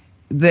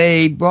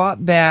 they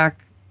brought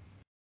back,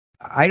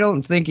 I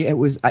don't think it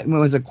was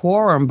a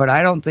quorum, but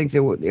I don't think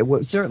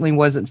it certainly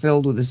wasn't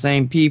filled with the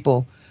same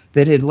people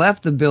that had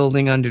left the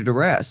building under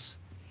duress,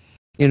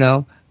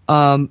 and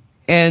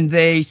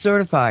they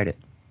certified it.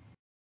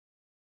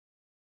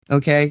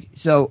 Okay,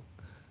 so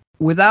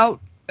without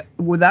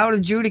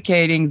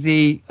adjudicating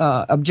the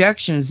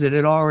objections that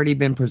had already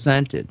been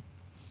presented.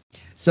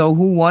 So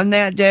who won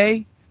that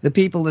day? The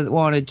people that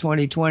wanted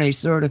 2020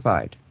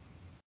 certified.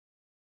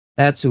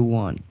 That's who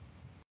won.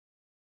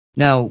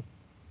 Now,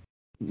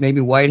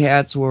 maybe white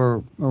hats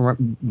were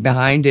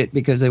behind it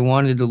because they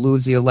wanted to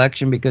lose the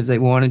election, because they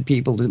wanted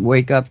people to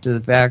wake up to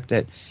the fact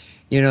that,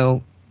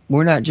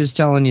 we're not just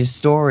telling you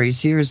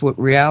stories. Here's what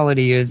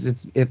reality is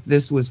if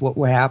this was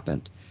what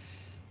happened,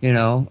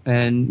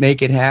 and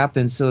make it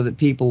happen so that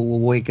people will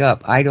wake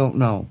up. I don't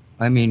know.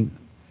 I mean,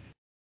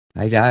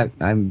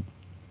 I'm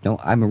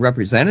a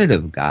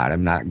representative of God.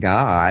 I'm not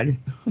God.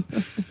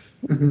 I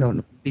don't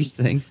know these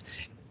things.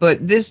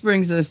 But this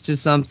brings us to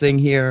something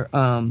here.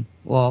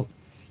 Well,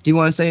 do you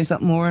want to say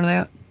something more on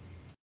that?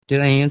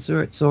 Did I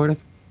answer it sort of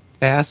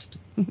fast?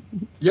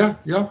 Yeah.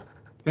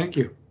 Thank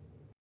you.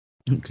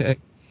 Okay.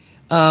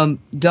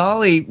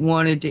 Dolly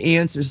wanted to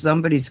answer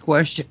somebody's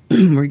question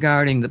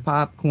regarding the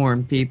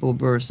popcorn people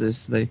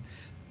versus the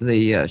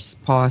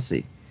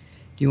posse. Do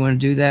you want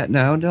to do that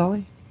now,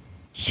 Dolly?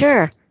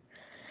 Sure.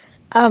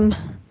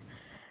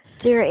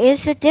 There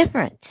is a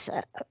difference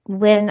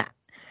when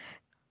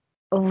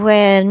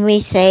we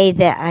say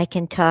that I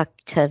can talk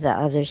to the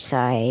other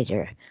side,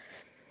 or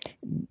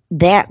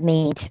that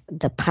means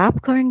the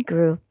popcorn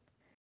group,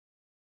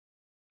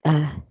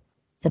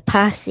 the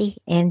posse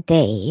and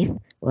Dave,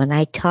 when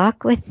I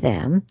talk with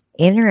them,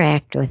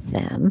 interact with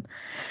them,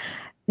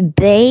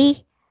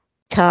 they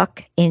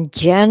talk in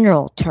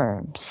general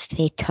terms.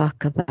 They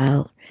talk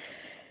about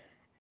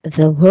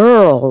the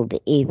world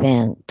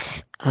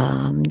events,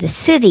 the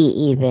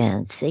city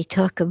events. They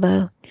talk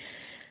about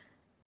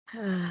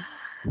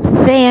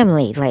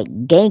family,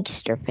 like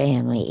gangster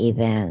family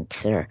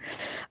events or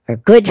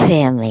good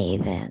family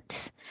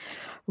events.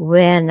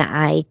 When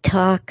I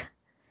talk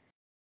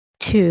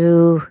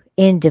to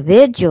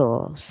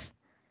individuals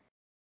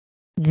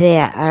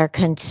that are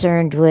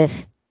concerned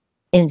with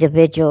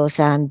individuals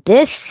on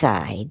this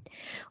side,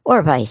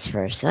 or vice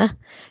versa,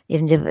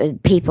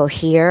 people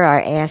here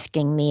are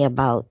asking me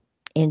about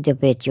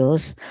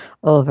individuals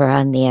over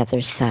on the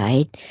other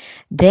side,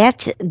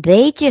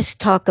 they just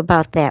talk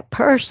about that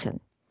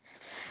person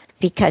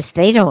because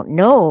they don't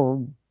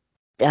know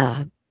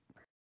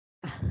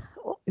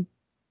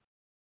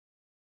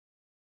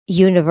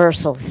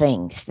universal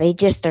things. They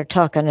just are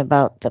talking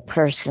about the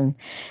person,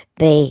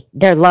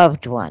 their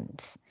loved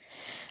ones.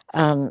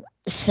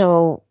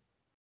 So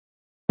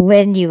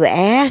when you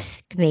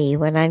ask me,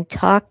 when I'm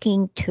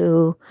talking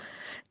to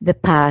the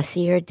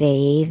posse or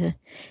Dave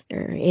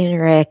or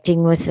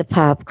interacting with the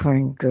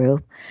popcorn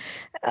group,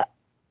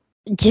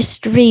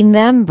 just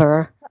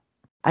remember,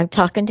 I'm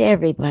talking to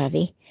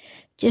everybody.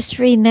 Just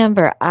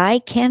remember, I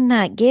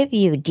cannot give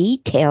you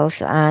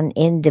details on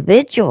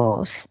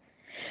individuals.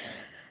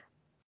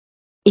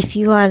 If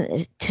you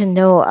want to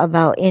know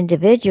about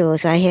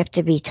individuals, I have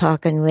to be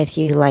talking with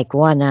you like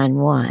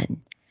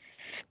one-on-one,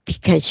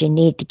 because you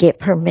need to get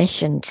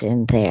permissions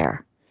in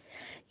there.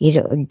 You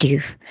don't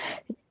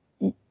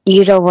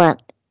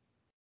want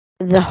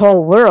the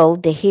whole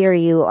world to hear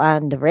you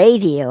on the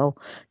radio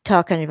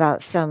talking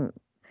about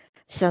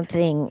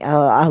something,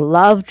 a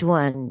loved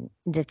one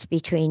that's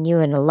between you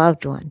and a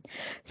loved one.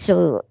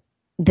 So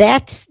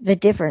that's the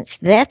difference.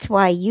 That's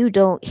why you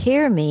don't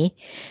hear me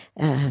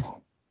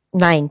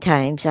 9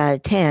 times out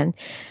of 10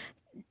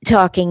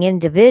 talking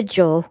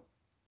individual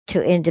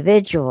to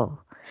individual.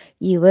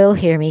 You will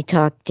hear me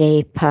talk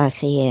Dave,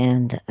 posse,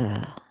 and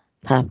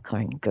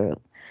popcorn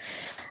group.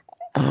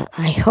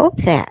 I hope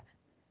that.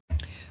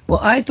 Well,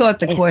 I thought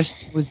the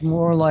question was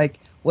more like,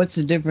 what's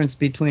the difference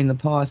between the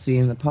posse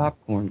and the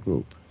popcorn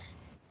group?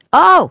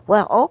 Oh,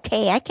 well,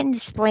 okay, I can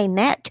explain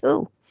that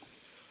too.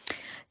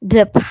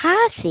 The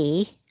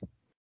posse,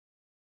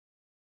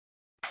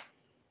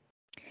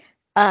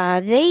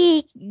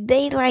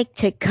 they like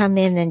to come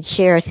in and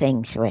share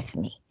things with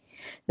me.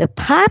 The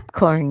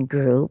popcorn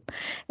group,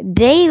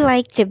 they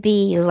like to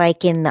be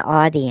like in the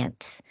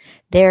audience.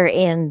 They're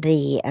in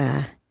the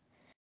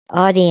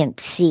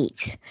audience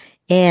seats,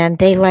 and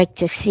they like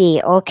to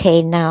see,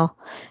 okay, now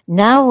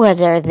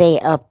what are they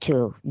up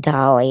to,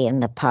 Dolly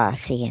and the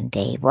posse and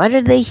Dave? What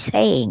are they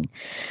saying?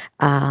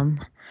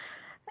 And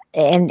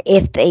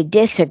if they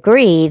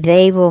disagree,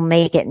 they will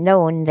make it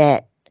known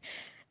that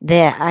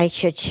I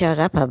should shut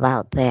up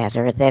about that,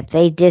 or that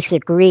they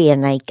disagree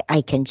and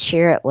I can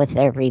share it with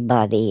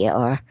everybody.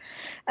 Or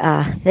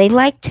they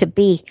like to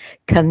be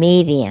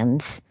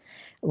comedians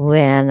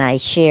when I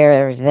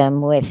share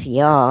them with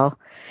y'all.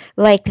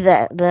 Like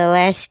the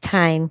last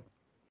time,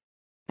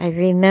 I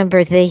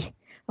remember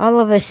all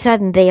of a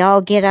sudden they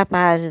all get up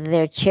out of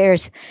their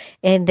chairs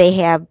and they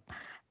have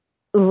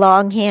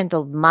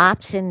long-handled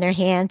mops in their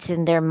hands,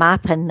 and they're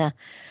mopping the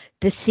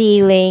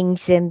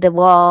ceilings and the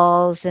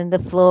walls and the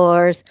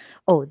floors.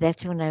 Oh,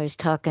 that's when I was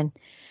talking.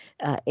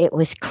 It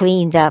was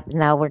cleaned up.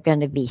 Now we're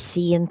going to be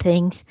seeing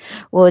things.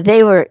 Well,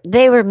 they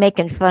were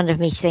making fun of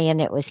me saying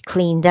it was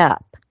cleaned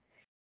up.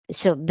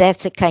 So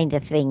that's the kind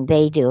of thing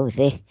they do.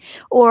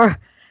 Or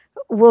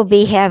we'll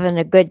be having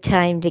a good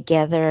time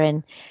together,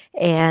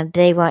 and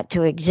they want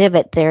to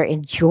exhibit they're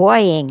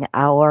enjoying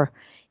our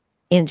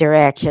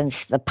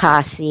interactions, the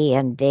posse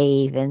and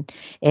Dave and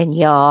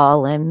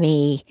y'all and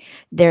me.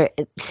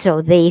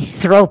 So they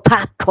throw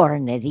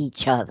popcorn at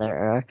each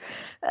other.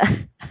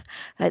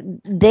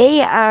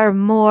 They are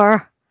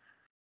more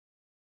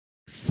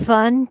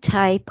fun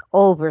type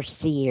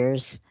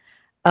overseers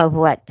of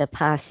what the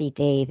posse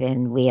Dave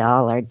and we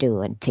all are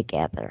doing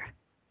together.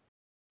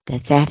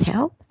 Does that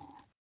help?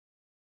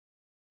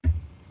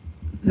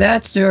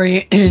 That's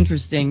very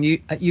interesting.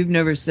 You've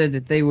never said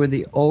that they were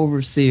the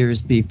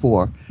overseers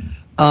before.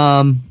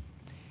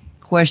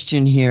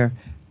 Question here.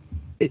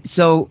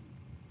 So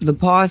the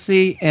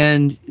posse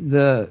and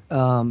the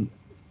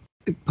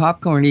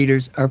popcorn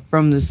eaters are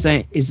from the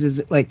same. Is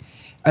it like?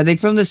 Are they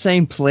from the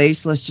same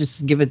place? Let's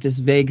just give it this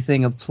vague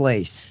thing of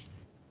place.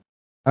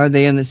 Are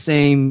they in the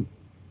same?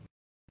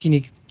 Can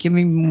you give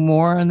me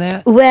more on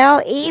that?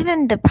 Well,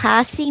 even the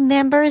posse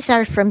members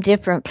are from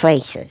different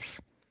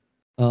places.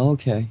 Oh,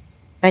 okay.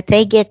 But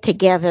they get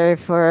together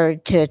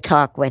to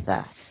talk with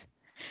us.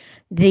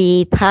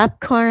 The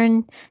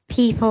popcorn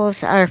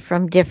peoples are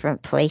from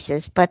different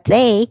places, but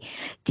they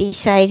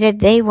decided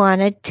they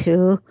wanted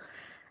to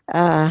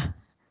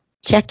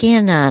check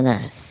in on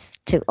us,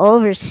 to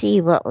oversee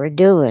what we're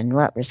doing,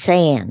 what we're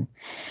saying.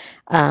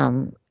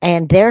 And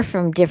they're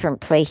from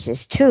different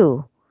places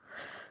too,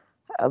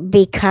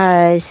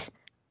 because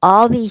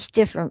all these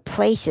different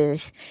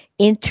places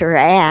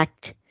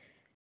interact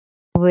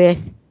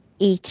with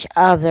each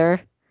other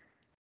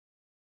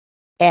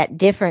at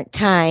different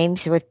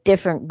times, with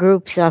different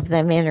groups of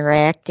them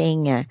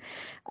interacting,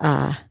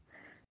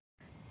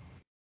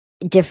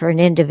 different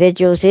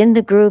individuals in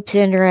the groups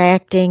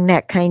interacting,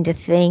 that kind of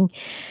thing.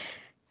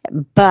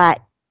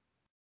 But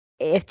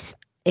it's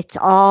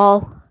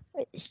all,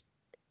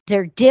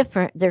 they're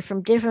different. They're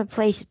from different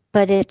places,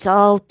 but it's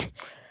all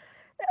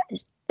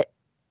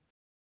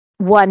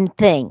one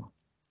thing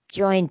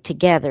joined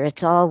together.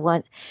 It's all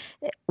one,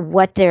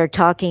 what they're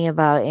talking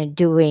about and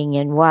doing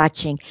and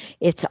watching.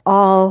 It's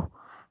all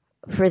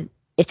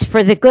it's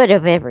for the good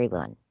of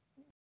everyone,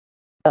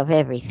 of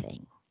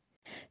everything.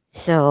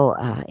 So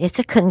it's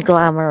a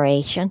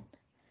conglomeration.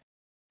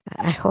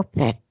 I hope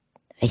that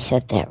I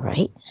said that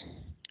right.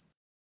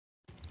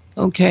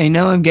 Okay,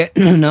 now I'm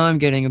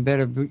getting a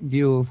better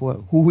view of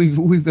who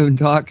we've been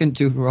talking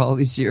to for all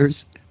these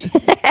years.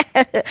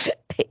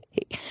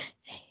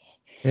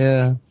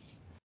 Yeah.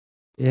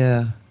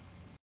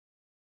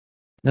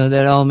 No,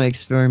 that all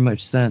makes very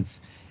much sense.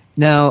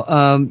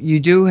 Now,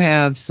 you do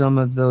have some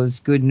of those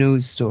good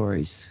news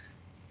stories.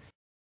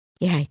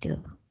 Yeah, I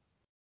do.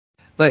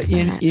 But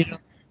you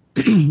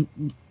know,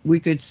 we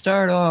could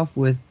start off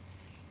with,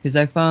 because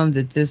I found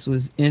that this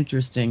was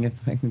interesting. If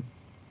I can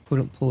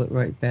pull it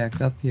right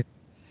back up here.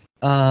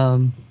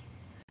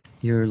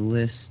 Your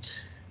list.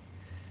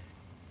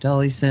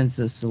 Dolly sends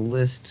us a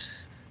list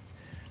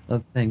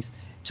of things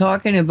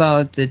talking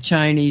about the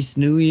Chinese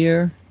New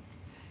Year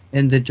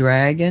and the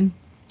dragon.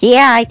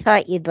 Yeah, I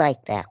thought you'd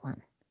like that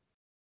one.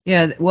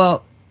 Yeah,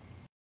 well,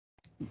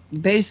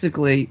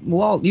 basically,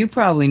 Walt, you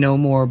probably know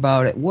more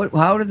about it.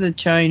 How do the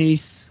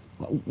Chinese?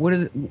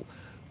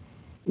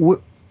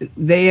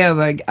 They have?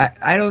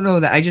 I don't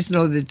know that. I just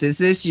know that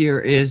this year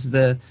is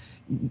the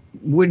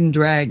wooden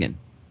dragon,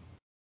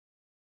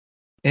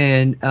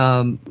 and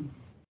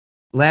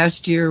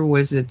last year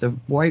was it the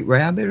white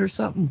rabbit or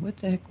something? What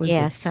the heck was it?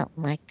 Yeah,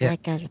 something like that. I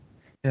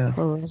gotta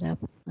pull it up.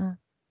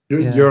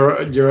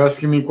 You're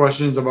asking me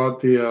questions about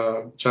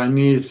the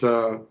Chinese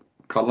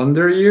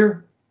calendar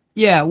year?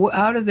 Yeah,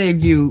 how do they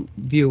view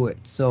it?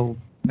 So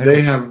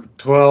they have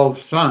 12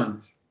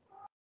 suns.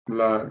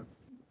 Like,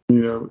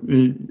 you know,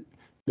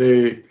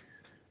 they're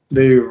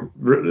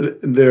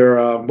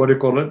what do you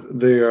call it?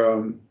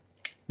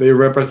 They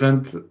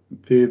represent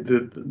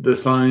the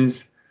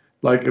signs,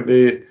 like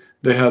they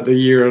have the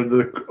year of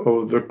the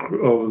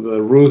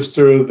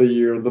rooster, the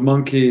year of the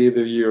monkey,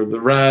 the year of the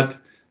rat.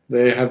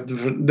 They have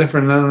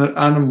different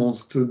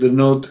animals to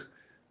denote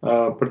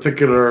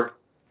particular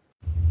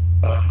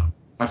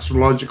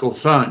astrological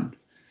sign.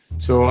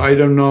 So I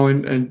don't know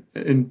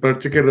in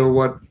particular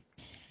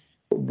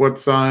what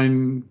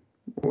sign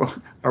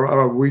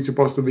are we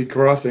supposed to be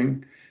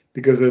crossing,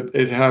 because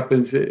it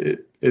happens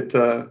it's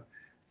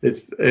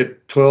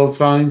 12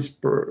 signs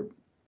per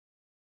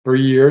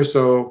year.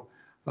 So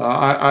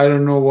I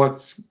don't know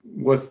what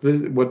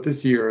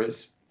this year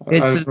is.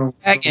 It's a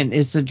dragon.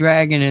 It's a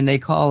dragon, and they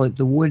call it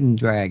the wooden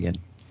dragon.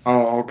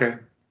 Oh, okay.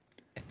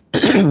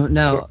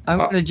 Now I'm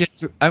gonna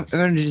just.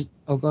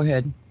 Oh, go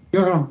ahead.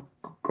 No,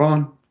 go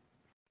on.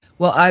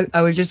 Well,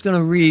 I was just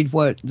gonna read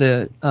what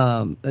the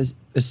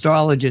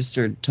astrologists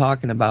are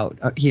talking about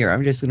here.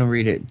 I'm just gonna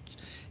read it.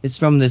 It's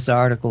from this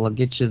article. I'll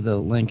get you the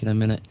link in a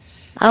minute.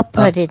 I'll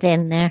put it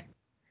in there.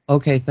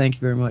 Okay, thank you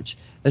very much.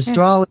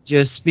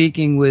 Astrologists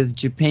speaking with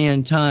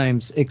Japan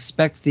Times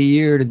expect the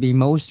year to be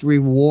most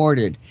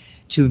rewarded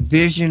to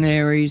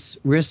visionaries,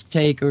 risk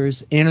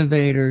takers,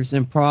 innovators,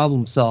 and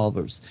problem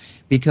solvers,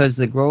 because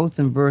the growth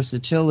and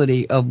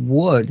versatility of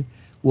wood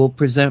will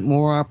present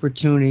more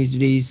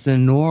opportunities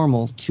than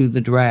normal to the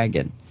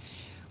dragon.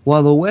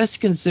 While the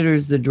West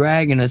considers the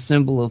dragon a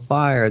symbol of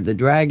fire, the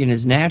dragon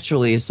is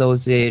naturally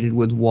associated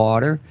with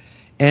water,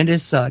 and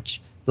as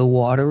such, the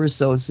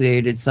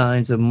water-associated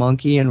signs of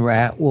monkey and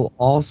rat will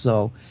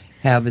also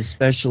have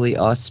especially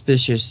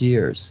auspicious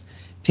years.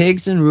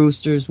 Pigs and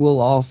roosters will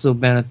also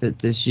benefit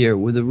this year,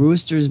 with the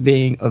roosters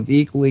being of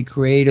equally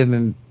creative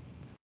and,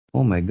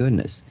 oh my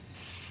goodness,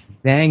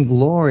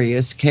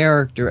 vainglorious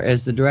character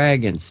as the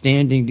dragon,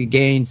 standing to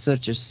gain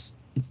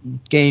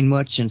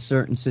much in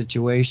certain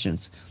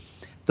situations.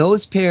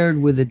 Those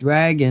paired with the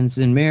dragons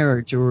in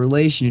marriage or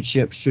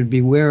relationship should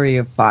be wary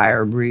of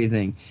fire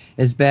breathing,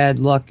 as bad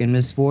luck and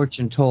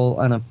misfortune toll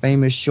on a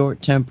famous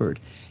short-tempered.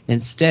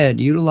 Instead,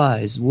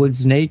 utilize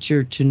wood's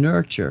nature to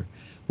nurture,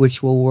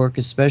 which will work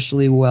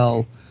especially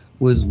well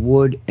with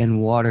wood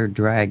and water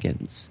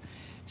dragons.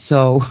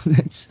 So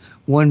that's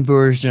one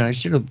version. I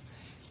should have.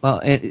 Well,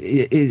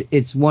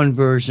 it's one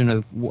version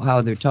of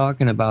how they're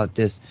talking about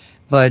this,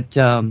 but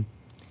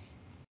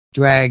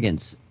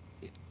dragons.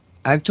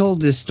 I've told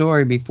this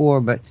story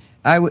before, but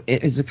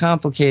it's a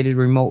complicated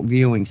remote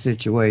viewing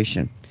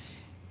situation.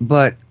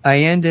 But I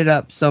ended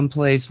up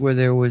someplace where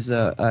there was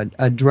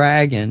a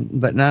dragon,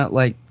 but not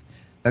like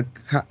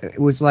it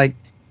was like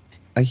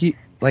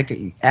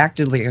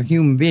acted like a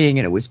human being,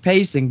 and it was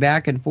pacing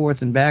back and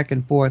forth,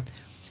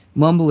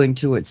 mumbling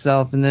to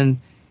itself. And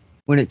then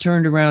when it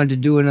turned around to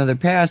do another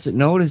pass, it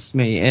noticed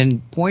me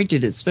and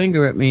pointed its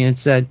finger at me and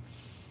said,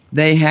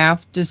 "They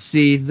have to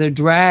see the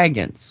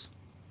dragons."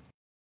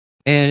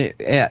 And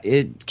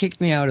it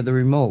kicked me out of the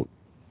remote.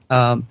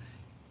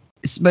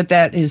 But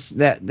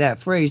that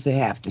phrase, "they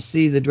have to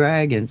see the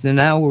dragons." And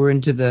now we're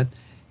into the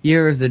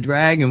year of the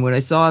dragon. When I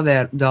saw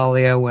that,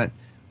 Dolly, I went,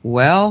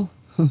 well,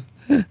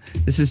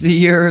 this is the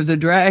year of the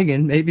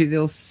dragon. Maybe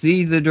they'll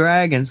see the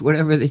dragons,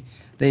 whatever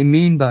they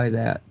mean by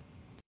that.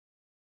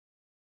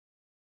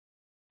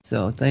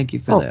 So thank you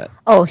for that.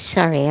 Oh,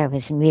 sorry, I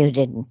was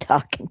muted and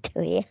talking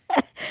to you.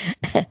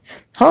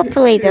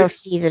 Hopefully they'll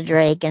see the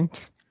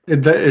dragons.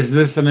 Is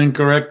this an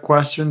incorrect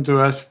question to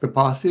ask the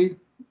posse,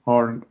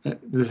 or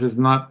this is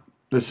not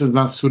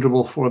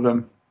suitable for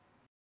them?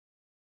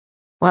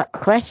 What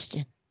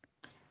question?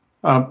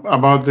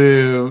 About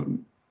the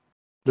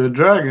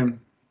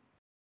dragon.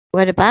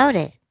 What about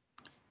it?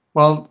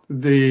 Well,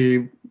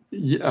 Nancy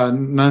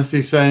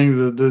saying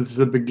that this is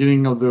the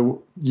beginning of the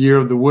year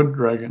of the wood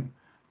dragon.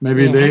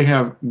 Maybe they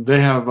have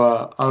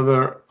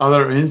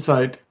other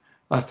insight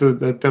as to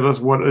that tell us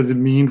what does it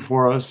mean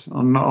for us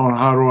on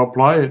how to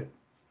apply it.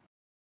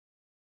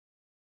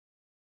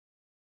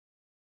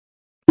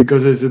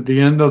 Because it's at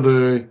the end of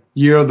the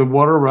year of the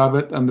water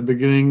rabbit and the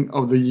beginning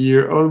of the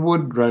year of the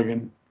wood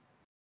dragon.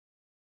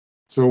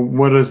 So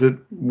what does it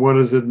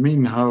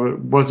mean?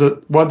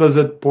 What does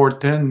it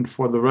portend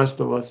for the rest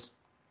of us?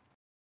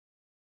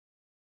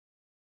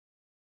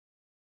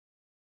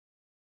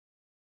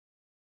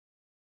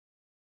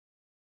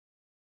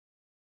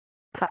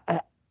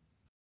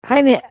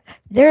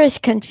 They're as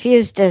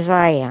confused as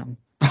I am.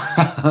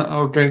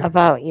 Okay.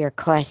 About your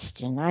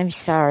question. I'm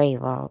sorry,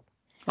 Walt.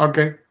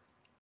 Okay.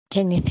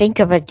 Can you think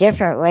of a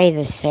different way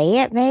to say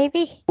it,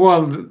 maybe?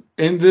 Well,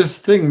 in this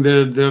thing,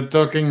 they're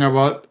talking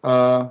about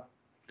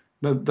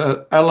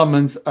the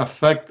elements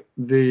affect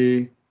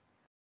the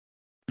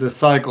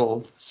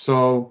cycle.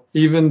 So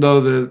even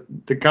though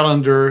the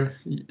calendar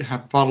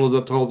follows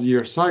a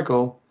 12-year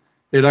cycle,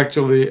 it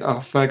actually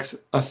affects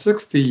a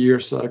 60-year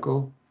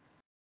cycle.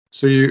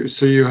 So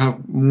you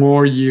have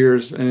more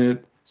years in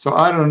it. So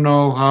I don't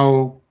know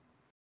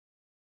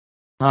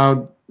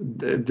how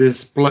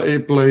this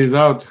plays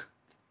out.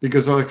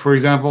 Because, like, for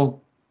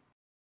example,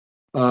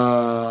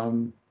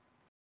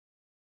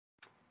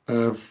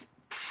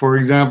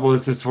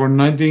 this is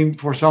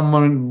for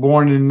someone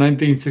born in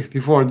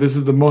 1964. This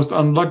is the most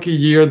unlucky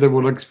year they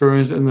will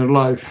experience in their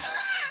life.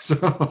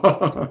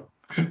 So,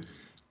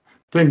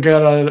 thank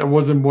God I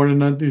wasn't born in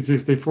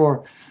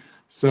 1964.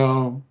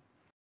 So,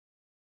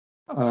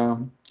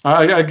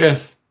 I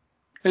guess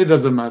it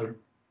doesn't matter.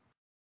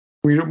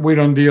 We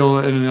don't deal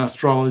in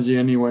astrology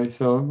anyway.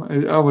 So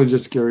I was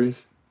just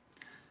curious.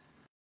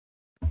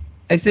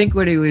 I think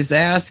what he was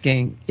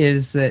asking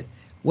is that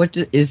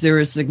is there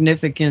a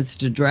significance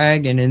to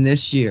dragon in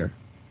this year?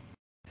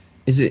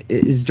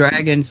 Is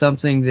dragon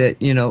something that,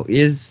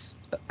 is,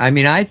 I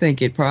mean, I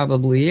think it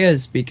probably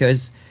is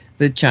because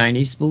the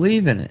Chinese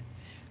believe in it.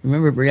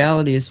 Remember,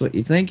 reality is what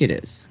you think it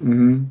is.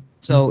 Mm-hmm.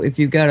 So if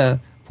you've got a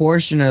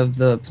portion of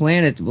the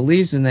planet that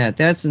believes in that,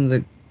 that's in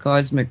the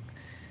cosmic,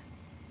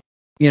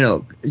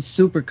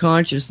 super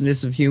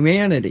consciousness of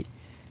humanity.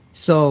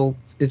 So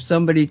if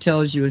somebody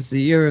tells you it's the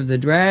year of the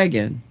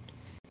dragon,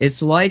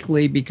 it's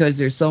likely because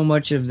there's so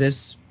much of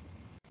this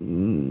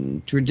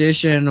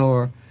tradition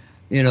or,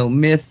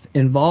 myth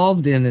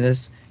involved in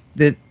this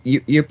that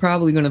you're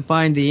probably going to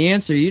find the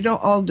answer. You're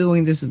not all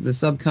doing this at the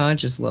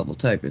subconscious level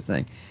type of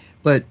thing.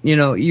 But,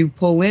 you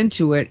pull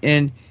into it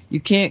and you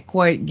can't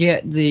quite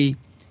get the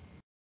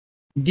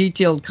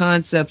detailed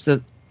concepts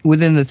of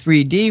within the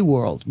 3D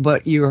world,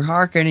 but you're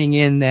hearkening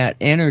in that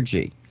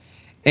energy.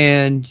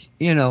 And,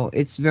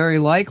 it's very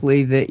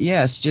likely that,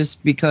 yes,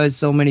 just because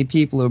so many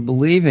people are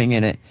believing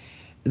in it,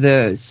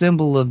 the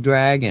symbol of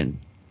dragon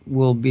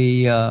will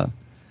be,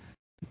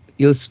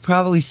 you'll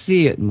probably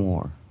see it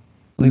more.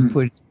 Let me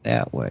put it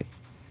that way.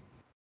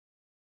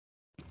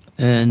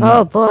 And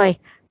Oh boy,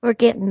 we're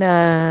getting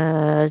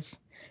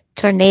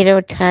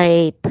tornado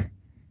type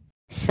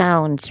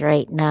sounds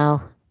right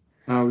now.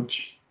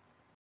 Ouch.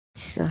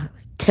 So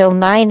till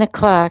 9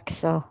 o'clock.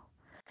 So,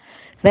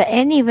 but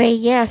anyway,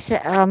 yes.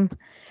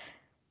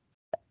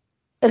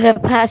 The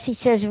posse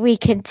says we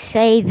can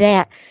say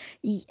that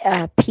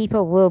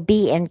people will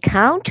be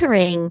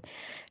encountering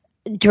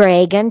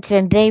dragons,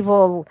 and they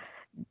will.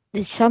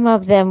 Some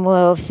of them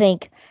will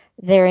think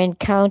they're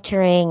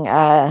encountering.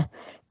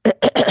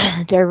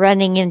 They're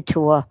running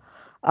into a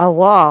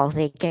wall.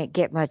 They can't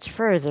get much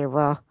further.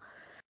 Well,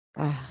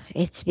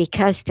 it's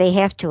because they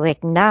have to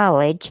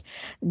acknowledge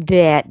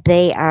that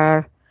they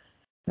are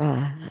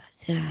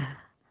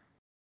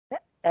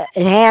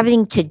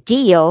having to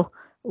deal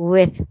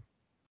with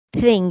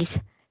things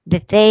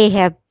that they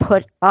have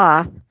put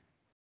off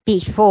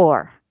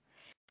before.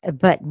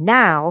 But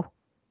now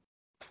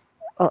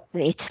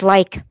it's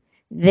like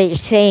they're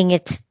saying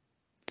it's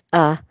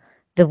the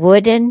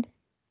wood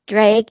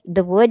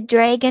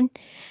dragon.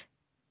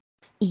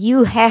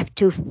 You have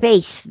to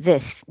face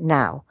this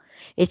now.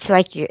 It's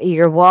like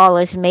your wall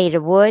is made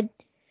of wood,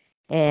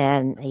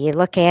 and you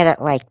look at it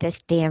like,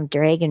 this damn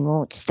dragon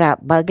won't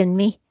stop bugging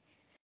me.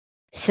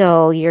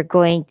 So you're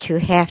going to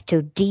have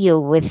to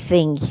deal with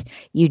things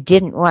you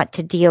didn't want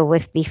to deal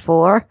with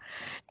before,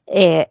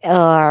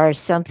 or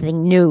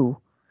something new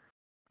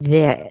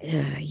that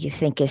you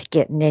think is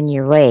getting in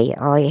your way.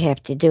 All you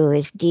have to do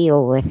is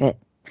deal with it.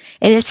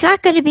 And it's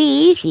not going to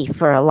be easy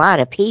for a lot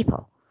of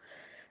people,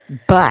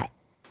 but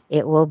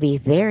it will be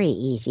very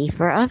easy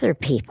for other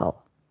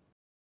people.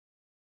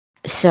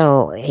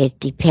 So it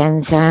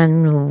depends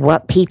on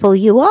what people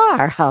you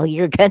are, how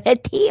you're going to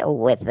deal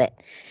with it.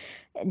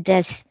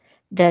 Does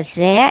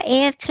that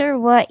answer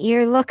what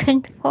you're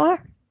looking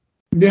for?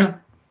 Yeah.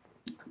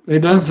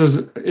 It answers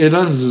a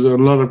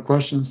lot of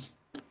questions.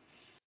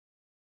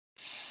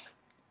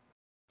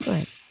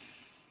 Good.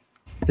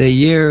 The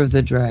year of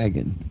the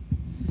dragon.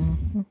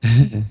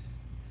 Mm-hmm.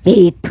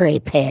 Be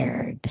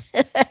prepared.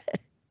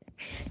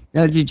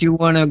 Now, did you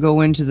want to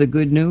go into the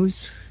good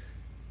news?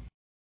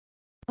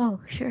 Oh,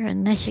 sure,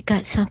 unless you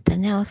got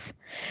something else.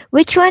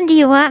 Which one do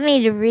you want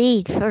me to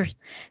read first?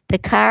 The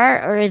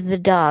car or the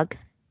dog?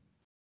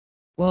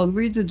 Well,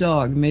 read the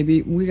dog.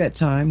 Maybe we got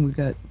time. We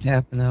got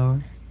half an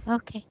hour.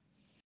 Okay.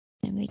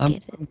 Let me I'm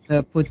get it.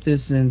 going to put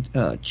this in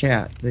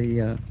chat,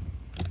 the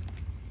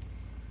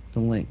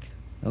link.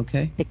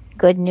 Okay? The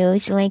good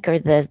news link or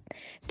the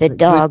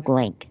dog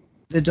link?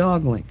 The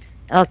dog link.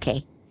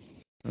 Okay.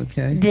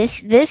 Okay.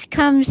 This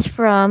comes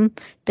from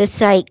the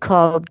site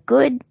called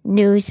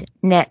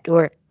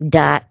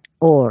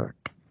goodnewsnetwork.org.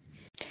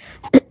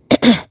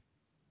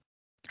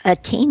 A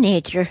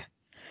teenager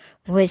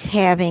was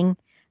having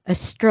a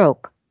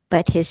stroke,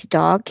 but his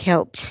dog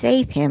helped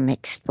save him,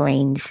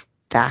 explains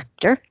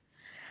doctor.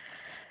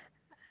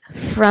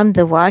 From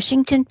the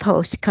Washington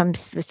Post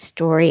comes the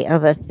story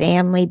of a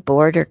family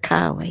border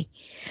collie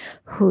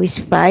whose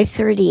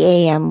 5:30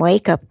 a.m.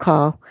 wake-up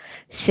call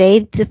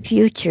saved the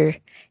future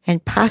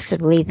and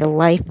possibly the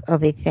life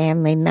of a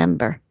family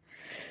member.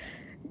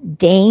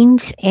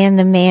 Danes and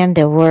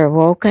Amanda were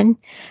woken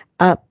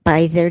up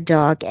by their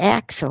dog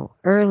Axel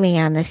early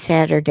on a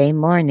Saturday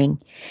morning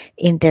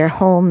in their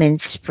home in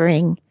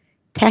Spring,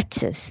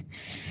 Texas.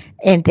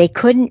 And they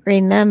couldn't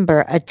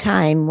remember a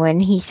time when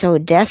he so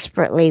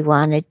desperately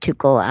wanted to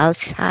go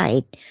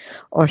outside,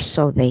 or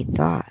so they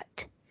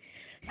thought.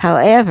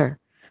 However,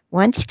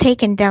 once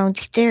taken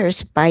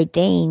downstairs by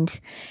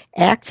Danes,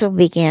 Axel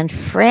began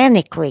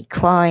frantically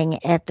clawing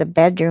at the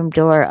bedroom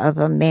door of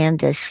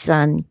Amanda's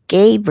son,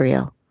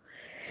 Gabriel.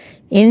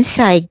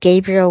 Inside,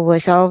 Gabriel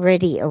was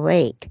already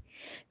awake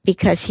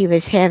because he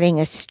was having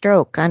a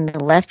stroke on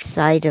the left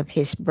side of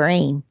his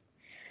brain.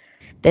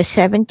 The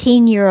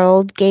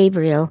 17-year-old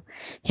Gabriel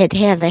had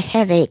had a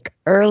headache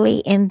early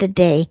in the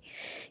day,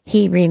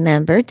 he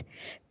remembered,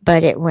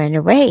 but it went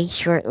away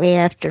shortly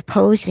after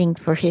posing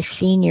for his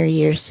senior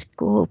year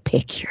school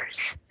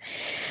pictures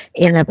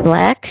in a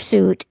black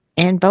suit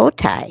and bow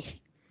tie.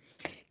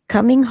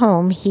 Coming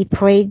home, he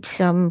played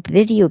some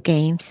video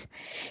games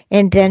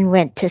and then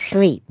went to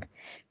sleep,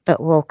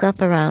 but woke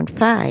up around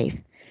 5,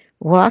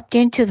 walked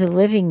into the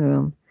living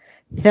room,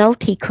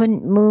 felt he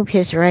couldn't move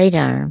his right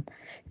arm,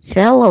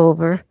 fell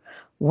over,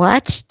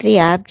 watched the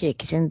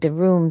objects in the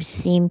room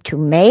seem to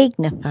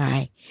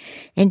magnify,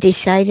 and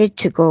decided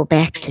to go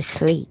back to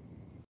sleep.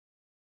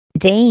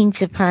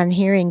 Danes, upon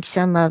hearing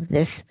some of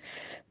this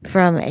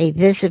from a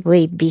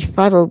visibly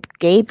befuddled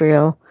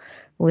Gabriel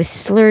with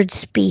slurred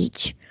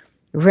speech,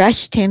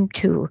 rushed him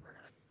to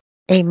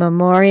a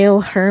Memorial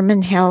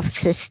Hermann Health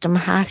System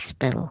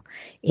hospital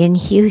in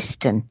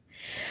Houston,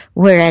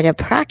 where at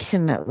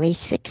approximately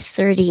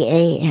 6:30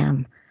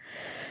 a.m.,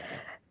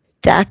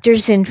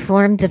 Doctors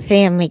informed the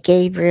family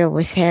Gabriel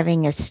was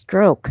having a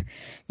stroke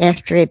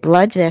after a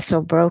blood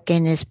vessel broke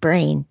in his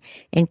brain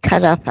and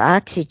cut off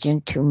oxygen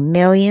to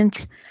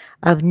millions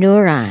of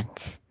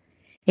neurons.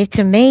 It's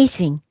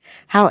amazing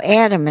how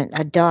adamant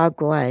a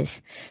dog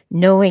was,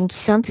 knowing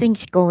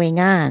something's going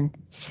on,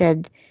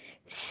 said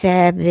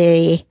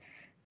Sabi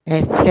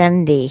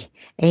Effendi,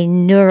 a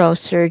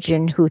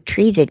neurosurgeon who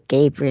treated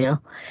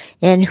Gabriel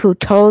and who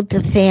told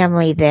the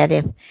family that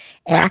if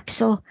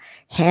Axel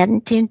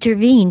hadn't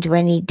intervened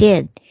when he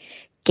did,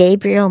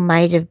 Gabriel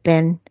might have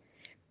been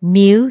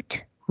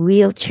mute,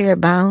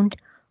 wheelchair-bound,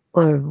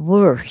 or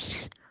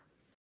worse.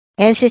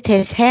 As it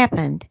has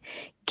happened,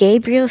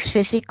 Gabriel's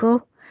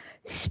physical,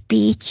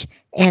 speech,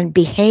 and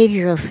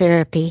behavioral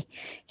therapy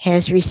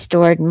has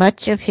restored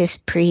much of his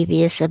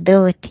previous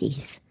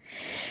abilities.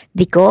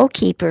 The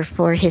goalkeeper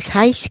for his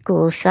high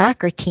school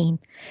soccer team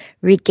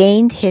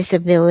regained his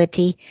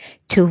ability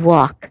to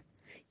walk,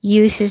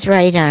 use his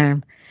right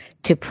arm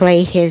to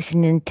play his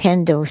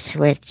Nintendo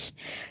Switch,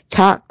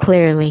 talk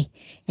clearly,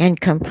 and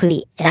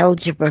complete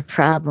algebra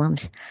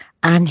problems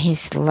on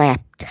his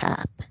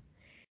laptop.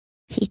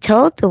 He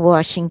told the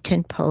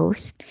Washington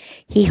Post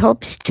he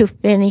hopes to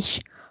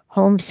finish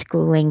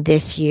homeschooling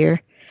this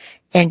year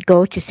and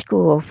go to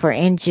school for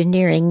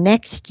engineering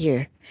next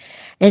year,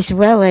 as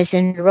well as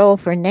enroll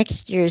for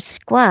next year's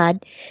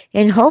squad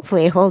and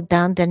hopefully hold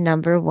down the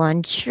number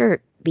 1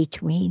 shirt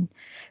between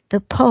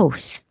the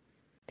posts.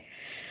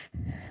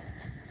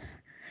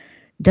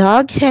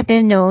 Dogs have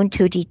been known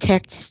to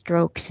detect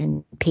strokes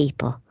in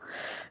people.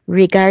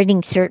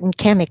 Regarding certain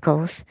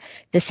chemicals,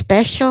 the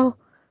special,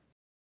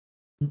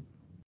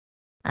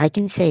 I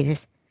can say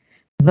this,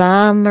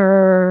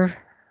 vomeronasal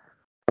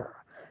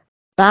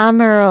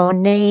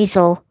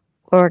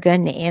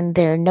organ in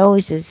their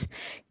noses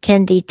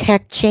can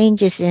detect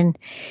changes in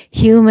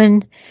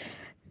human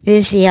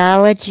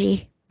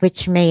physiology,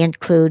 which may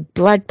include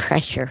blood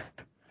pressure.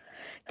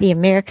 The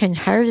American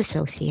Heart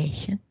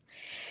Association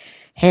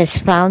has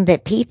found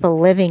that people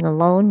living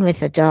alone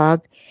with a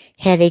dog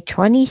had a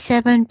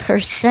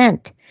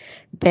 27%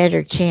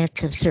 better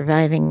chance of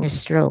surviving a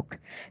stroke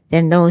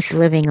than those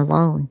living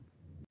alone.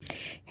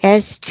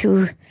 As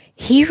to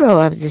hero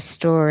of the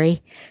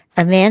story,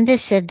 Amanda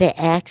said that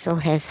Axel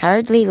has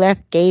hardly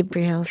left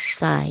Gabriel's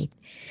side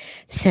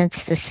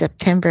since the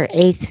September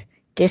 8th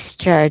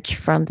discharge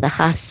from the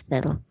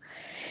hospital.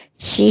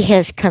 She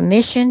has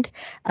commissioned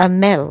a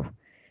medal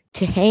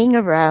to hang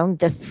around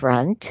the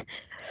front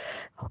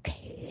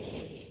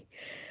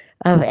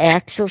of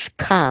Axel's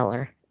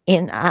collar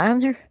in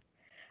honor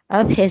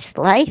of his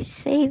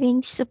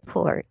life-saving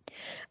support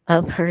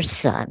of her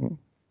son.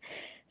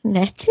 And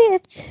that's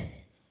it.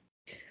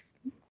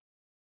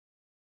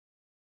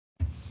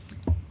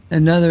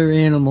 Another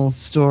animal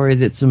story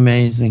that's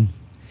amazing.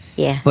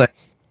 Yeah. But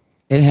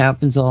it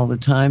happens all the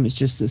time. It's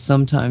just that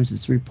sometimes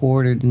it's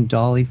reported and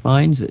Dolly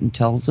finds it and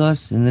tells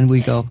us, and then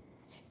we go,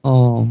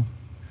 oh,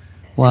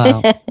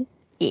 wow.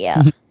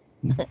 Yeah.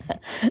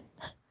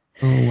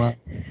 Oh, wow.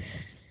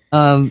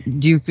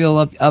 Do you feel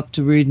up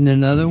to reading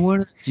another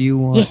one? Or do you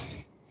want? Yeah.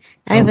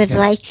 I would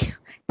like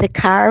the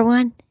car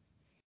one.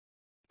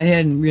 I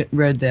hadn't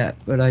read that,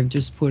 but I've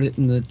just put it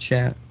in the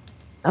chat.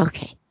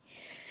 Okay.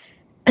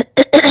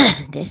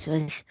 This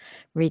was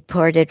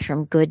reported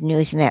from Good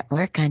News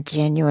Network on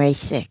January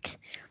 6th.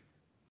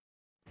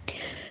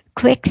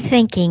 Quick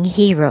thinking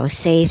hero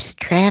saves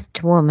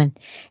trapped woman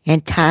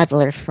and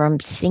toddler from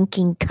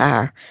sinking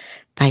car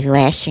by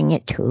lashing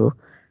it to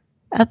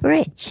a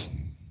bridge.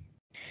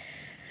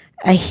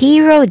 A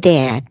hero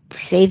dad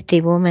saved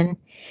a woman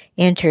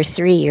and her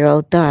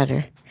 3-year-old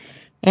daughter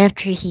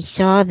after he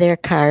saw their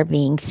car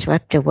being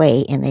swept away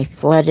in a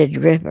flooded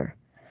river.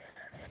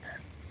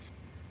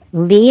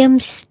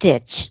 Liam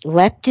Stitch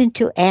leapt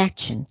into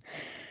action,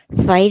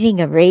 fighting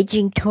a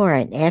raging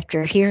torrent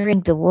after hearing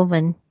the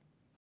woman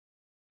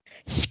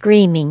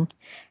screaming,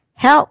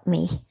 help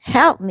me,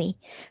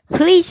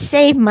 please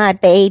save my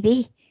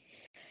baby."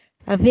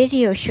 A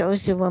video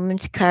shows the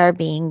woman's car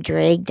being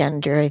dragged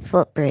under a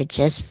footbridge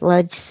as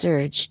floods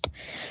surged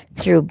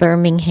through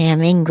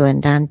Birmingham,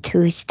 England on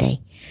Tuesday,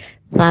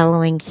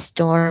 following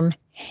Storm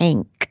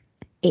Henk,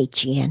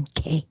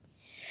 H-E-N-K.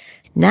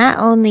 Not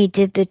only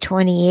did the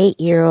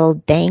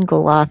 28-year-old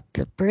dangle off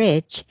the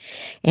bridge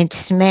and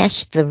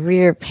smash the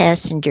rear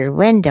passenger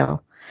window,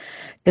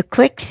 the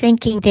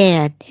quick-thinking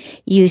dad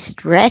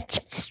used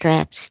ratchet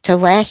straps to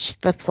lash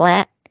the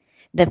Fiat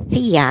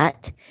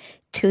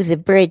to the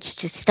bridge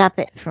to stop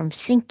it from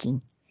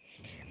sinking.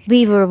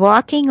 "We were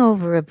walking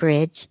over a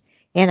bridge,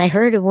 and I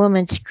heard a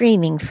woman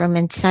screaming from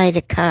inside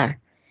a car.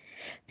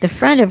 The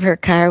front of her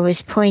car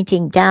was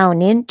pointing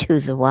down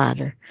into the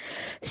water,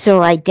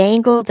 so I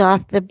dangled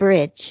off the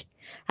bridge.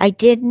 I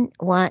didn't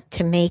want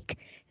to make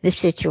the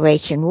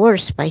situation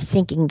worse by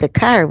sinking the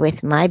car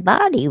with my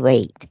body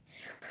weight.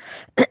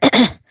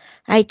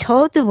 I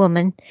told the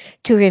woman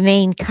to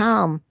remain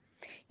calm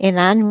and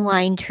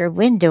unwind her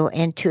window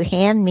and to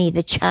hand me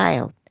the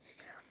child.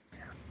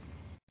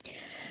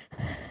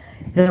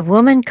 The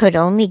woman could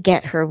only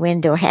get her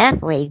window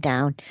halfway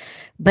down,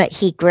 but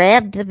he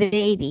grabbed the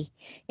baby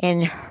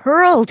and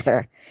hurled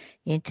her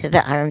into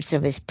the arms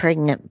of his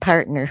pregnant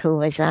partner who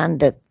was on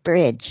the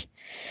bridge.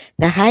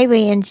 The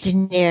highway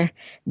engineer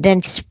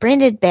then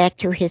sprinted back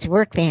to his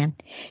work van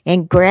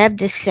and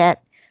grabbed a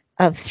set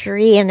of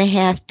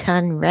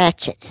 3.5-ton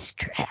ratchet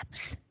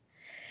straps.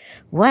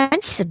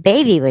 Once the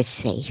baby was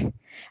safe,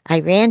 I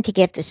ran to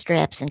get the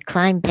straps and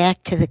climbed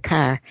back to the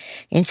car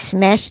and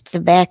smashed the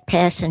back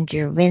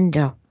passenger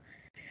window.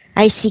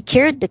 I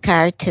secured the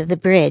car to the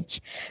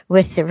bridge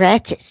with the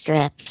ratchet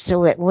strap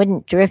so it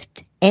wouldn't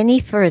drift any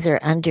further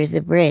under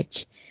the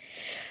bridge.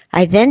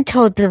 I then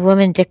told the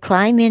woman to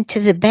climb into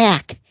the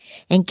back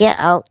and get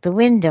out the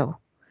window.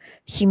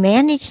 She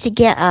managed to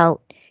get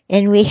out,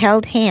 and we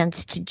held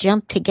hands to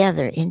jump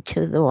together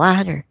into the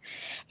water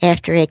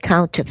after a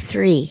count of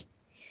 3.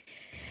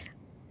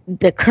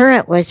 The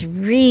current was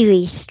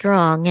really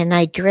strong, and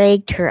I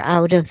dragged her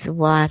out of the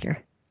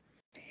water.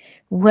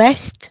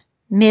 West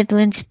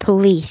Midlands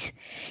Police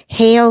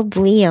hailed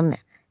Liam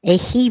a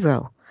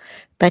hero,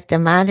 but the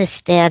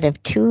modest dad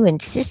of 2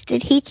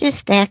 insisted he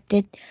just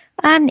acted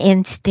on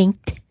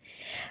instinct.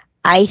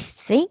 I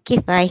think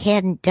if I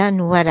hadn't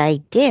done what I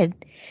did,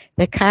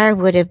 the car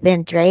would have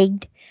been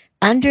dragged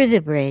under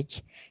the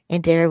bridge,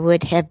 and there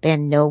would have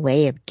been no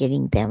way of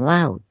getting them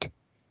out.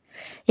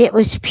 It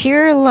was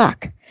pure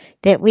luck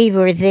that we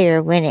were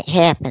there when it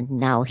happened.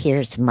 Now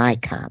here's my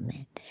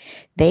comment.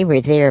 They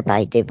were there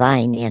by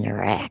divine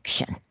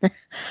interaction.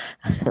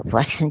 It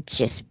wasn't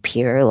just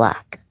pure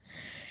luck.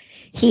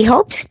 He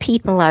hopes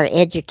people are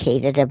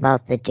educated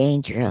about the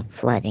danger of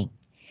flooding.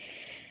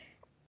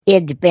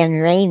 It'd been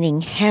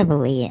raining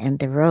heavily, and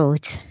the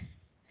roads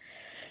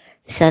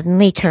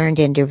suddenly turned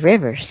into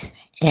rivers,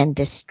 and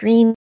the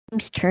streams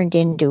turned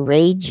into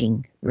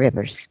raging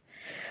rivers.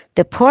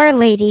 The poor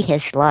lady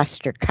has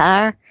lost her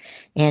car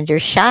and her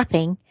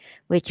shopping,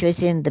 which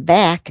was in the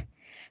back,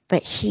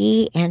 but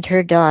she and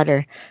her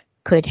daughter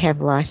could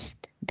have lost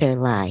their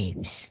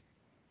lives.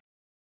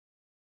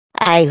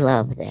 I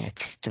love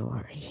that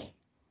story.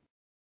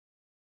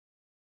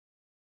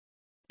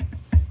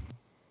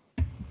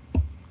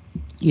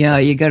 Yeah,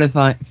 you got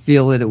to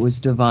feel that it was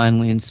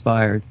divinely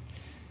inspired.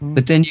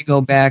 But then you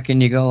go back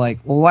and you go like,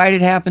 well, why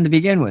did it happen to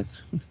begin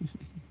with?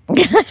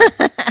 You know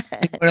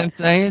what I'm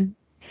saying?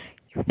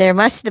 There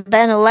must have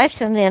been a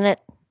lesson in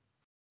it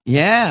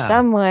Yeah.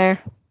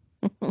 somewhere.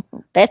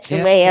 That's the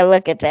Yeah. way I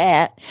look at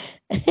that.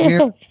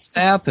 Miracles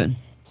happen.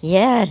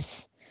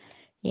 Yes.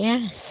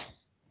 Yes.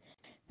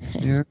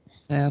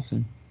 Miracles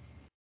happen.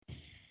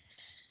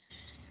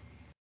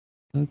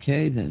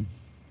 Okay, then.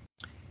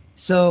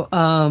 So,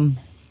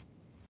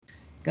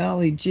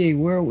 golly gee,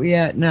 where are we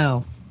at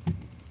now?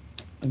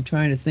 I'm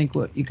trying to think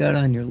what you got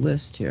on your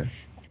list here.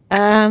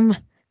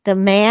 The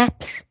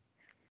maps.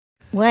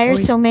 Why are Oh,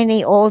 yeah. so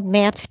many old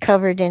maps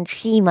covered in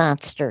sea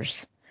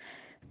monsters?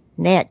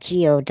 Nat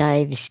Geo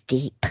dives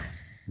deep.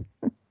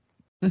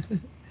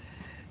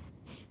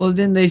 Well,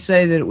 didn't they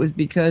say that it was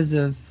because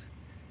of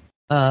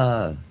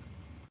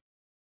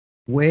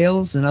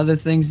whales and other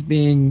things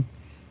being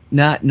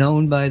not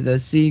known by the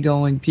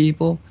seagoing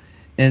people,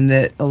 and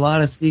that a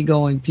lot of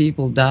seagoing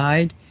people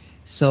died?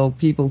 So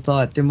people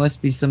thought there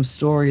must be some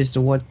story as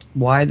to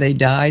why they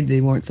died.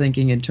 They weren't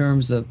thinking in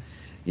terms of,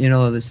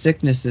 the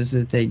sicknesses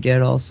that they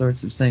get, all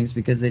sorts of things,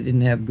 because they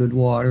didn't have good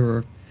water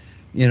or,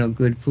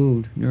 good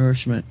food,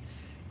 nourishment.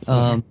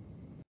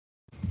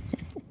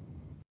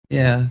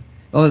 Yeah.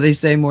 Oh, they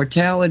say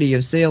mortality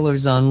of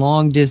sailors on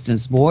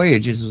long-distance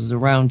voyages was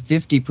around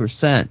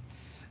 50%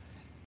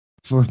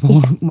 for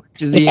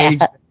much of the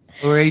age of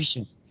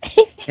exploration.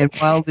 And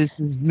while this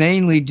is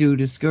mainly due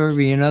to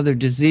scurvy and other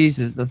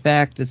diseases, the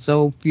fact that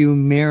so few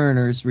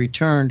mariners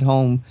returned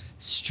home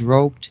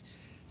stroked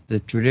the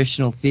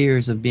traditional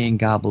fears of being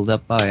gobbled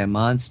up by a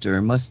monster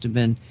and must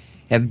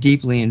have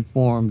deeply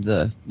informed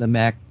the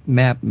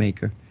map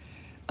maker.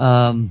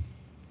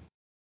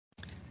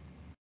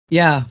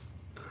 Yeah.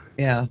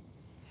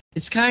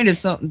 It's kind of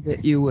something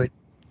that you would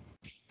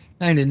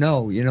kind of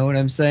know, you know what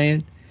I'm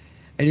saying?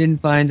 I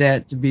didn't find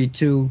that to be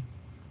too,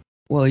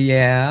 well,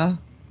 yeah.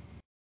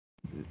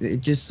 It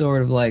just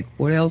sort of like,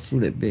 what else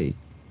would it be?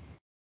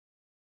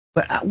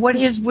 But what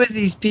is with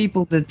these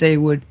people that they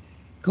would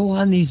go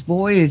on these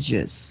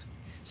voyages?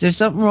 Is there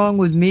something wrong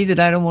with me that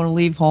I don't want to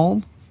leave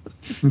home?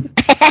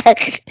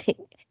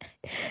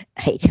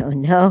 I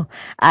don't know.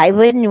 I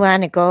wouldn't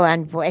want to go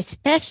on,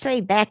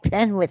 especially back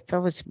then with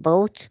those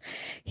boats.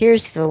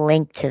 Here's the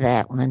link to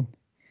that one,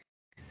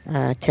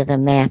 to the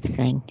map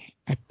thing.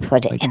 I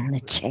put it in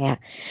the chat.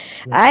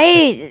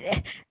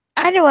 I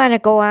don't want to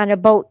go on a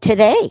boat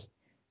today,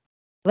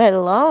 let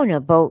alone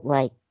a boat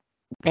like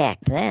back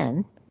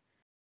then.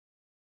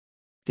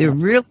 They're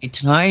really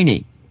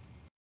tiny.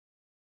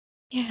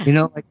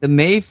 Yeah. Like the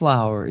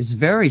Mayflower is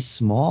very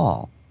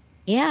small.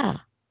 Yeah.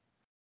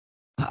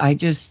 I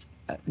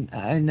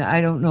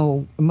don't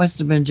know. It must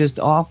have been just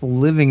awful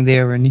living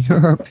there in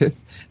Europe if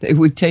they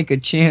would take a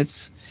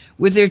chance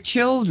with their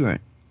children.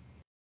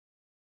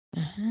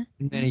 Uh-huh.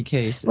 in many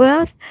cases.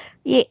 Well,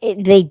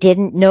 they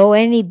didn't know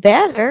any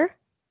better.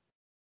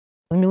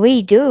 When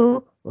we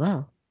do,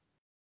 well,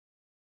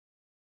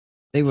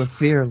 they were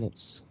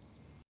fearless.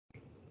 Or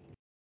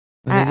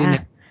they Uh-uh. didn't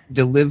have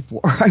to live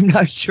for. I'm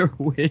not sure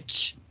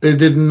which. They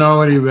didn't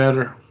know any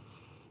better.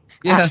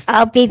 Yeah.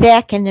 I'll be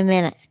back in a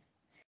minute.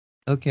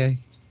 Okay.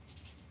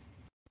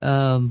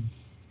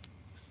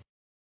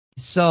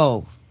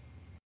 So,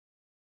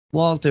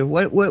 Walter,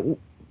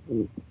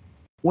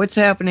 what's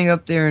happening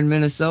up there in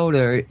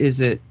Minnesota?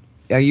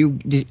 Are you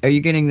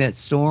getting that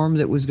storm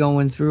that was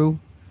going through?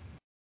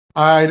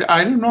 I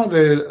don't know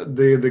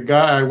the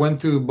guy. I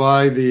went to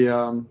buy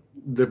the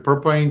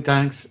propane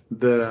tanks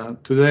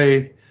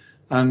today,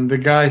 and the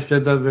guy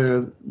said that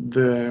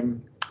the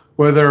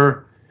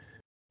weather,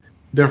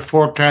 they're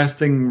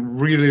forecasting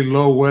really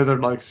low weather,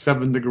 like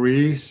 7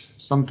 degrees,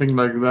 something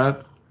like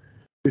that.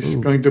 It's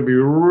Ooh. going to be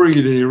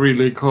really,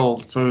 really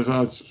cold. So I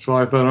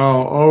thought,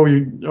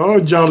 oh,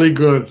 jolly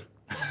good.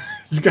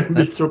 It's going to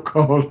be so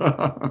cold.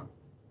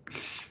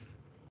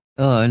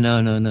 Oh,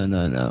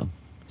 no.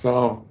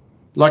 So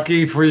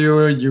lucky for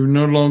you, you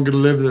no longer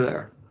live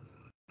there.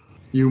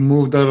 You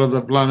moved out of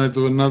the planet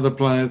to another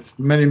planet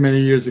many,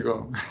 many years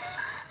ago.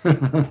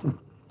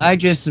 I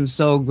just am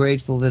so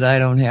grateful that I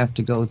don't have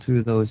to go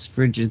through those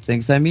frigid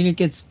things. I mean, it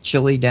gets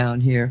chilly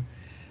down here,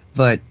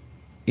 but,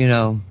 you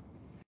know,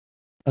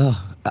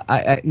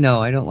 I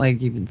don't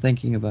like even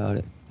thinking about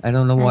it. I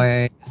don't know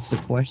why I asked the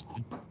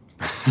question.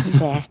 I'm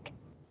back.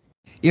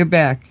 You're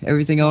back.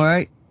 Everything all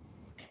right?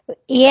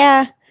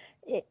 Yeah,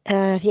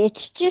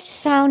 it's just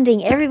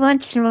sounding, every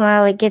once in a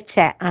while it gets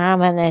that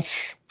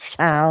ominous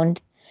sound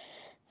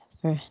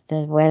for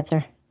the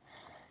weather.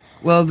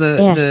 Well,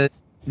 the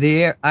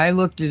air, I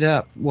looked it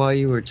up while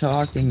you were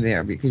talking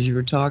there because you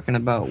were talking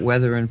about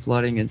weather and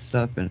flooding and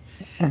stuff, and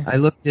I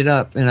looked it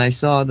up and I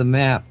saw the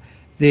map.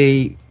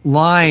 The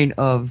line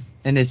of,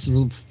 and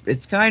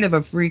it's kind of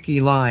a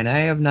freaky line. I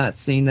have not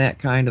seen that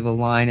kind of a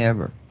line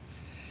ever.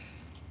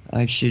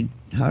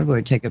 How do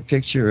I take a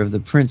picture of the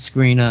print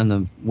screen on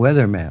the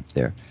weather map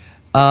there?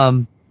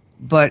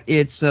 But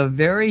it's a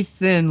very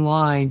thin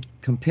line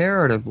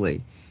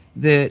comparatively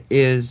that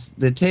is,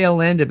 the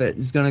tail end of it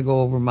is going to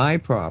go over my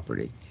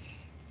property,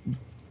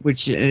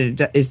 which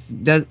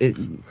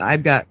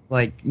I've got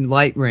like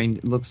light rain,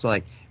 it looks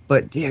like,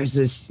 but there's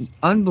this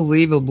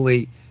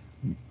unbelievably,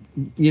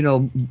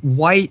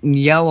 white and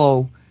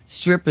yellow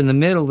strip in the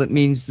middle that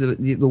means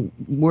the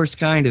worst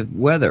kind of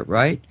weather,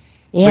 right?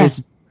 Yeah.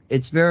 But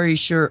it's very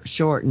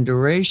short in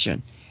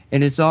duration,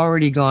 and it's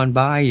already gone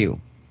by you.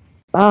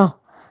 Oh,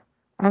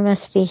 I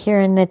must be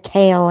hearing the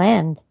tail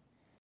end.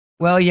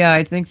 Well, yeah,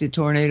 I think the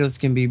tornadoes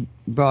can be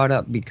brought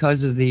up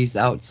because of these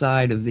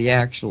outside of the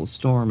actual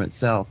storm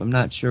itself. I'm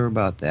not sure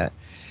about that,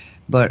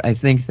 but I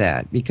think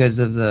that because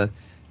of the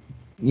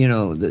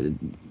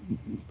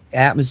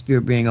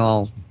atmosphere being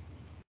all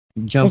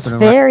jumping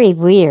around. It's very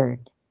weird,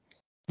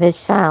 the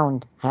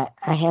sound.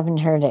 I haven't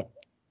heard it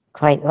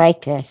quite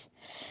like this.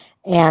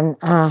 And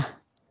the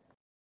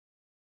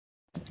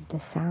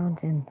sound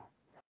and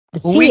the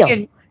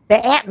feel,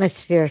 the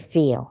atmosphere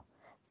feel.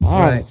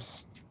 That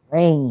is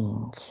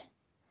strange.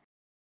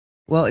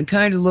 Well, it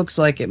kind of looks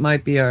like it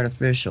might be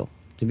artificial,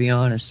 to be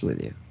honest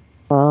with you.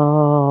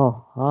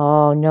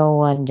 Oh, no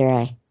wonder.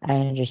 I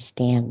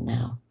understand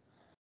now.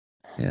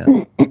 Yeah.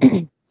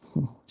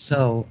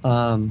 So,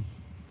 I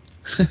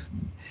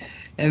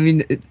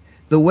mean,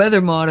 the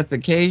weather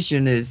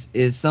modification is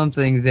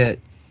something that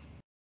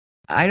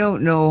I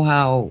don't know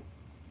how.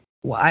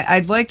 Well,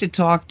 I'd like to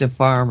talk to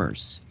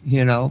farmers,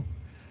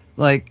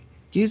 like,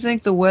 do you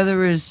think the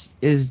weather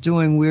is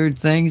doing weird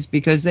things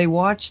because they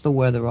watch the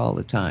weather all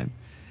the time?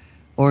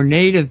 Or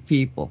native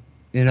people,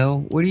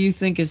 what do you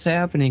think is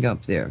happening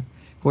up there?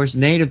 Of course,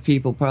 native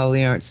people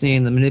probably aren't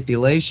seeing the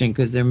manipulation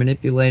because they're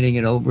manipulating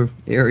it over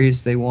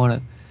areas they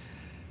want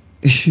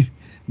to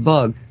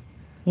bug.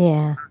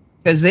 Yeah.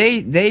 Because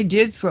they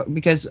did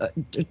because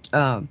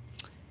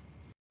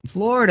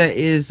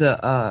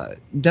Florida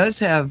does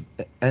have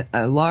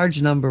a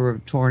large number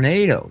of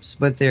tornadoes,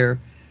 but they're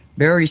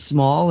very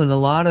small, and a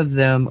lot of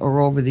them are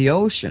over the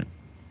ocean.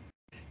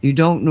 You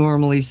don't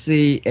normally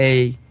see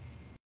a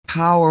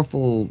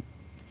powerful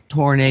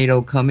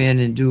tornado come in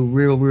and do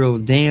real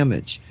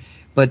damage,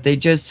 but they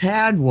just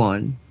had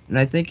one, and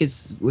I think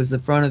was the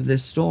front of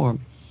this storm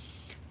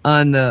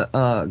on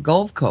the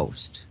Gulf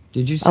Coast.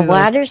 Did you see a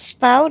water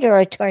spout or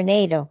a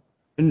tornado?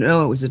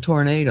 No, it was a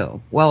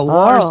tornado. Well,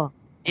 water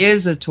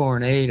is a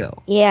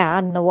tornado. Yeah,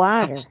 on the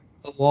water.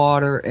 The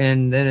water,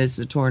 and then it's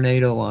a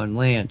tornado on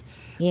land.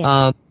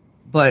 Yeah.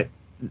 But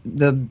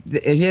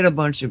it hit a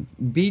bunch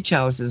of beach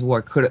houses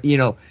where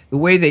the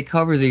way they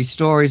cover these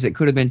stories, it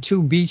could have been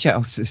 2 beach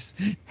houses.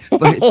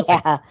 But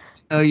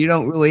it's you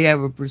don't really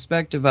have a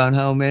perspective on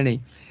how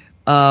many.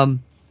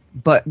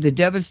 But the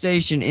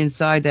devastation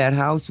inside that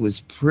house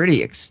was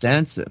pretty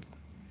extensive.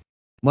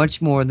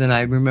 Much more than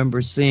I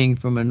remember seeing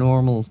from a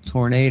normal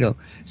tornado.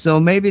 So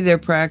maybe they're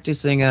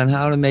practicing on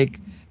how to make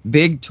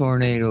big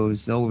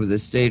tornadoes over the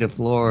state of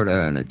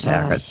Florida and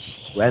attack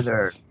us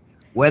weather.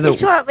 Weather.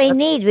 That's what we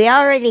need. We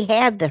already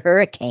had the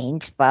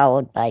hurricanes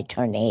followed by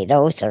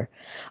tornadoes or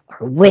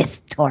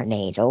with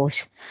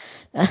tornadoes.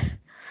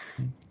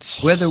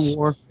 Weather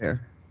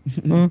warfare.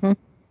 Mhm.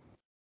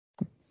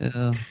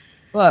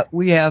 But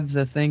we have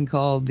the thing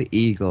called the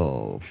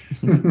eagle.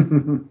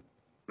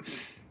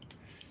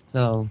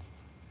 So,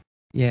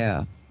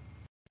 yeah.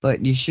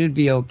 But you should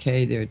be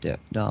okay there,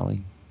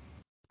 Dolly.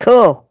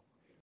 Cool.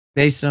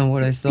 Based on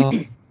what I saw.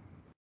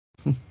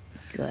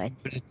 Good.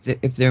 But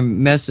if they're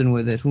messing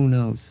with it, who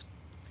knows?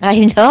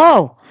 I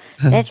know.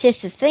 That's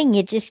just the thing.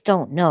 You just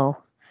don't know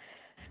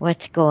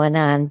what's going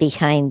on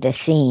behind the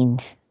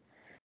scenes.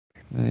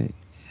 Right.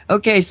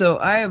 Okay, so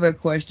I have a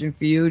question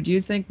for you. Do you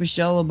think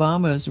Michelle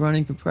Obama is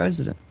running for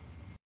president?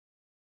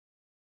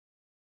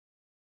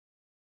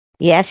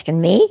 You asking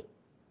me?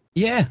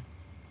 Yeah.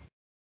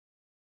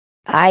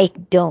 I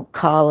don't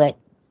call it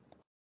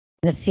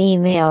the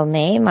female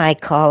name. I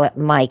call it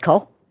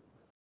Michael.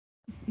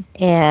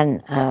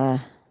 And I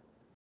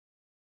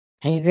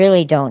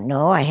really don't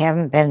know. I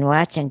haven't been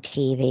watching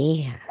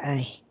TV.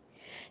 I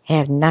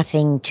have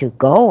nothing to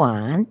go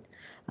on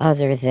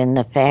other than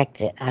the fact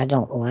that I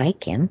don't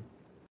like him.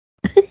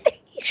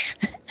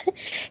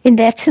 And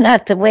that's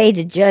not the way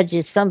to judge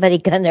is somebody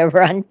going to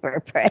run for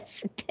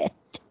president.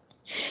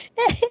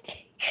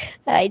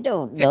 I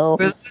don't know.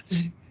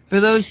 For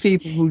those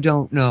people who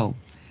don't know,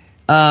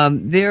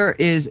 there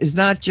is, it's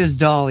not just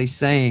Dolly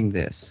saying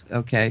this,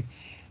 okay?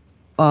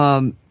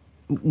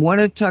 One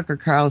of Tucker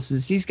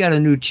Carlson's, he's got a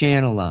new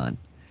channel on,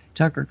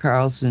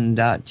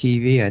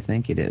 tuckercarlson.tv, I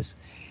think it is.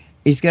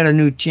 He's got a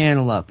new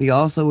channel up. He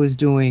also was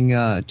doing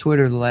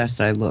Twitter the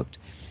last I looked.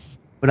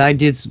 But I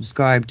did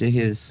subscribe to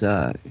his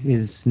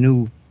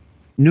new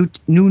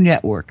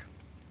network.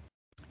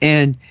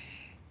 And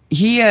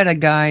he had a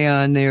guy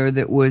on there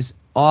that was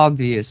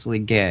obviously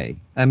gay.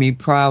 I mean,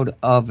 proud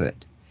of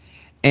it.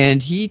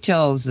 And he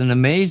tells an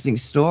amazing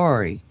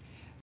story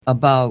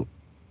about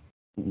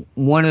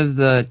one of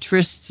the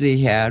trysts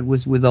he had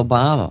was with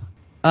Obama.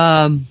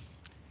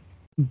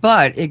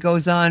 But it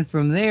goes on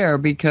from there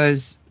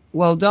because,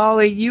 well,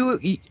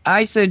 Dolly,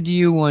 I said to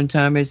you one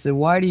time, I said,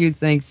 why do you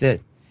think that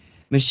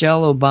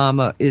Michelle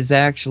Obama is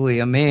actually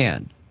a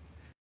man?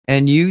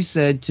 And you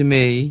said to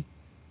me,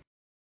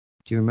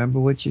 do you remember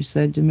what you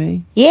said to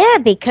me? Yeah,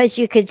 because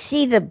you could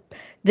see the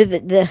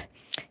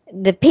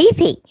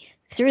pee-pee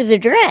through the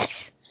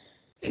dress.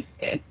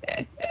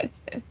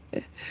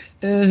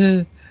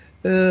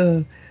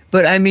 But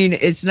I mean,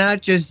 it's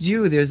not just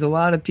you. There's a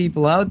lot of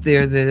people out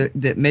there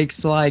that make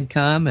slide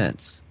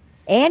comments.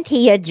 And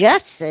he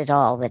adjusts it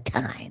all the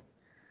time.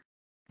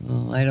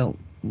 Oh, I don't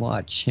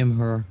watch him,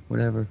 her,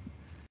 whatever.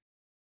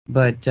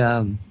 But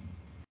no,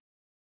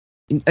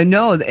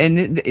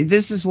 and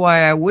this is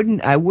why I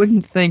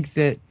wouldn't think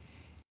that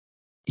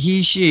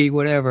he, she,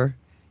 whatever,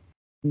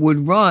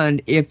 would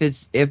run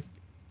if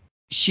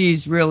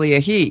she's really a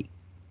he,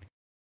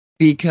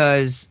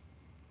 because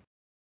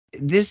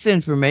this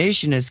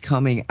information is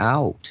coming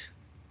out,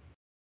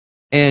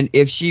 and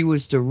if she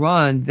was to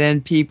run,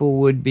 then people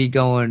would be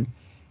going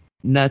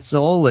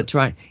nutsola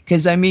trying.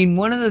 Because I mean,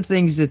 one of the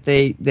things that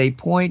they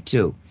point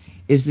to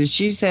is that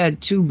she's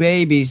had 2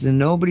 babies and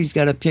nobody's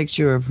got a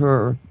picture of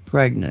her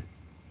pregnant.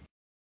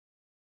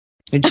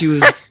 And she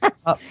was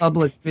a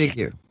public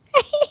figure.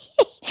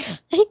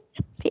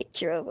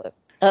 Picture of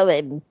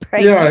him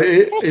pregnant. Yeah,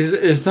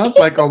 it's not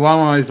like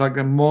Obama is like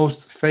the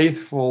most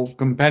faithful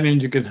companion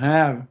you can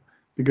have,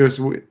 because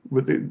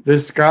with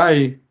this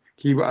guy,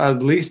 he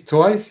at least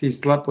twice he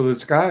slept with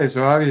this guy,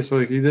 so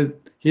obviously he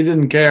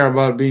didn't care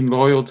about being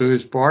loyal to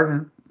his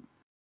partner.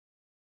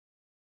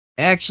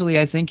 Actually,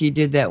 I think he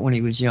did that when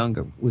he was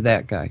younger with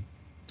that guy.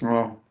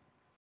 Well,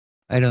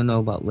 I don't know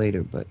about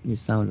later, but he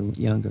sounded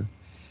younger.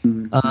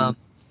 mm-hmm.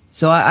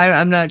 So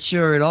I'm not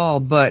sure at all,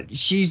 but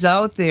she's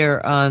out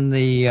there on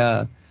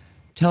the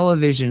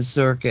television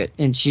circuit,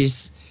 and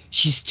she's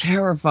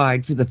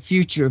terrified for the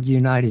future of the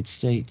United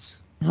States.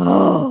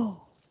 Oh.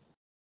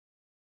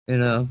 You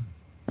know?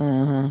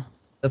 Uh-huh.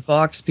 The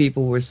Fox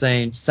people were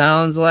saying,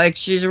 sounds like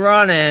she's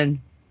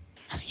running.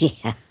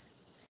 Yeah.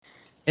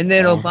 And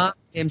then Yeah. Obama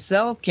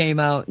himself came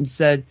out and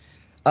said,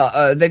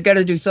 they've got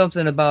to do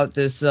something about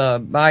this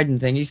Biden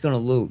thing. He's going to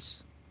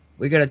lose.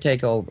 We got to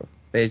take over,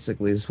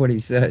 basically, is what he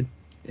said.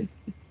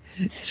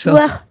 So,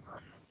 Well,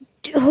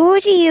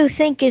 who do you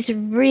think is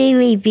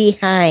really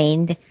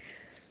behind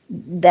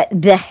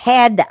the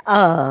head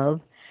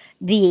of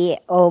the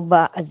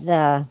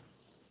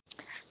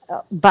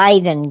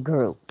Biden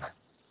group?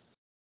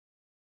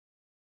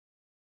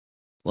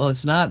 well,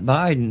 it's not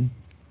Biden.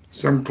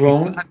 Some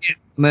clone.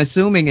 I'm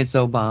assuming it's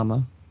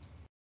Obama.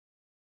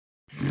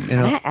 You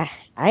know,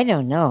 I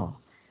don't know.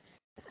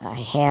 I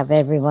have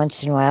every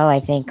once in a while. I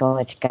think, oh,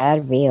 it's got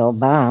to be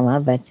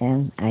Obama, but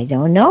then I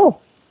don't know.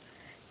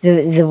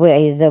 The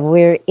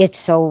weird. It's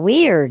so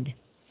weird.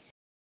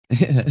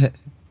 yeah,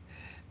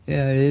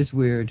 it is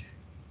weird.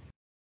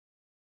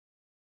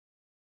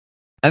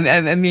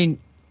 I mean,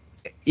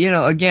 you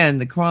know, again,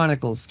 the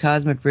Chronicles,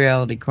 Cosmic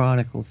Reality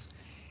Chronicles,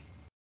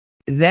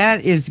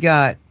 that is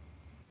got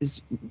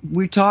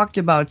we talked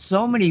about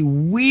so many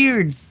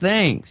weird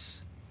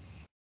things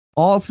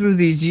all through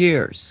these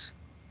years.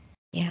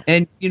 Yeah.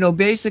 And,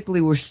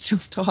 basically we're still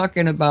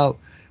talking about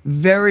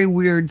very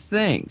weird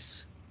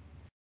things.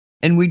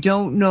 And we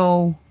don't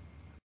know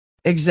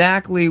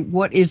exactly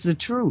what is the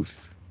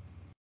truth.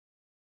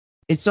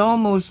 It's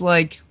almost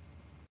like,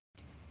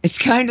 it's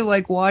kind of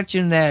like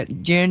watching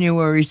that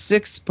January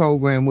 6th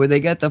program where they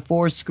got the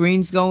 4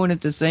 screens going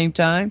at the same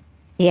time.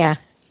 Yeah.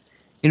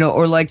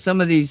 Or like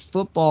some of these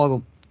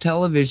football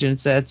television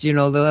sets,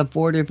 they'll have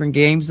 4 different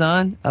games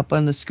up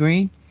on the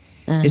screen.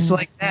 It's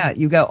like that.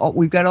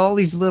 We've got all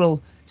these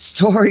little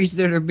stories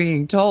that are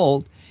being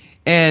told,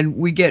 and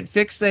we get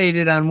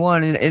fixated on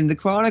one, and the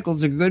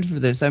Chronicles are good for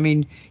this. I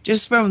mean,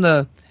 just from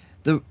the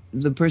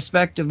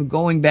perspective of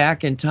going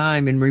back in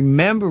time and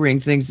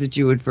remembering things that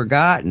you had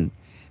forgotten,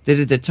 that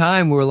at the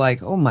time were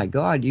like, oh my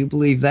God, you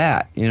believe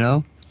that,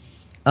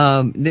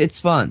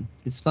 It's fun.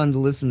 It's fun to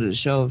listen to the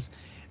shows.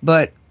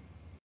 But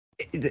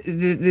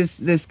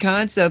this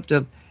concept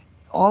of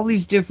all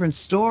these different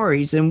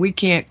stories, and we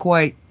can't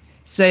quite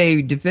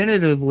say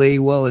definitively,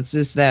 well, it's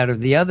this, that, or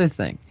the other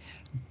thing.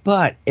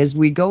 But as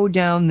we go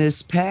down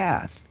this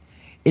path,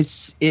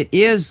 it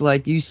is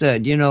like you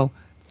said,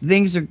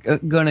 things are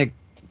going to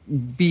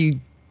be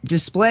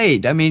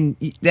displayed. I mean,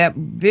 that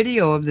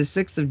video of the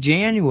 6th of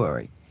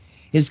January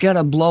is going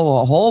to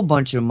blow a whole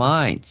bunch of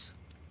minds.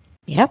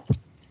 Yep.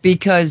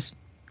 Because,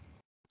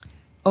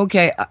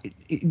 okay,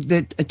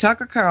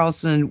 Tucker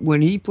Carlson,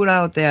 when he put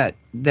out that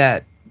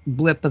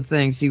blip of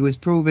things, he was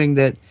proving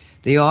that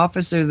the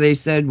officer they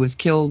said was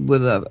killed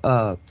with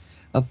a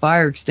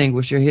fire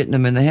extinguisher hitting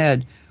him in the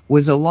head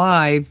was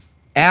alive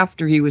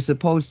after he was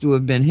supposed to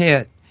have been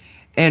hit.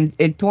 And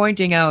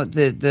pointing out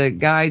that the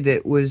guy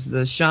that was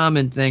the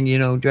shaman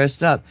thing,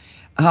 dressed up,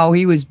 how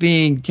he was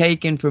being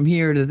taken from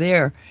here to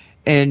there.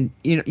 And,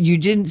 you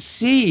didn't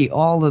see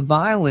all the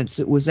violence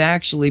that was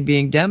actually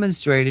being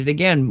demonstrated,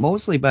 again,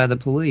 mostly by the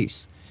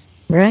police.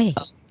 Right.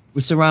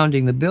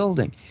 Surrounding the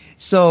building.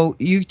 So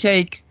you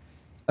take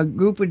a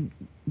group of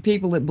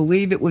people that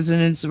believe it was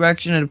an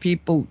insurrection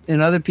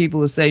and other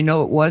people that say,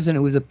 no, it wasn't.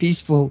 It was a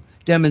peaceful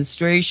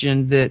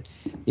demonstration that,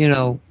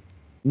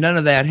 none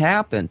of that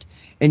happened.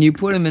 And you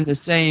put them in the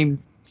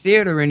same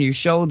theater and you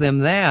show them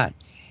that.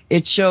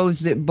 It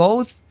shows that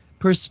both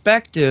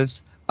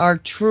perspectives are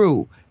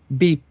true,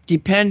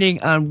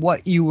 depending on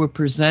what you were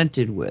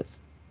presented with.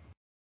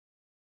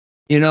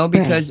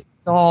 Because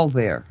it's all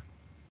there.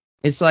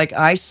 It's like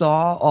I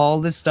saw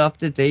all the stuff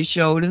that they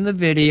showed in the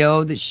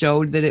video that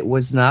showed that it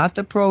was not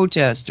the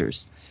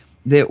protesters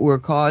that were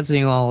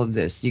causing all of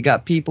this. You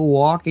got people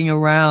walking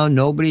around,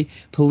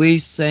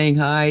 police saying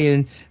hi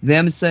and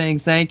them saying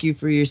thank you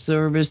for your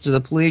service to the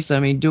police. I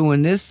mean,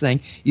 doing this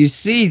thing. You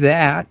see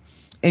that,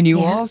 and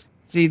you also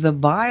see the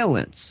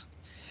violence.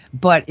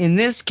 But in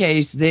this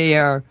case, they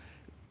are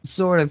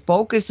sort of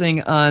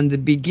focusing on the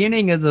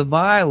beginning of the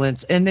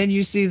violence, and then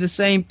you see the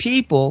same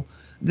people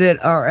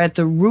that are at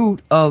the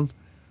root of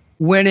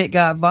when it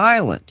got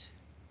violent.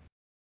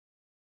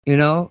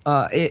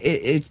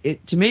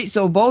 It to me,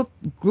 so both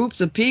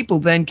groups of people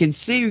then can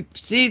see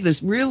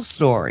this real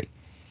story,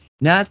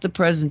 not the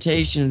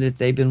presentation that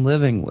they've been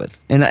living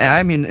with. And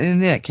I mean, in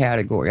that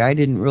category, I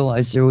didn't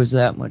realize there was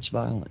that much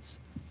violence,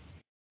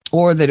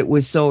 or that it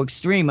was so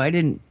extreme. I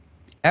didn't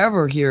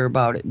ever hear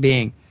about it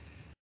being.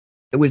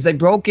 They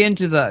broke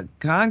into the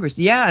Congress,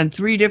 in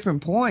 3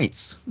 different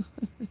points.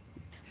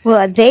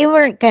 Well, they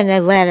weren't going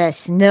to let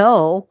us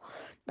know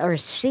or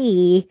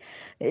see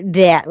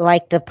that,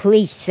 like the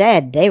police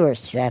said, they were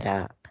set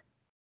up.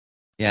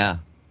 Yeah.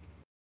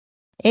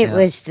 It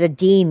was the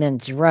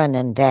demons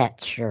running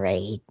that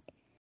charade.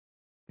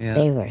 Yeah.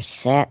 They were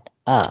set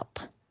up.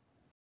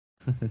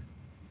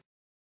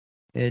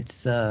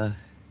 It's, but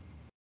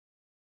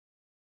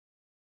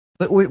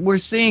we're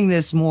seeing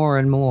this more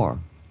and more.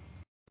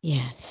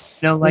 Yes.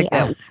 Like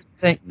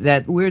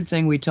that weird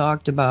thing we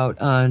talked about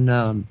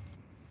on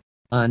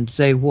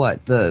say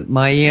what, the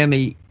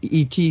Miami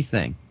ET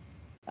thing.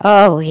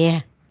 Oh,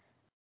 yeah.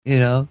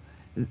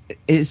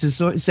 It's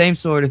the same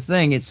sort of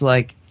thing. It's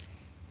like,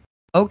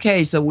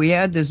 okay, so we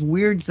had this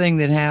weird thing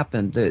that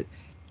happened that,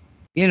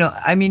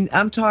 I mean,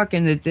 I'm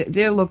talking that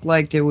there looked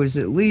like there was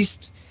at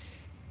least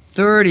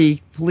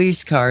 30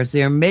 police cars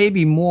there,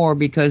 maybe more,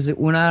 because it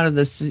went out of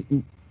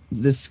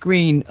the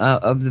screen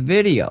of the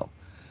video.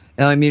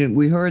 Now, I mean,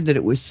 we heard that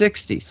it was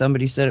 60.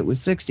 Somebody said it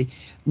was 60.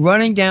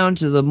 Running down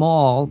to the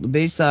mall, the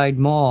Bayside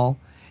Mall,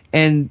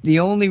 and the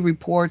only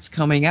reports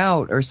coming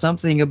out are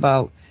something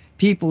about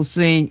people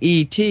seeing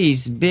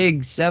ETs,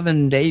 big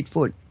 7 to 8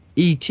 foot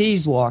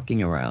ETs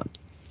walking around.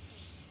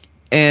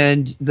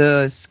 And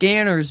the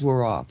scanners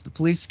were off. The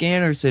police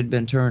scanners had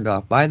been turned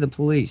off by the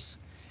police.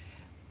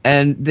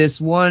 And this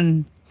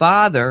one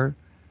father,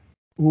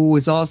 who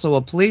was also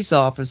a police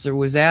officer,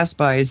 was asked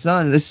by his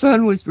son. The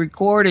son was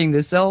recording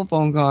the cell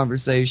phone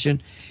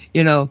conversation.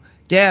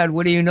 Dad,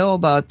 what do you know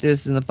about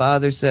this? And the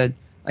father said,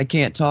 I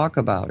can't talk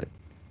about it.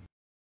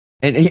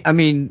 And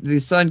the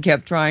son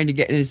kept trying to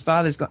get, and his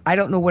father's going, I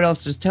don't know what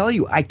else to tell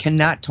you. I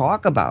cannot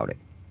talk about it.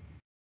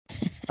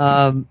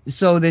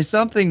 So there's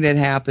something that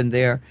happened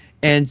there.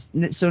 And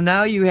so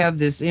now you have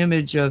this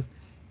image of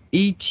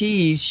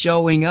ETs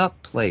showing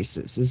up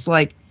places. It's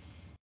like,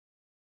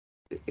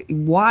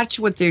 watch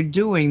what they're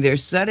doing. They're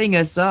setting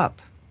us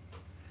up.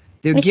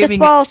 They're It's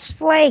giving a false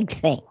flag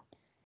thing.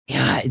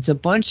 Yeah, it's a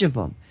bunch of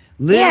them.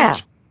 Little Yeah.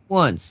 teeny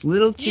ones,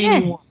 little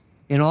teeny Yeah.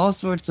 ones, in all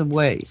sorts of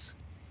ways.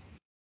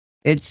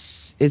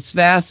 It's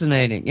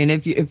fascinating. And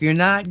if you're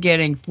not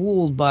getting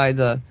fooled by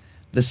the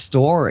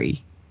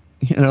story,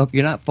 you know, if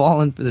you're not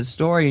falling for the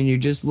story and you're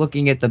just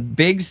looking at the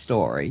big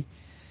story,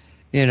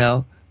 you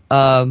know,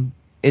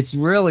 it's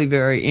really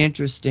very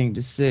interesting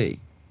to see.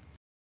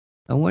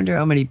 I wonder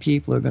how many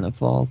people are going to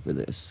fall for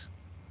this.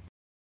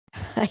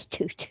 I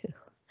do too.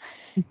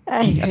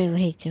 I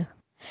really do.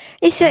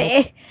 It's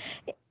the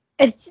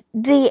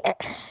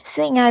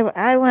thing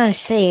I want to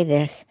say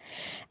this.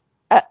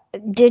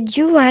 Did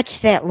you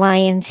watch that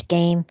Lions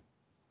game?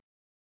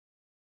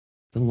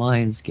 The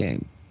Lions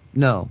game.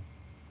 No.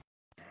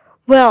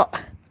 Well,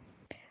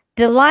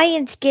 the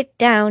Lions get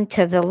down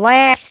to the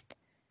last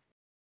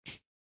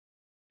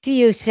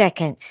few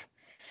seconds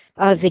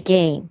of the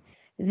game.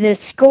 The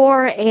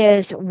score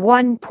is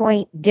 1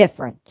 point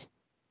different.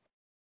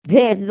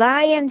 The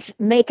Lions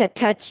make a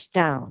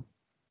touchdown.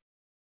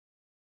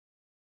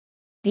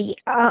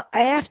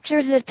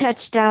 After the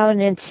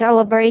touchdown and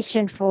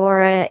celebration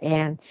for it,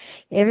 and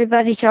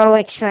everybody's all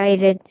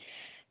excited,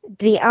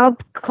 the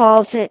ump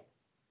calls it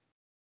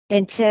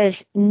and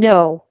says,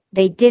 no,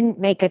 they didn't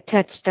make a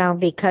touchdown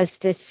because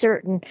this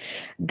certain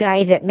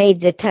guy that made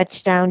the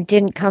touchdown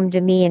didn't come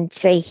to me and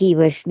say he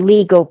was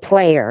legal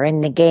player in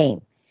the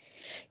game.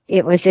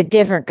 It was a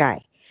different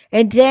guy.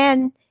 And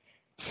then,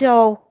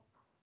 so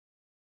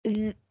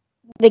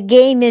the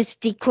game is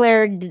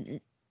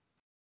declared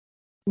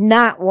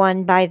not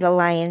won by the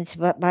Lions,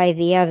 but by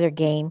the other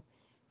game.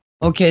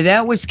 Okay,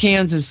 that was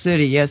Kansas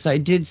City. Yes, I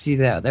did see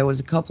that. That was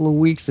a couple of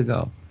weeks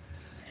ago.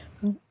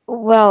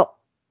 Well,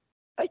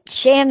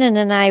 Shannon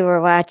and I were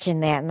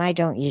watching that, and I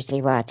don't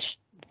usually watch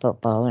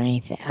football or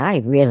anything. I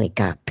really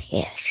got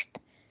pissed.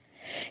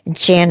 And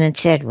Shannon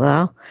said,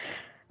 well,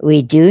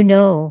 we do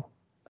know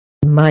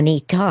money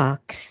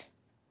talks.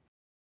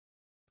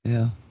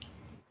 Yeah.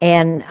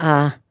 And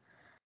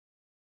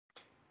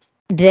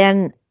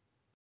then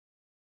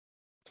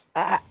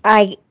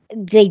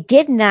they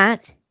did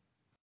not.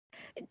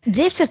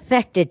 This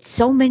affected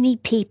so many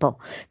people.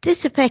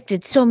 This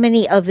affected so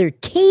many other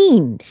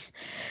teams.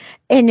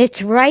 And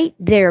it's right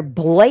there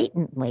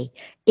blatantly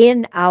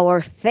in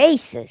our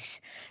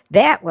faces.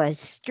 That was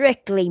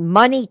strictly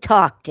money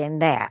talked in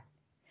that.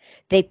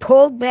 They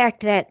pulled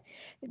back the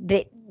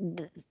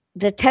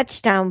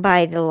touchdown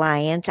by the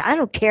Lions. I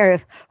don't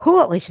care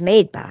who it was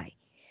made by,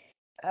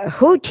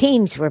 who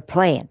teams were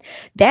playing.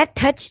 That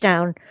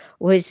touchdown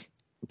was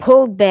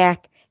pulled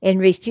back and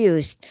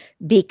refused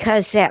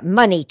because that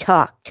money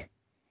talked.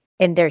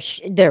 And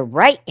they're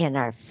right in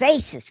our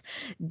faces.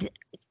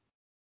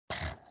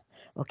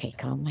 Okay,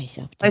 calm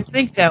myself down. I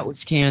think that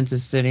was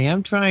Kansas City.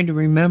 I'm trying to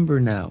remember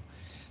now,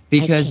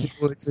 because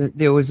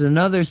there was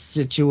another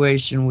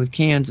situation with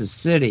Kansas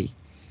City.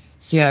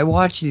 See, I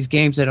watch these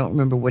games. I don't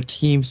remember what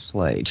teams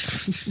played.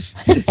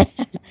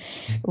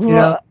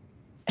 Well,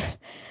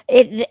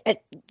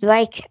 it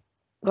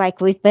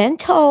like we've been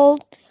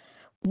told,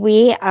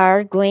 we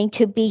are going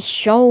to be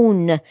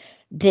shown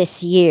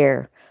this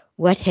year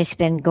what has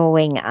been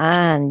going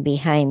on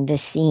behind the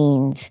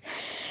scenes.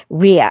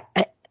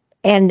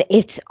 And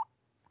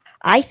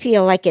I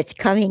feel like it's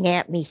coming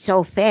at me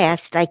so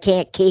fast I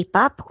can't keep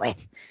up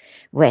with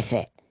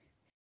it.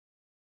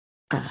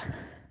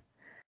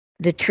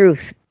 The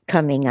truth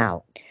coming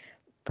out.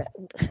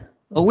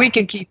 Well, we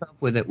can keep up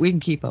with it. We can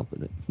keep up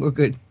with it. We're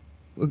good.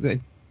 We're good.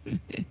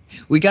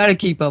 We got to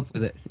keep up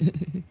with it.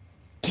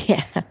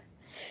 Yeah,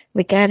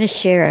 we got to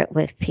share it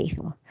with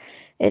people.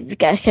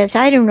 Because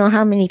I don't know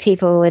how many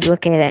people would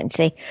look at it and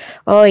say,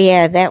 oh,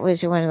 yeah, that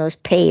was one of those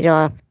paid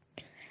off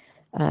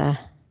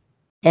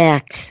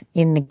acts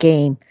in the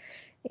game.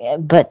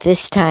 But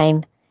this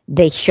time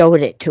they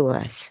showed it to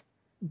us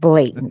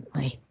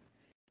blatantly.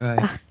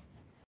 Right.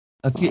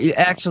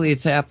 Actually,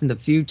 it's happened a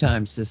few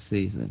times this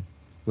season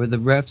where the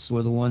refs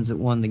were the ones that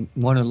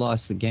won or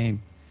lost the game.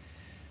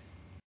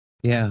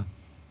 Yeah.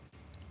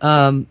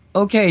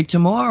 Okay,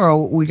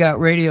 tomorrow we got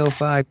Radio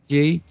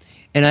 5G,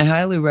 and I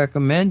highly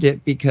recommend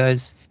it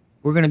because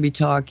we're going to be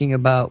talking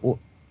about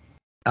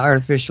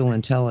artificial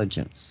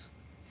intelligence.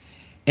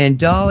 And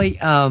Dolly,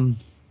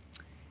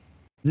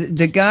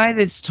 the guy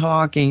that's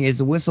talking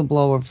is a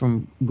whistleblower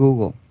from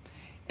Google,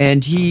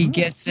 and he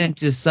gets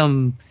into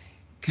some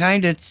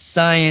kind of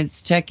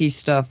science techie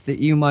stuff that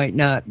you might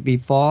not be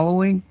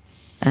following.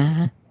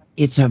 Uh-huh.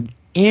 It's an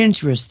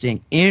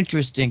interesting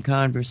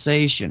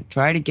conversation.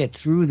 Try to get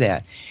through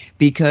that,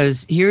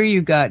 because here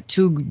you've got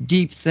two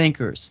deep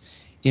thinkers.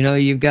 You know,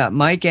 you've got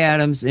Mike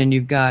Adams and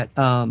you've got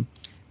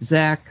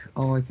Zach.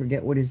 Oh, I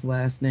forget what his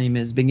last name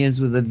is. Begins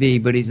with a V,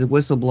 but he's a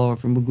whistleblower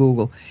from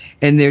Google,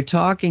 and they're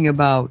talking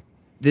about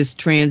this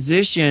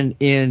transition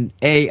in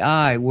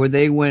AI where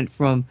they went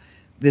from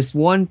this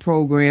one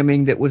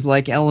programming that was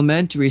like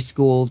elementary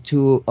school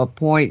to a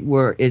point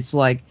where it's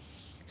like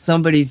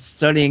somebody's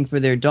studying for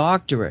their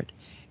doctorate.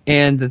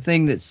 And the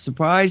thing that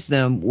surprised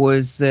them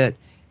was that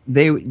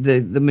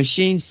the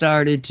machine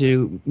started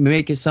to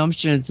make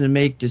assumptions and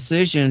make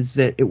decisions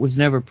that it was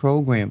never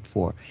programmed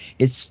for.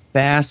 It's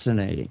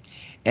fascinating.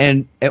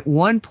 And at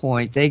one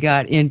point, they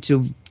got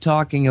into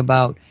talking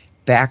about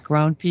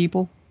background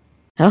people.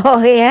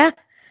 Oh, yeah?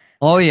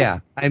 Oh, yeah.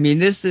 I mean,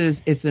 it's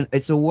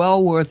a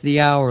well worth the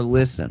hour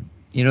listen.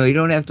 You know, you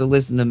don't have to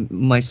listen to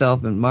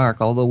myself and Mark,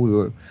 although we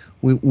were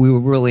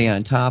really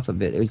on top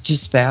of it. It was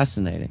just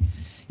fascinating.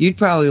 You'd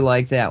probably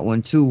like that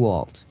one too,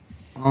 Walt,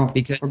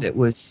 because it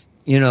was,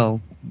 you know,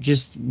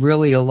 just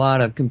really a lot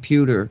of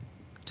computer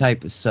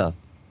type of stuff.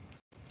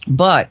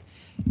 But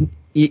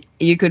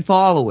you could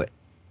follow it.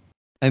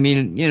 I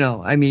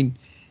mean,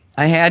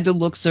 I had to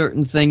look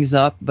certain things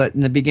up, but in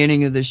the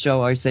beginning of the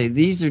show, I say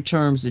these are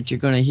terms that you're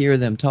going to hear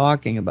them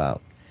talking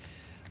about.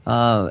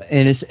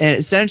 And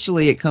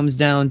essentially it comes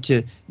down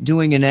to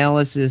doing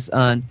analysis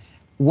on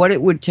what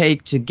it would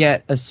take to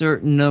get a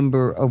certain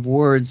number of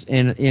words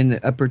in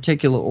a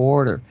particular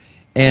order.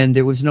 And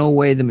there was no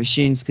way the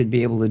machines could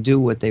be able to do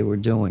what they were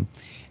doing.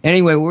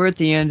 Anyway, we're at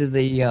the end of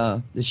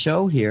the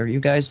show here. You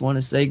guys want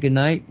to say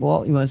goodnight?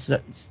 Walt, you want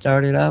to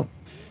start it out?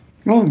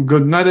 Well,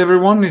 good night,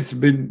 everyone. It's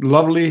been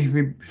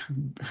lovely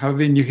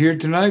having you here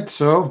tonight.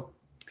 So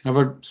have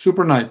a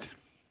super night.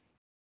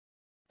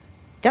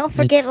 Don't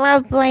forget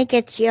love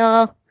blankets,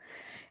 y'all.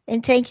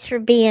 And thanks for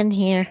being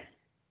here.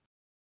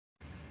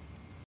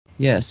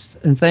 Yes,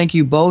 and thank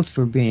you both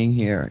for being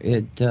here.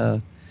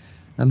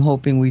 I'm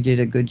hoping we did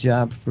a good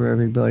job for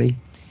everybody.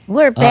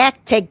 We're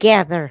back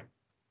together.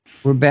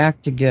 We're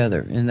back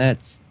together, and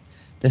that's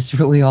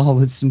really all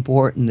that's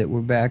important, that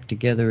we're back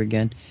together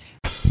again.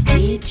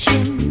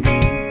 Teaching,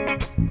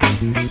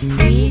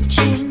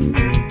 preaching,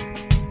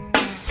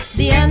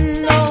 the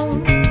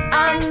unknown,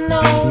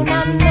 unknown,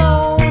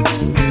 unknown.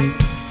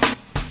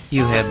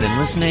 You have been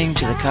listening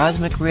to the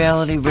Cosmic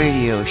Reality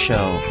Radio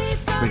Show,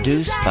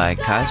 produced by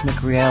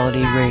Cosmic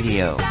Reality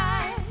Radio.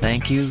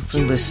 Thank you for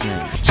listening.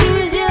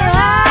 Choose your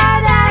heart.